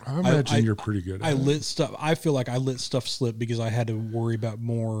it. I imagine you're pretty good at it. I feel like I let stuff slip because I had to worry about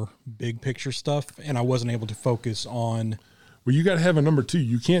more big picture stuff, and I wasn't able to focus on. Well, you got to have a number 2.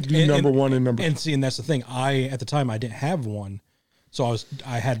 You can't do number 1 and number. And see, and that's the thing. At the time I didn't have one, so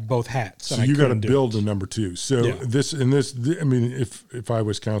I had both hats. So and you got to build a number 2. So Yeah. I mean, if I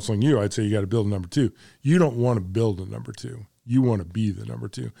was counseling you, I'd say you got to build a number 2. You don't want to build a number 2. You want to be the number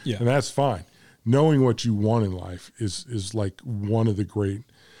 2, Yeah. and that's fine. Knowing what you want in life is like one of the great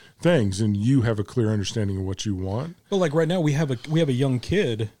things, and you have a clear understanding of what you want. But like right now we have a young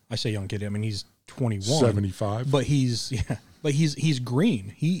kid. I say young kid. I mean he's 21, 75, but he's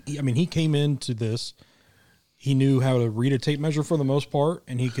green. He came into this. He knew how to read a tape measure for the most part,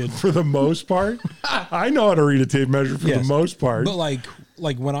 and he could. For the most part, I know how to read a tape measure for the most part. But like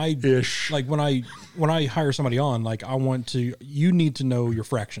when I when I hire somebody on, like you need to know your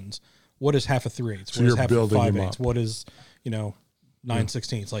fractions. What is half of 3/8? So what is you're half building of them 5/8? up. What is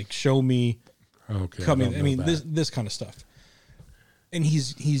 9/16? Like show me. Okay, I don't mean know this kind of stuff. And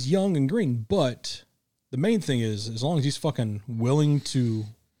he's young and green, but the main thing is as long as he's fucking willing to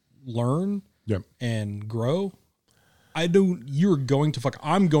learn Yep. and grow, I'm going to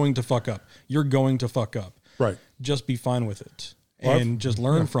fuck up. You're going to fuck up. Right. Just be fine with it Well, and just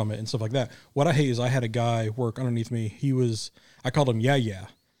learn from it and stuff like that. What I hate is I had a guy work underneath me. I called him yeah.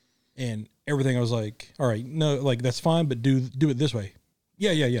 And everything I was like, all right, no, like that's fine, but do it this way.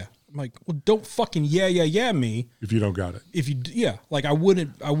 Yeah. I'm like, well, don't fucking yeah me. If you don't got it. If you, like I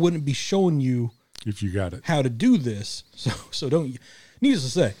wouldn't be showing you If you got it. how to do this. So don't, needless to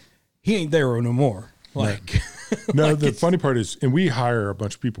say, he ain't there no more. Like, No, the funny part is, and we hire a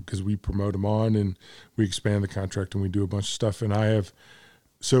bunch of people because we promote them on and we expand the contract and we do a bunch of stuff. And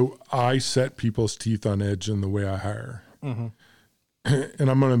I set people's teeth on edge in the way I hire. Mm-hmm. And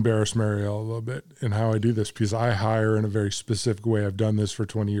I'm going to embarrass Marielle a little bit in how I do this because I hire in a very specific way. I've done this for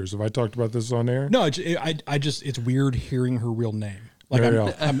 20 years. Have I talked about this on air? no, it's weird hearing her real name. Like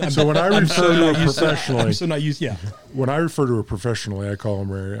Marielle. So when I refer to her professionally, I'm so not used. Yeah. when I refer to her professionally, I call her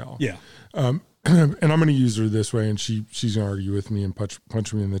Marielle. Yeah. And I'm going to use her this way, and she's going to argue with me and punch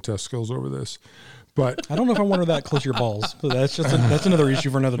me in the testicles over this. But I don't know if I want her that close to your balls, but that's another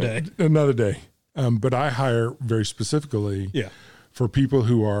issue for another day. another day. But I hire very specifically Yeah. for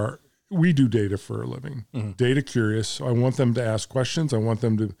people we do data for a living, data curious. So I want them to ask questions.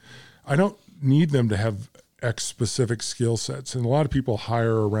 I don't need them to have X specific skill sets. And a lot of people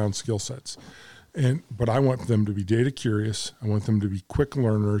hire around skill sets. But I want them to be data curious. I want them to be quick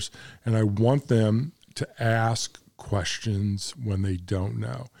learners, and I want them to ask questions when they don't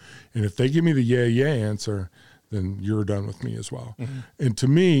know. And if they give me the yeah answer, then you're done with me as well. Mm-hmm. And to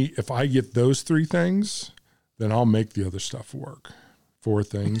me, if I get those 3 things, then I'll make the other stuff work. 4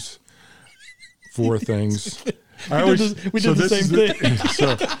 things. 4 things. We did the same thing.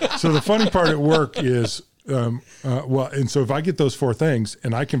 So the funny part at work is, and so if I get those 4 things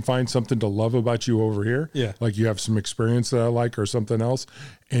and I can find something to love about you over here, Yeah. like you have some experience that I like or something else,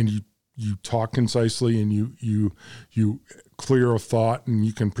 and you talk concisely and you clear of thought and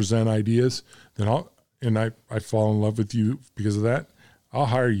you can present ideas, then I fall in love with you because of that. I'll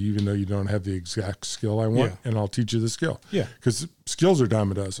hire you even though you don't have the exact skill I want, and I'll teach you the skill. Yeah. Because skills are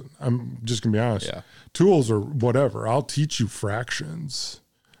dime a dozen. I'm just going to be honest. Yeah. Tools or whatever. I'll teach you fractions.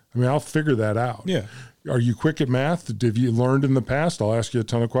 I mean, I'll figure that out. Yeah. Are you quick at math? Have you learned in the past? I'll ask you a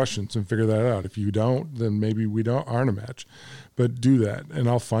ton of questions and figure that out. If you don't, then maybe we aren't a match. But do that, and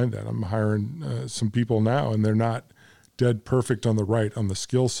I'll find that. I'm hiring some people now, and they're not dead perfect on the right on the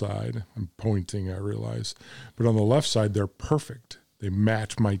skill side. I'm pointing, I realize. But on the left side, they're perfect. They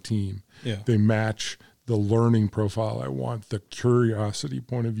match my team. Yeah. They match the learning profile I want, the curiosity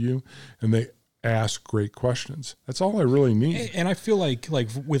point of view, and they ask great questions. That's all I really need. And I feel like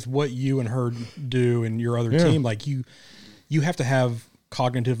with what you and her do and your other team, like you have to have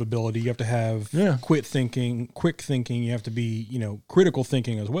cognitive ability. You have to have quick thinking. You have to be, critical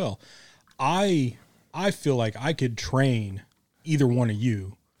thinking as well. I feel like I could train either one of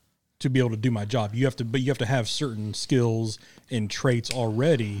you to be able to do my job. You have to have certain skills and traits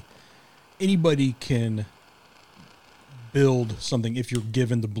already. Anybody can build something if you're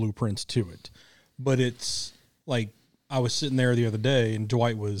given the blueprints to it. But it's like I was sitting there the other day and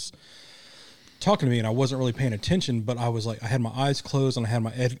Dwight was talking to me and I wasn't really paying attention, but I was like, I had my eyes closed and I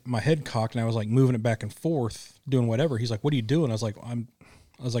had my head cocked and I was like moving it back and forth, doing whatever. He's like, "What are you doing?" I was like,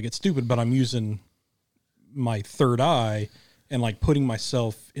 it's stupid, but I'm using my third eye and like putting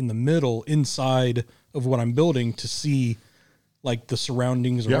myself in the middle inside of what I'm building to see like the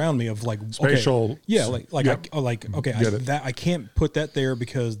surroundings around me of like spatial. Okay, yeah. I can't put that there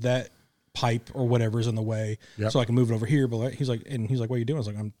because that pipe or whatever is in the way, Yep. so I can move it over here. But he's like, what are you doing? I was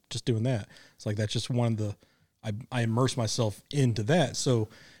like, I'm just doing that. It's like, that's just one of the, I immerse myself into that. So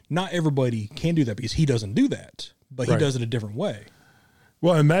not everybody can do that because he doesn't do that, but he Right. does it a different way.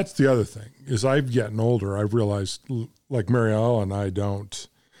 Well, and that's the other thing is I've gotten older. I've realized like Marielle and I don't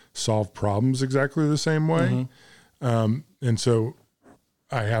solve problems exactly the same way. And so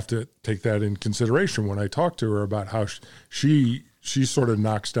I have to take that in consideration when I talk to her about how she sort of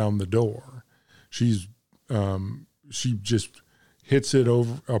knocks down the door. She just hits it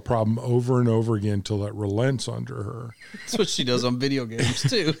over a problem over and over again till it relents under her. That's what she does on video games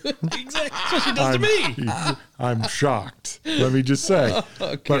too. Exactly. That's what she does to me. I'm shocked. Let me just say,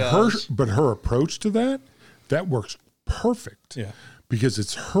 but her approach to that works perfect. Yeah. Because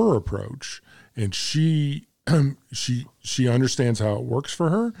it's her approach, and she understands how it works for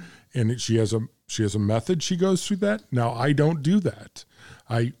her, and she has a method she goes through that. Now I don't do that.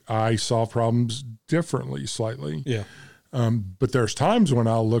 I solve problems differently slightly. Yeah. But there's times when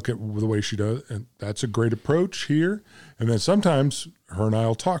I'll look at the way she does, and that's a great approach here. And then sometimes her and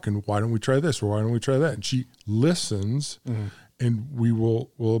I'll talk, and why don't we try this or why don't we try that? And she listens, and we'll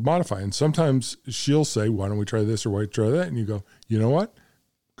modify. And sometimes she'll say, why don't we try this or why don't we try that? And you go, you know what?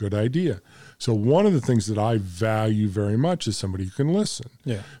 Good idea. So one of the things that I value very much is somebody who can listen.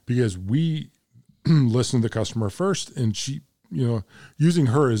 Yeah. Because we listen to the customer first, and she, using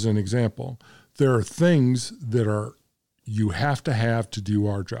her as an example, there are things that you have to do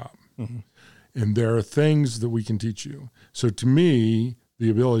our job. And there are things that we can teach you. So to me,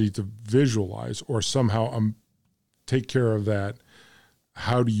 the ability to visualize or somehow take care of that,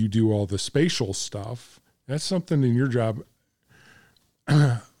 how do you do all the spatial stuff? That's something in your job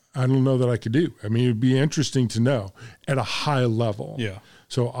I don't know that I could do. I mean, it'd be interesting to know at a high level. Yeah.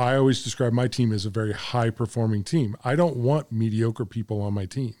 So I always describe my team as a very high-performing team. I don't want mediocre people on my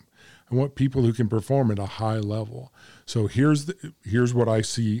team. I want people who can perform at a high level. So here's what I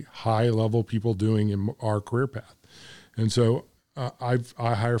see high-level people doing in our career path. And so I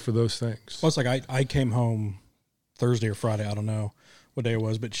hire for those things. Well, it's like I came home Thursday or Friday, I don't know what day it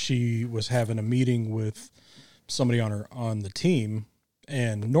was, but she was having a meeting with somebody on the team.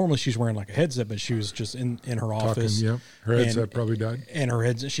 And normally she's wearing like a headset, but she was just in her office. Talking, yeah. Her headset probably died. And her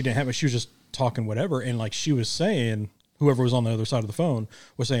headset, she didn't have it. She was just talking whatever. And like she was saying, whoever was on the other side of the phone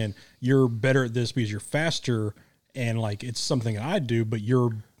was saying, you're better at this because you're faster. And like, it's something I do, but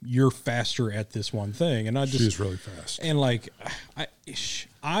you're faster at this one thing. And she's really fast. And like,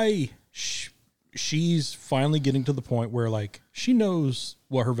 she's finally getting to the point where like, she knows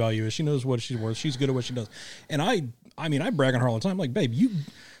what her value is. She knows what she's worth. She's good at what she does. And I brag on her all the time. Like, babe,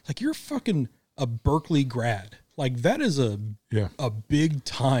 you're fucking a Berkeley grad. Like that is a big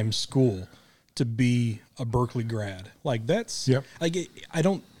time school to be a Berkeley grad. Like that's like, I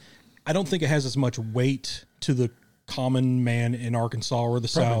don't think it has as much weight to the common man in Arkansas or the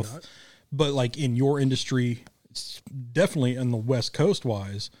Probably South, not. but like in your industry, it's definitely in the West Coast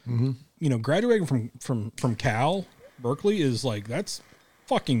wise, graduating from Cal, Berkeley is like, that's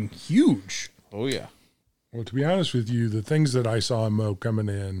fucking huge. Oh yeah. Well, to be honest with you, the things that I saw in Mo coming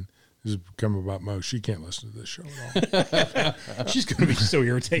in is become about Mo. She can't listen to this show at all. She's going to be so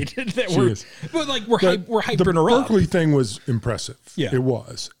irritated that we're hyping the her up. Berkeley thing was impressive. Yeah. It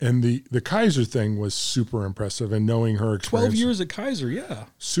was. And the Kaiser thing was super impressive. And knowing her experience. 12 years at Kaiser, yeah.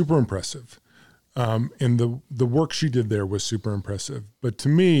 Super impressive. And the work she did there was super impressive. But to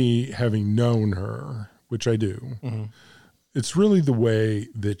me, having known her, which I do, it's really the way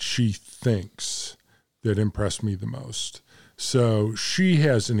that she thinks that impressed me the most. So she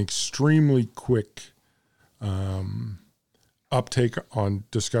has an extremely quick uptake on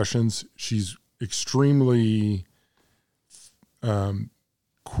discussions. She's extremely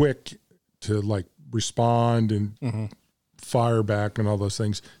quick to like respond and fire back and all those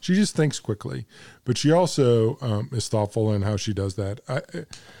things. She just thinks quickly, but she also is thoughtful in how she does that.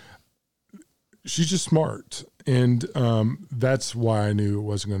 She's just smart, and that's why I knew it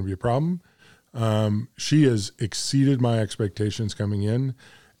wasn't going to be a problem. She has exceeded my expectations coming in,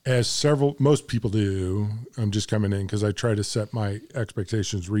 as most people do. I'm just coming in because I try to set my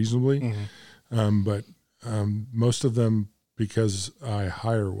expectations reasonably. But most of them, because I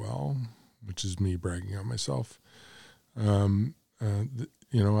hire well, which is me bragging on myself, I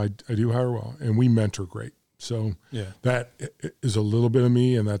do hire well, and we mentor great. So that is a little bit of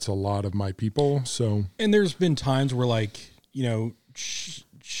me, and that's a lot of my people. So, and there's been times where like,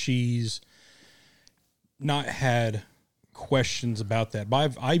 she's not had questions about that.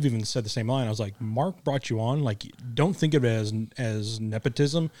 But I've even said the same line. I was like, Mark brought you on. Like, don't think of it as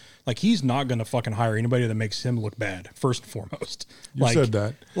nepotism. Like, he's not going to fucking hire anybody that makes him look bad, first and foremost. You said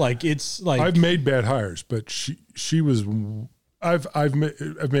that. Like, it's like... I've made bad hires, but she was... I've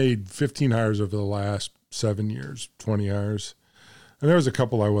made 15 hires over the last 7 years, 20 hires. And there was a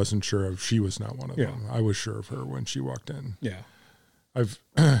couple I wasn't sure of. She was not one of them. I was sure of her when she walked in. Yeah.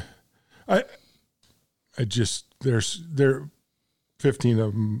 There 15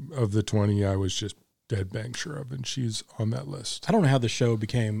 of them, of the 20 I was just dead bang sure of, and she's on that list. I don't know how the show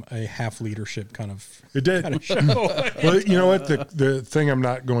became a half leadership kind of show. Well, you know what? The thing I'm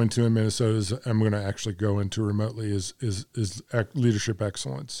not going to in Minnesota is I'm going to actually go into remotely is leadership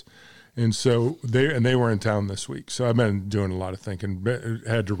excellence. And so they were in town this week. So I've been doing a lot of thinking,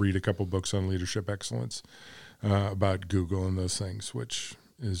 had to read a couple books on leadership excellence, about Google and those things, which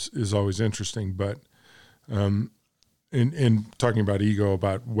is always interesting. But, in talking about ego,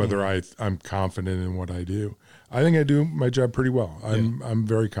 about whether I'm confident in what I do, I think I do my job pretty well. I'm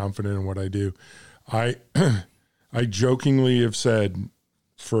very confident in what I do. I jokingly have said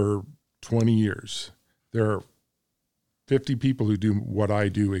for 20 years, there are 50 people who do what I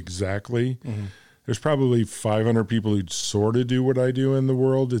do exactly. Mm-hmm. There's probably 500 people who sort of do what I do in the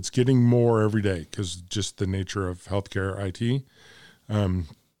world. It's getting more every day because just the nature of healthcare IT.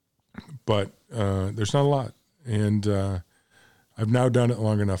 But there's not a lot. And I've now done it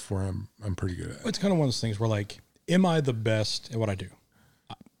long enough where I'm pretty good at it. It's kind of one of those things where, like, am I the best at what I do?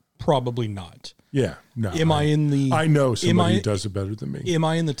 Probably not. Yeah. No. I know somebody who does it better than me. Am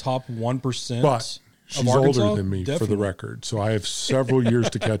I in the top 1%? But she's older than me, for the record, so I have several years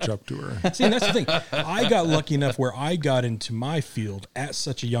to catch up to her. See, and that's the thing. I got lucky enough where I got into my field at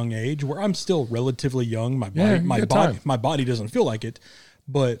such a young age, where I'm still relatively young. My body doesn't feel like it,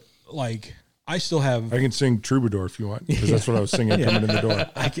 but like I still have. I can sing Troubadour if you want, because that's what I was singing coming in the door.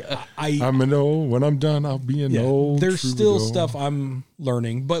 I'm an old. When I'm done, I'll be an old. There's Troubadour. still stuff I'm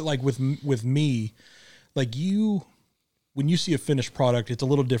learning, but like with me, like you. When you see a finished product, it's a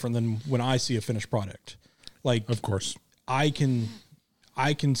little different than when I see a finished product. Like, of course, I can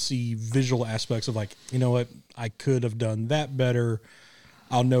see visual aspects of, like, you know what, I could have done that better.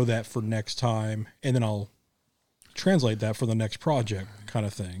 I'll know that for next time, and then I'll translate that for the next project, kind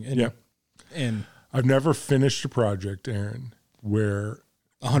of thing. And, and I've never finished a project, Aaron, where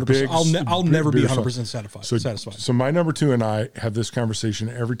 100%. I'll never be 100% satisfied. So my number two and I have this conversation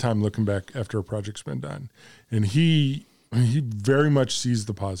every time looking back after a project's been done, and he very much sees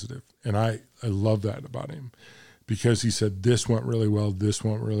the positive, and I love that about him, because he said this went really well,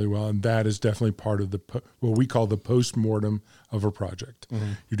 and that is definitely part of what we call the post-mortem of a project.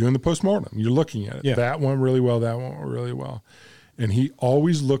 Mm-hmm. You're doing the post-mortem. You're looking at it. Yeah. That went really well. That went really well. And he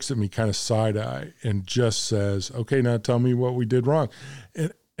always looks at me kind of side-eye and just says, okay, now tell me what we did wrong.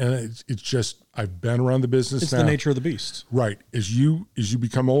 And it's just, I've been around the business It's now. the nature of the beast. Right. As you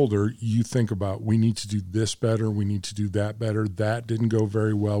become older, you think about, we need to do this better. We need to do that better. That didn't go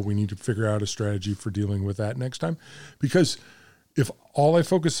very well. We need to figure out a strategy for dealing with that next time. Because if all I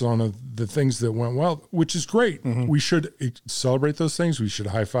focus on are the things that went well, which is great, we should celebrate those things. We should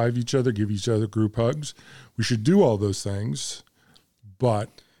high five each other, give each other group hugs. We should do all those things. But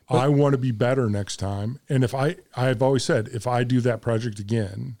I want to be better next time. And I've always said, if I do that project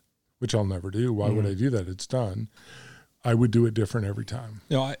again, which I'll never do, why would I do that? It's done. I would do it different every time.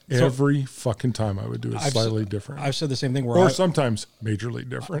 Every fucking time I would do it slightly different. I've said the same thing. Sometimes majorly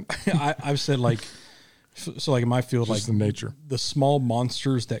different. I've said, like, so like in my field, just like the nature. The small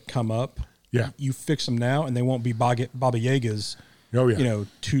monsters that come up, you fix them now and they won't be Baba Yagas,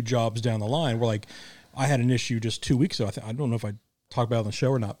 2 jobs down the line. Where, like, I had an issue just 2 weeks ago. I don't know if I talked about it on the show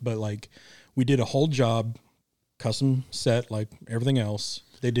or not, but like we did a whole job, custom set, like everything else.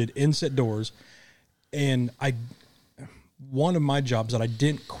 They did inset doors, and one of my jobs that I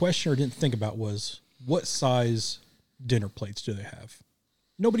didn't question or didn't think about was, what size dinner plates do they have?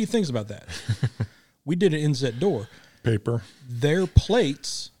 Nobody thinks about that. We did an inset door. Paper. Their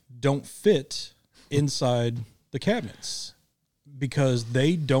plates don't fit inside the cabinets because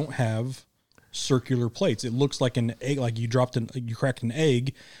they don't have circular plates. It looks like an egg, like you cracked an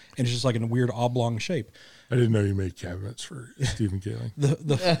egg, and it's just like in a weird oblong shape. I didn't know you made cabinets for Stephen Kaling.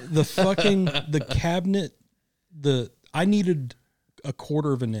 The cabinet, I needed a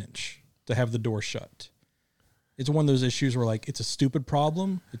 1/4 of an inch to have the door shut. It's one of those issues where, like, it's a stupid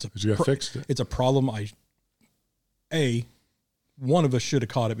problem. You got fixed it. It's a problem. One of us should have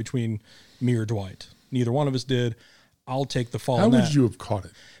caught it between me or Dwight. Neither one of us did. I'll take the fall. How on would that. you have caught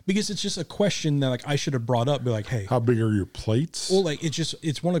it? Because it's just a question that like I should have brought up. Be like, hey, How big are your plates? well, like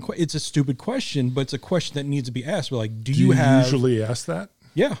it's a stupid question, but it's a question that needs to be asked. But like, do Do you you have? usually ask that?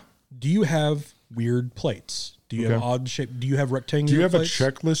 Yeah. Do you have weird plates? Do you have Okay. odd shape? Do you have rectangular? Do you have plates? a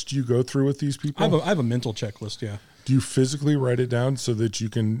checklist you go through with these people? I have a mental checklist. Yeah. Do you physically write it down so that you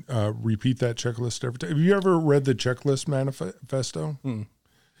can repeat that checklist every time? Have you ever read the Checklist Manifesto?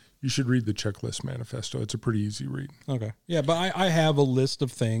 You should read the Checklist Manifesto. It's a pretty easy read. Okay. Yeah, but I have a list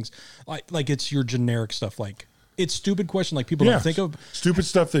of things like it's your generic stuff. Like it's stupid question like people don't think of. Stupid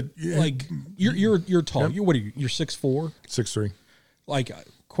stuff that Like you're tall. Yep. What are you? You're 6'4". 6'3". Like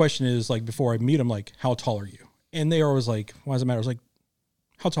question is like before I meet them, like how tall are you? And they are always like, why does it matter? I was like,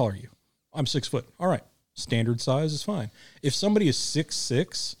 how tall are you? I'm 6 foot. All right. Standard size is fine. If somebody is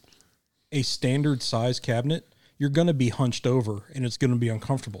 6'6", a standard size cabinet, you're going to be hunched over and it's going to be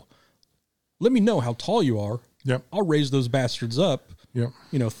uncomfortable. Let me know how tall you are. Yep. I'll raise those bastards up, Yep.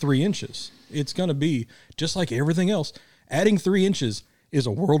 3 inches. It's going to be just like everything else. Adding 3 inches is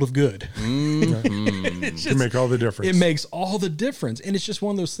a world of good. It's Can make all the difference. It makes all the difference. And it's just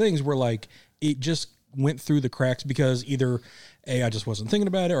one of those things where like it just went through the cracks because either I just wasn't thinking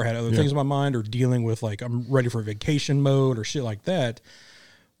about it or had other things in my mind or dealing with like I'm ready for vacation mode or shit like that,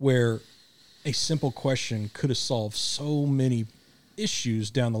 where a simple question could have solved so many issues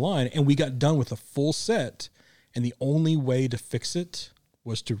down the line. And we got done with a full set. And the only way to fix it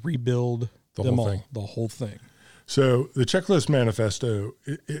was to rebuild The them whole all, thing. the whole thing. So the Checklist Manifesto,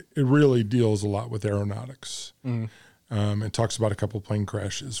 it really deals a lot with aeronautics. It talks about a couple of plane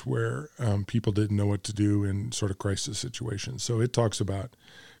crashes where people didn't know what to do in sort of crisis situations. So it talks about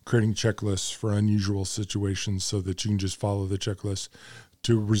creating checklists for unusual situations so that you can just follow the checklist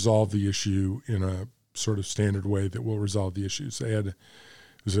to resolve the issue in a sort of standard way that will resolve the issues. It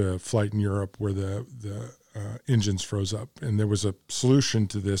was a flight in Europe where the engines froze up, and there was a solution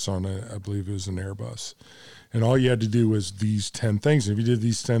to this on I believe it was an Airbus. And all you had to do was these 10 things. And if you did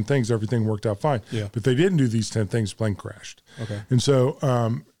these 10 things, everything worked out fine. Yeah. But they didn't do these 10 things, plane crashed. Okay. And so,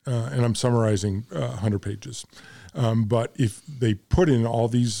 and I'm summarizing 100 pages. But if they put in all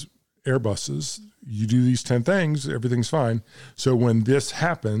these Airbuses, you do these 10 things, everything's fine. So when this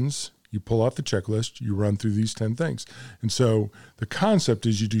happens, you pull out the checklist, you run through these 10 things. And so the concept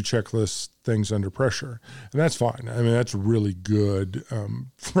is you do checklist things under pressure. And that's fine. I mean, that's really good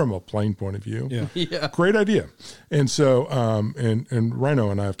from a plane point of view. Yeah. Yeah. Great idea. And so, and Rhino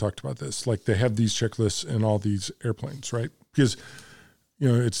and I have talked about this. Like they have these checklists in all these airplanes, right? Because,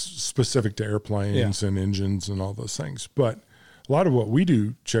 it's specific to airplanes and engines and all those things. But a lot of what we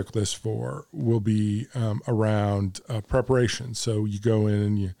do checklists for will be around preparation. So you go in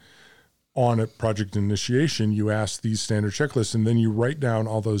and on a project initiation, you ask these standard checklists, and then you write down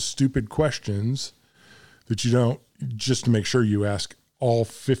all those stupid questions that you don't, just to make sure you ask all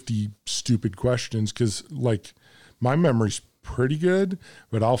 50 stupid questions. Because like my memory's pretty good,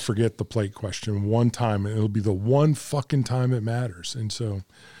 but I'll forget the plate question one time, and it'll be the one fucking time it matters. And so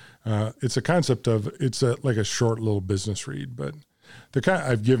it's a concept of, like a short little business read, but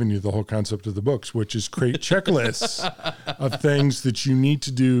I've given you the whole concept of the books, which is create checklists of things that you need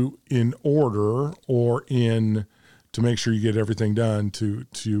to do in order or to make sure you get everything done to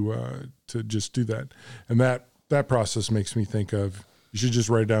just do that. And that process makes me think of, you should just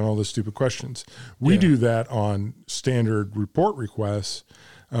write down all the stupid questions. We do that on standard report requests,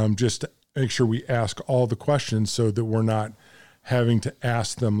 just to make sure we ask all the questions so that we're not having to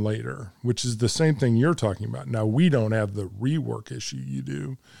ask them later, which is the same thing you're talking about. Now, we don't have the rework issue you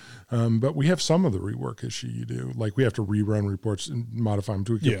do, but we have some of the rework issue you do. Like we have to rerun reports and modify them,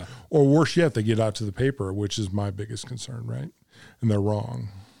 tweak them. Yeah. Or worse yet, they get out to the paper, which is my biggest concern, right? And they're wrong.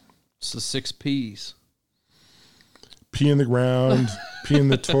 It's the 6 Ps. Pee in the ground, pee in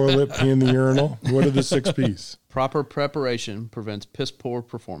the toilet, pee in the urinal. What are the 6 Ps? Proper preparation prevents piss poor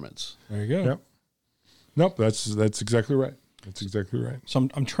performance. There you go. Yep. Nope, that's exactly right. That's exactly right. So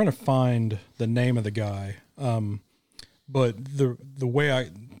I'm trying to find the name of the guy. But the way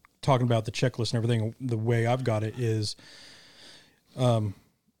talking about the checklist and everything, the way I've got it is,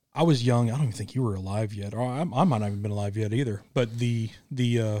 I was young. I don't even think you were alive yet, or I might not have been alive yet either. But the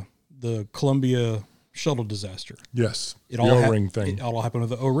Columbia shuttle disaster. Yes. The O-ring thing. It all happened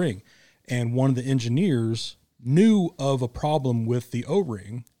with the O-ring. And one of the engineers knew of a problem with the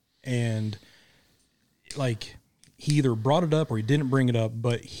O-ring, and like he either brought it up or he didn't bring it up,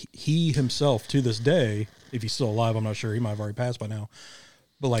 but he himself to this day, if he's still alive, I'm not sure, he might have already passed by now,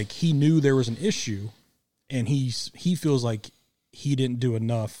 but like he knew there was an issue, and he feels like he didn't do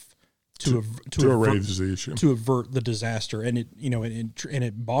enough to erase the issue, to avert the disaster. And it, and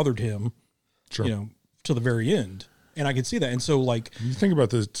it bothered him, Sure. to the very end. And I can see that. And so, like, You think about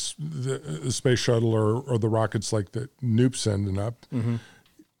the space shuttle or the rockets like that Noop's sending up.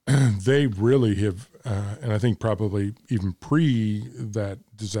 They really have, and I think probably even pre that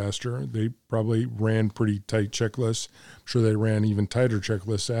disaster, they probably ran pretty tight checklists. I'm sure they ran even tighter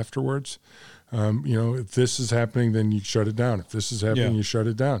checklists afterwards. If this is happening, then you shut it down. If this is happening, you shut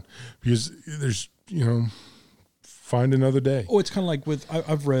it down. Because there's, find another day. oh, it's kind of like with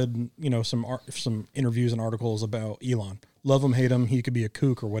I've read some interviews and articles about Elon. Love him, hate him, he could be a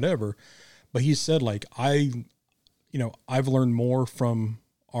kook or whatever, but he said like I've learned more from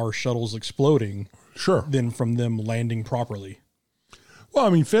our shuttles exploding Sure. than from them landing properly. Well, I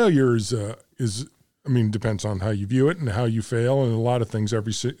mean, failure depends on how you view it and how you fail, and a lot of things.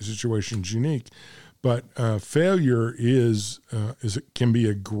 Every situation is unique, but failure can be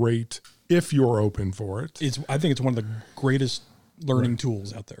a great if you're open for it. I think it's one of the greatest learning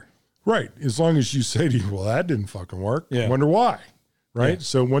tools out there. Right, as long as you say to you, "Well, that didn't fucking work. Yeah. Wonder why." Right. Yeah.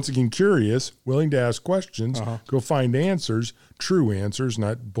 So once again, curious, willing to ask questions, go find answers, true answers,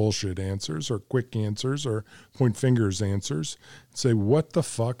 not bullshit answers or quick answers or point fingers answers. Say, what the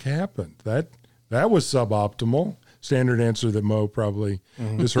fuck happened? That was suboptimal. Standard answer that Mo probably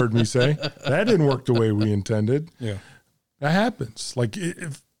just heard me say. That didn't work the way we intended. Yeah. That happens.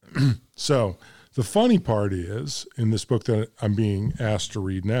 So the funny part is, in this book that I'm being asked to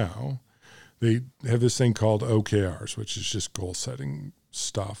read now, they have this thing called OKRs, which is just goal setting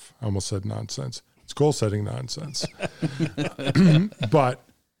stuff. I almost said nonsense. It's goal setting nonsense. But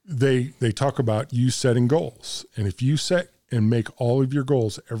they talk about you setting goals. And if you set and make all of your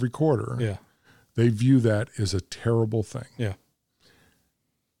goals every quarter, they view that as a terrible thing. Yeah.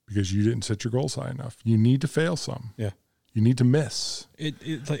 Because you didn't set your goals high enough. You need to fail some. Yeah. You need to miss.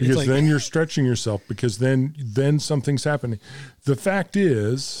 Because then you're stretching yourself, because then something's happening. The fact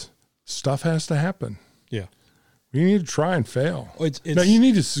is, stuff has to happen. Yeah. You need to try and fail. Now, you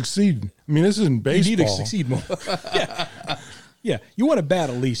need to succeed. I mean, this isn't baseball. You need to succeed more. Yeah. You want to bat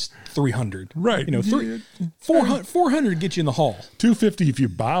at least 300. Right. 400 get you in the hall. 250 if you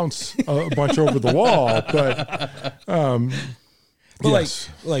bounce a bunch over the wall. But yes.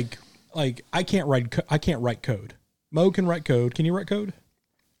 like I can't write code. Mo can write code. Can you write code?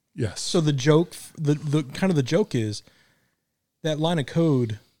 Yes. So the joke, the kind of the joke is that line of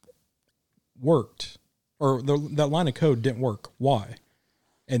code worked, or that line of code didn't work. Why?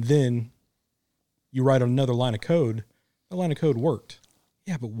 And then you write another line of code. That line of code worked.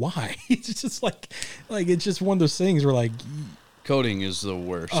 Yeah, but why? It's just like it's just one of those things where like coding is the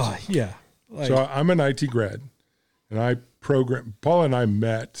worst. Yeah. So I'm an IT grad, and I program. Paula and I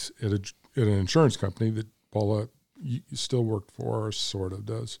met at an insurance company that Paula still worked for, or sort of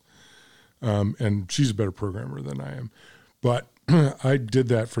does. And she's a better programmer than I am. But I did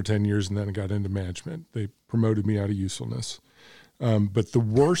that for 10 years, and then I got into management. They promoted me out of usefulness. But the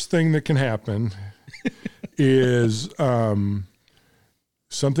worst thing that can happen is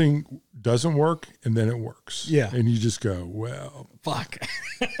something doesn't work, and then it works. Yeah. And you just go, well, fuck.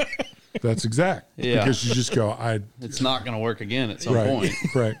 That's exact. Yeah. Because you just go, it's not going to work again at some right, point.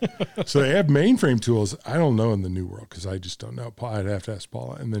 Right. So they have mainframe tools. I don't know in the new world because I just don't know. I'd have to ask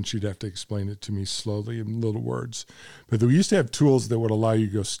Paula, and then she'd have to explain it to me slowly in little words. But we used to have tools that would allow you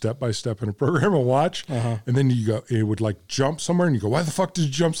to go step by step in a program and watch, and then you go, it would like jump somewhere, and you go, why the fuck did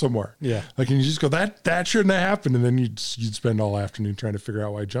you jump somewhere? Yeah. Like, and you just go, that shouldn't have happened, and then you'd spend all afternoon trying to figure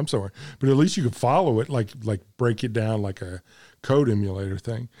out why you jumped somewhere. But at least you could follow it, like break it down like a code emulator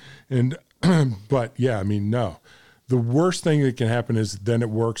thing, and. But yeah, I mean, no. The worst thing that can happen is then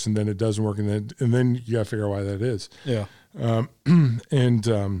it works, and then it doesn't work, and then you got to figure out why that is. Yeah. It's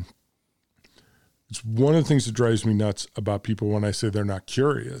one of the things that drives me nuts about people when I say they're not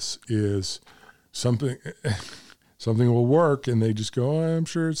curious is something will work, and they just go, I'm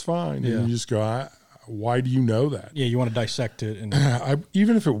sure it's fine. Yeah. And you just go, why do you know that? Yeah, you want to dissect it. And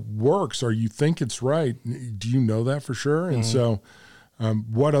even if it works or you think it's right, do you know that for sure? And so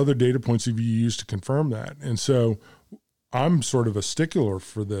what other data points have you used to confirm that? And so I'm sort of a stickler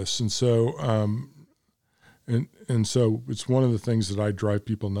for this. And so, and so it's one of the things that I drive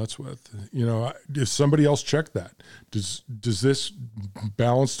people nuts with. Does somebody else check that? Does this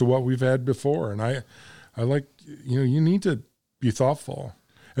balance to what we've had before? And I like, you need to be thoughtful.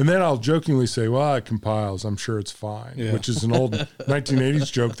 And then I'll jokingly say, well, it compiles. I'm sure it's fine, which is an old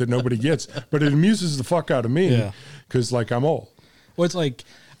 1980s joke that nobody gets. But it amuses the fuck out of me because, I'm old. Well, it's like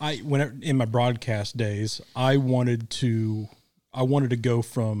in my broadcast days, I wanted to go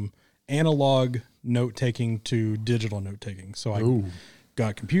from analog note taking to digital note taking. So I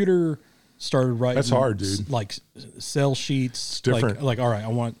got a computer, started writing. That's hard, dude. Like cell sheets. It's different. All right,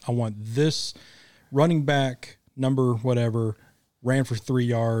 I want this running back number whatever, ran for 3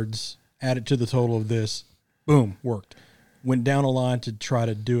 yards, added to the total of this, boom, worked. Went down a line to try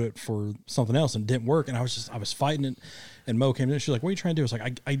to do it for something else and didn't work. And I was fighting it. And Mo came in. She's like, "What are you trying to do?" I was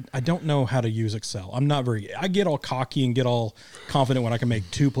like, I don't know how to use Excel. I'm not very. I get all cocky and get all confident when I can make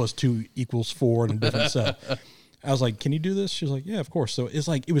 2 + 2 = 4 in a different set. I was like, "Can you do this?" She was like, "Yeah, of course." So it's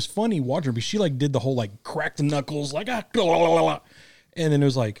like it was funny watching her because she like did the whole like crack the knuckles like blah, blah, blah, blah. And then it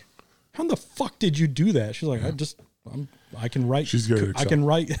was like, "How in the fuck did you do that?" She's like, I can write. She's good at Excel. I can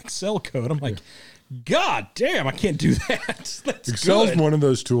write Excel code. I'm like, God damn, I can't do that. That's Excel's good. one of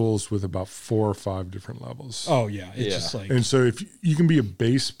those tools with about 4 or 5 different levels. Oh yeah, it's just like And so if you can be a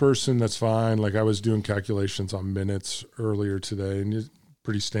base person, that's fine. Like I was doing calculations on minutes earlier today, and it's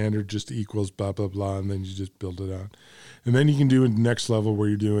pretty standard, just equals blah, blah, blah, and then you just build it out. And then you can do a next level where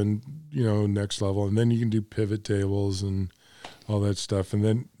you're doing, next level, and then you can do pivot tables and all that stuff.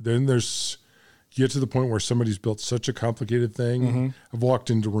 And then there's you get to the point where somebody's built such a complicated thing. Mm-hmm. I've walked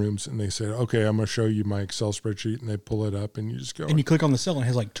into rooms and they say, "Okay, I'm going to show you my Excel spreadsheet," and they pull it up and you just go. and you click on the cell and it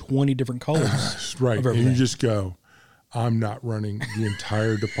has like 20 different colors. Right. of And you everything. just go, "I'm not running the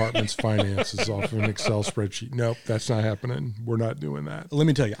entire department's finances off of an Excel spreadsheet. Nope, that's not happening. We're not doing that." Let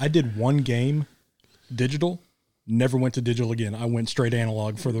me tell you, I did one game digital, never went to digital again. I went straight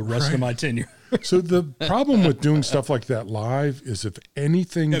analog for the rest of my tenure. So the problem with doing stuff like that live is if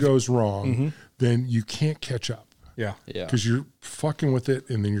anything goes wrong, then you can't catch up Yeah. Yeah. because you're fucking with it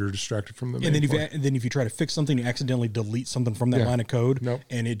and then you're distracted from the main And then, point. if you try to fix something, you accidentally delete something from that Yeah. line of code, Nope.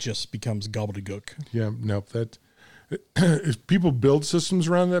 and it just becomes gobbledygook. Yeah, nope. That if people build systems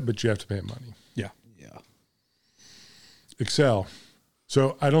around that, but you have to pay money. Yeah. Yeah. Excel.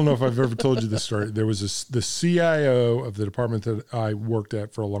 So I don't know if I've ever told you this story. There was the CIO of the department that I worked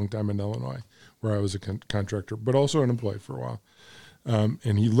at for a long time in Illinois, where I was a contractor, but also an employee for a while.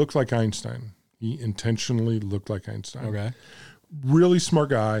 And he looked like Einstein. He intentionally looked like Einstein. Okay. Really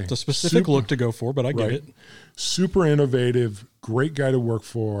smart guy. It's a specific look to go for, but I get Right. it. Super innovative, great guy to work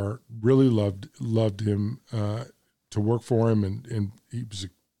for. Really loved him to work for him, and he was a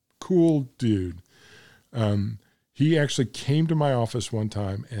cool dude. He actually came to my office one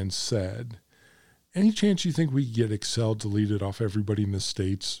time and said, "Any chance you think we could get Excel deleted off everybody in the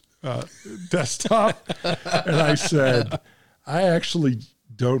States desktop?" And I said, "I actually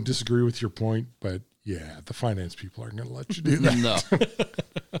don't disagree with your point, but yeah, the finance people aren't going to let you do that.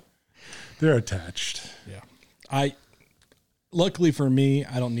 No. They're attached." Yeah. Luckily for me,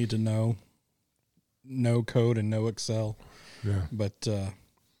 I don't need to know no code and no Excel, Yeah. but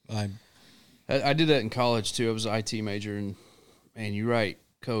I did that in college too. I was an IT major, and man, you write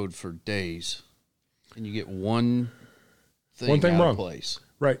code for days, and you get one thing thing out wrong. of place.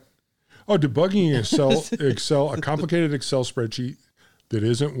 Right. Oh, debugging a complicated Excel spreadsheet that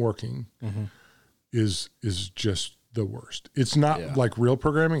isn't working is just the worst. It's not like real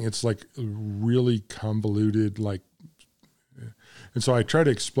programming. It's like really convoluted, and so I try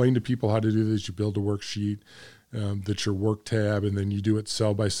to explain to people how to do this. You build a worksheet, that's your work tab, and then you do it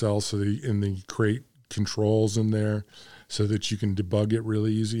cell by cell. And then you create controls in there so that you can debug it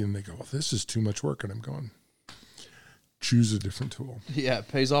really easy. And they go, "Well, this is too much work." And I'm going, choose a different tool. Yeah, it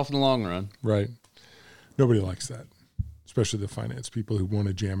pays off in the long run. Right. Nobody likes that, especially the finance people who want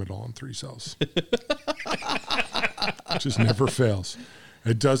to jam it all in 3 cells. It just never fails.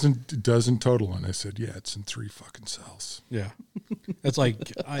 It doesn't total. And I said, "Yeah, it's in 3 fucking cells. yeah, it's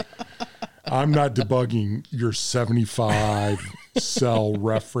like I'm not debugging your 75 cell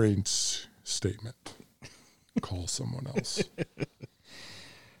reference statement. Call someone else."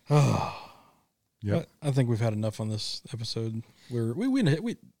 Yep. I think we've had enough on this episode.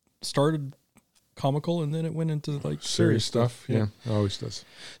 We started comical and then it went into like Serious stuff. Yeah, it always does.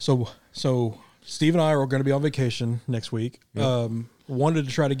 So Steve and I are going to be on vacation next week. Wanted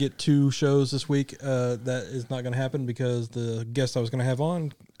to try to get 2 shows this week. That is not going to happen because the guest I was going to have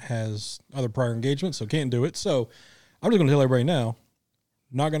on has other prior engagements, so can't do it. So I'm just going to tell everybody now,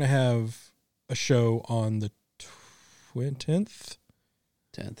 not going to have a show on the 10th.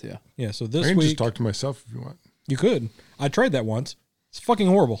 10th, yeah. Yeah, so I this can week just talk to myself if you want. you could. I tried that once. It's fucking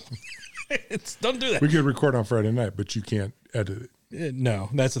horrible. Don't do that. We could record on Friday night, but you can't edit it. No,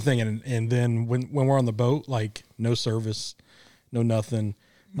 that's the thing. And then when we're on the boat, like no service, no nothing.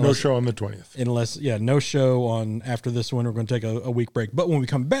 No show on the 20th. No show on after this one. We're going to take a week break. But when we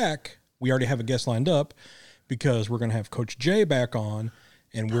come back, we already have a guest lined up because we're going to have Coach Jay back on,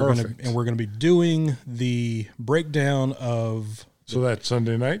 and we're going to be doing the breakdown of. So that's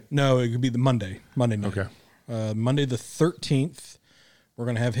Sunday night? No, it could be the Monday night. Okay. Monday the 13th. We're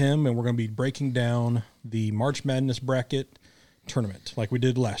going to have him, and we're going to be breaking down the March Madness bracket tournament like we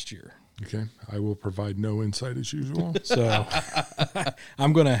did last year. Okay. I will provide no insight as usual. So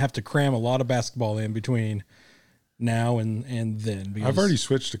I'm going to have to cram a lot of basketball in between now and then. Because, I've already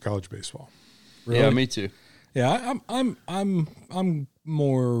switched to college baseball. Yeah, me too. Yeah, I'm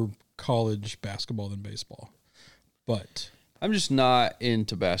more college basketball than baseball, but I'm just not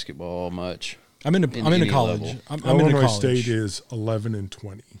into basketball much. I'm into any college. level. I'm into Illinois college. State is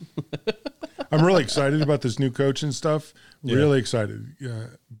 11-20. I'm really excited about this new coach and stuff. Yeah. Really excited.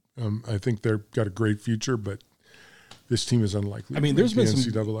 I think they've got a great future, but this team is unlikely. I mean, to there's make been the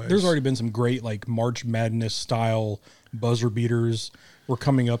some. NCAAs. There's already been some great like March Madness style buzzer beaters. We're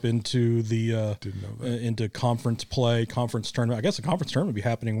coming up into the Didn't know that. into conference play, conference tournament. I guess the conference tournament will be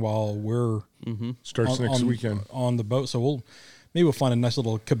happening while we're Starts next weekend. on the boat. So we'll find a nice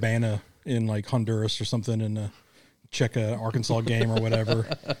little cabana in like Honduras or something and check a Arkansas game or whatever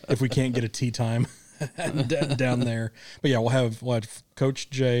if we can't get a tea time down there. But yeah, we'll have Coach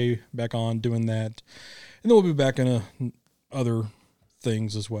Jay back on doing that, and then we'll be back in other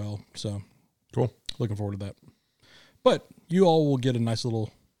things as well. So Cool. looking forward to that. But you all will get a nice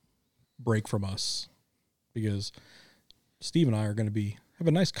little break from us because Steve and I are going to have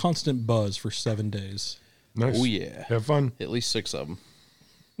a nice constant buzz for 7 days. Nice. Oh, yeah. Have fun. At least 6 of them.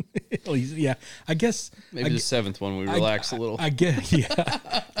 At least, yeah, I guess Maybe the 7th one we relax a little. I get,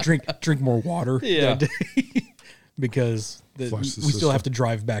 yeah. drink more water. Yeah. that day because Flush the we still have system. to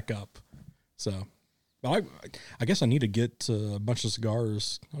drive back up. So, but I guess I need to get a bunch of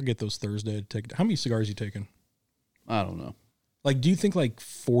cigars. I'll get those Thursday to take. How many cigars you taking? I don't know. Like, do you think like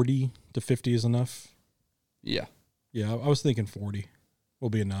 40 to 50 is enough? Yeah. Yeah, I was thinking 40 will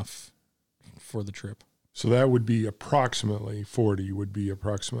be enough for the trip. So that would be approximately 40. Would be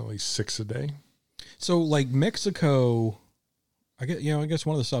approximately 6 a day. So like Mexico, I guess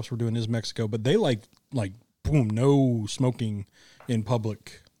one of the stops we're doing is Mexico, but they like boom, no smoking in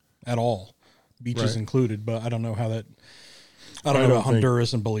public at all, beaches Right. included. But I don't know how that. I I don't know don't about think-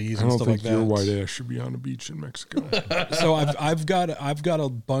 Honduras and Belize I and don't stuff think like your that. white ass should be on a beach in Mexico. So I've got a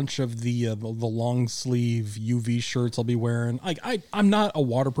bunch of the long sleeve UV shirts I'll be wearing. I'm not a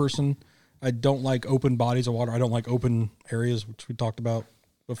water person. I don't like open bodies of water. I don't like open areas, which we talked about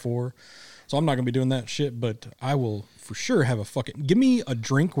before. So I'm not gonna be doing that shit. But I will for sure have give me a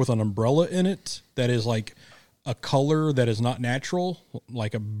drink with an umbrella in it that is like a color that is not natural,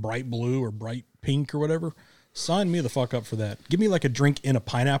 like a bright blue or bright pink or whatever. Sign me the fuck up for that. Give me like a drink in a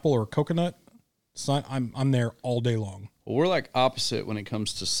pineapple or a coconut. I'm there all day long. Well, we're like opposite when it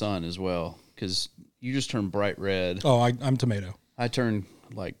comes to sun as well, because you just turn bright red. Oh, I'm tomato. I turn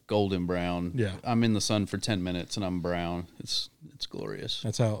like golden brown. Yeah. I'm in the sun for 10 minutes and I'm brown. It's glorious.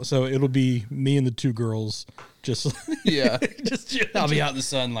 That's how. So it'll be me and the two girls just Yeah. just I'll be out in the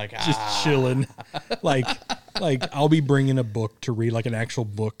sun like, just chilling. like I'll be bringing a book to read, like an actual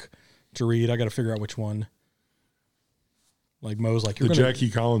book to read. I got to figure out which one. Like Mo's like, The you're gonna. Jackie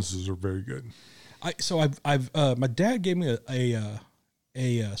Collinses are very good. I've my dad gave me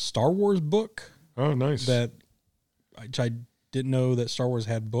a Star Wars book Oh, nice. that I didn't know that Star Wars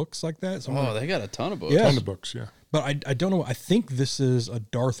had books like that. So I'm oh, gonna- they got a ton of books. Yeah. Ton of books, yeah. but I don't know. I think this is a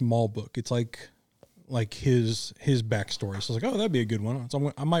Darth Maul book. It's like his backstory. So I was like, oh, that'd be a good one.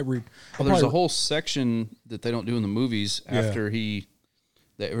 So I might read. Well, there's a whole section that they don't do in the movies Yeah. after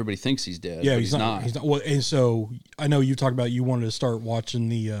that everybody thinks he's dead. Yeah, but he's not. He's not. Well, and so I know you talked about you wanted to start watching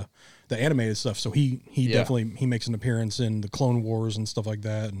the animated stuff. So he definitely he makes an appearance in the Clone Wars and stuff like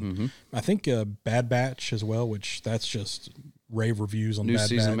that. And I think Bad Batch as well, which that's just rave reviews on New Bad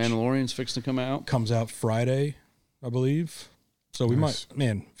season Batch. of Mandalorian's fixing to come out. Comes out Friday, I believe. So we Nice.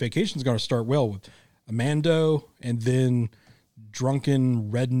 vacation's going to start well with Amando and then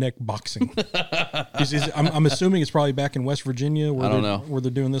drunken redneck boxing. I'm assuming it's probably back in West Virginia where I don't know. where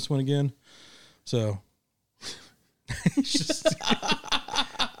they're doing this one again. So, it's just,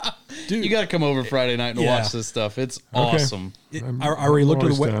 dude, You got to come over Friday night to Yeah. watch this stuff. It's awesome. I'm I already looked at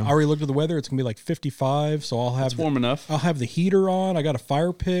the always down. I already looked at the weather. It's gonna be like 55. So I'll have It's warm enough. I'll have the heater on. I got a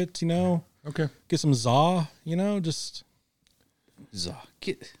fire pit. Okay. Get some za. Just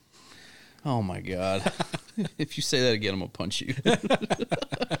Get. Oh my God. If you say that again, I'm going to punch you.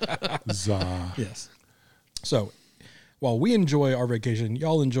 Zah. yes. So while we enjoy our vacation,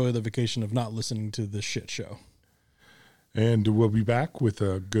 y'all enjoy the vacation of not listening to this shit show. And we'll be back with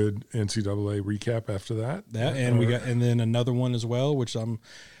a good NCAA recap after that. And then another one as well, which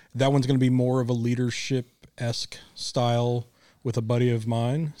that one's going to be more of a leadership-esque style with a buddy of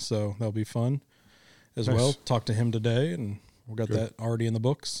mine. So that'll be fun as Nice. well. Talk to him today, and we got that already in the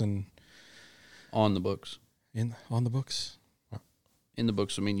books and On the books. on the books. In the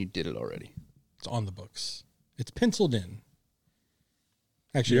books, I mean, you did it already. It's on the books. It's penciled in.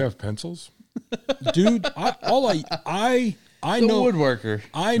 Do Actually, you have pencils? dude, I The know woodworker.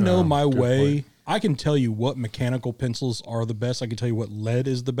 I know my good way. point. I can tell you what mechanical pencils are the best. I can tell you what lead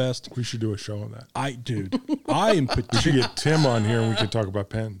is the best. We should do a show on that. I am We should particular. get Tim on here and we can talk about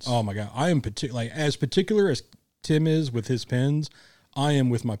pens. Oh my god, I am as particular as Tim is with his pens. I am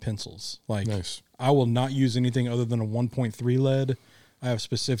with my pencils. Like, Nice. I will not use anything other than a 1.3 lead. I have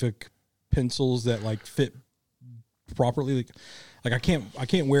specific pencils that like fit properly. Like I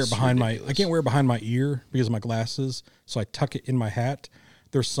can't wear it behind my ear because of my glasses. So I tuck it in my hat.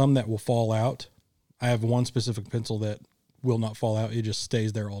 There's some that will fall out. I have one specific pencil that will not fall out. It just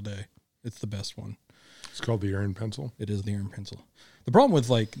stays there all day. It's the best one. It's called the Aaron pencil. It is the Aaron pencil. The problem with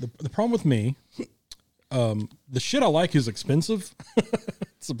the problem with me, the shit I like is expensive.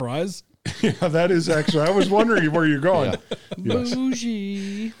 Surprise. Yeah, that is actually. I was wondering where you're going. Yes.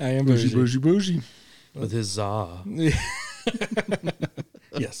 Bougie. I am Bougie, bougie. bougie, bougie. With his za.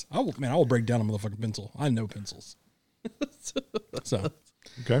 Yes, I will break down a motherfucking pencil. I know pencils. So,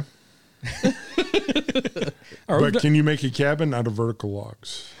 Okay. all right, But can you make a cabin out of vertical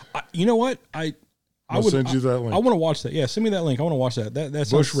logs? you know what? I I'll would send you that link. I want to watch that. Yeah, send me that link. I want to watch that. That Bush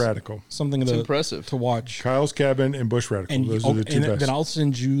sounds Radical. something impressive. to watch. Kyle's Cabin and Bush Radical. And Those are the two and best. then I'll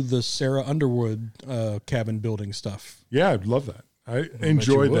send you the Sarah Underwood cabin building stuff. Yeah, I'd love that. I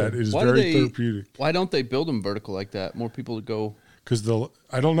enjoy would. that. It is Why do very they- therapeutic. Why don't they build them vertical like that? More people to go. Because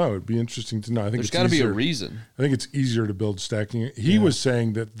I don't know. It'd be interesting to know. I think There's it's got to be a easier. reason. I think it's easier to build stacking. He was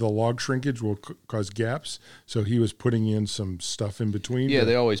saying that the log shrinkage will cause gaps, so he was putting in some stuff in between. Yeah, but-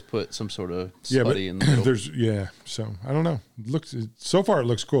 they always put some sort of yeah, but spuddy in the middle. So I don't know. So far it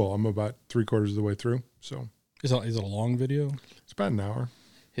looks cool. I'm about 3/4 of the way through, so Is it a long video? it's about an hour.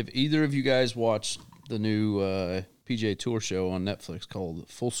 Have either of you guys watched the new PGA Tour show on Netflix called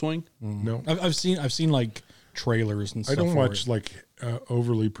Full Swing? No, I've seen like trailers and I stuff. don't for watch it. like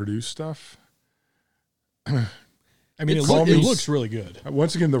overly produced stuff. I mean, it Call me- looks really good.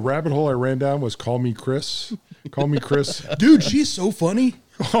 Once again, the rabbit hole I ran down was Call Me Chris. Call Me Chris. Dude, she's so funny.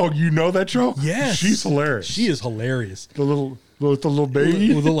 Oh, you know that show? Yes. She's hilarious. She is hilarious. the little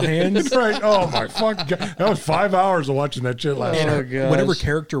baby With little hands. right. Oh my fucking god. That was 5 hours of watching that shit last And night. her, whatever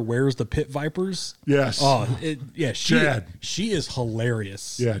character wears the pit vipers. Yes. Chad. She is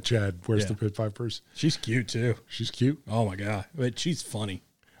hilarious. Yeah, Chad. Where's Yeah. the pit vipers? She's cute too. She's cute. Oh my god, but she's funny.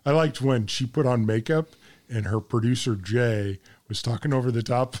 I liked when she put on makeup and her producer Jay was talking over the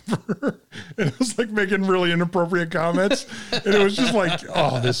top of her, and it was like making really inappropriate comments, and it was just like,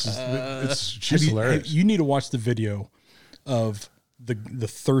 oh, she's hilarious. You need to watch the video of the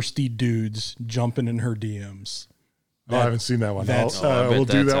thirsty dudes jumping in her DMs. I haven't seen that one. that's- I bet We'll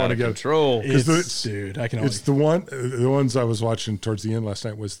do that's that out one of again. Control. It's, dude, I can only. It's the ones I was watching towards the end last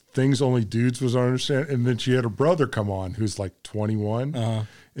night was things only dudes was understand, and then she had her brother come on who's like 21,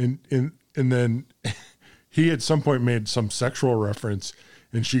 and then he at some point made some sexual reference,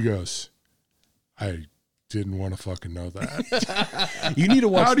 and she goes, "I didn't want to fucking know that." You need to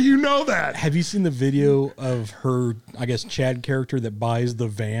watch. How do you know that? Have you seen the video of her? I guess Chad character that buys the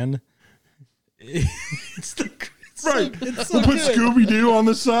van. It's the Right, it's so we'll put good. Scooby Doo on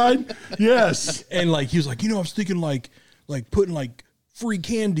the side. Yes, And like he was like, I was thinking like putting like free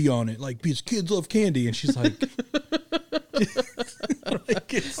candy on it, like because kids love candy. And she's like,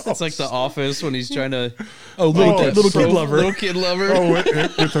 It's like The Office when he's trying to little so kid lover. little kid lover. oh, with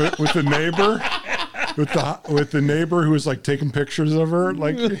the neighbor. With the neighbor who was like taking pictures of her,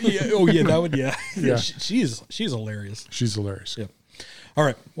 like Yeah, oh yeah, that would yeah. Yeah. She's hilarious. she's hilarious. Yep. All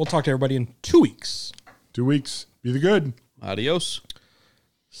right, we'll talk to everybody in 2 weeks. 2 weeks, be the good. Adios.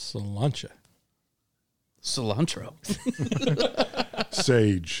 Cilantro. Cilantro.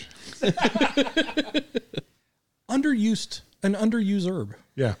 Sage, underused herb.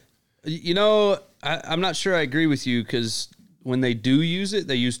 yeah. You know, I'm not sure I agree with you because when they do use it,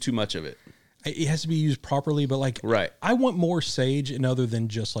 they use too much of it. It has to be used properly, but like, Right. I want more sage and other than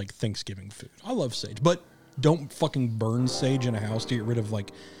just like Thanksgiving food. I love sage, but don't fucking burn sage in a house to get rid of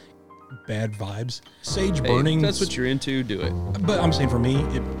like bad vibes. Sage Hey, burning. if that's what you're into, do it. But I'm saying for me,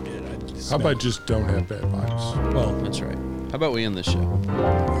 How about just don't have bad vibes? well, That's right. How about we end this show?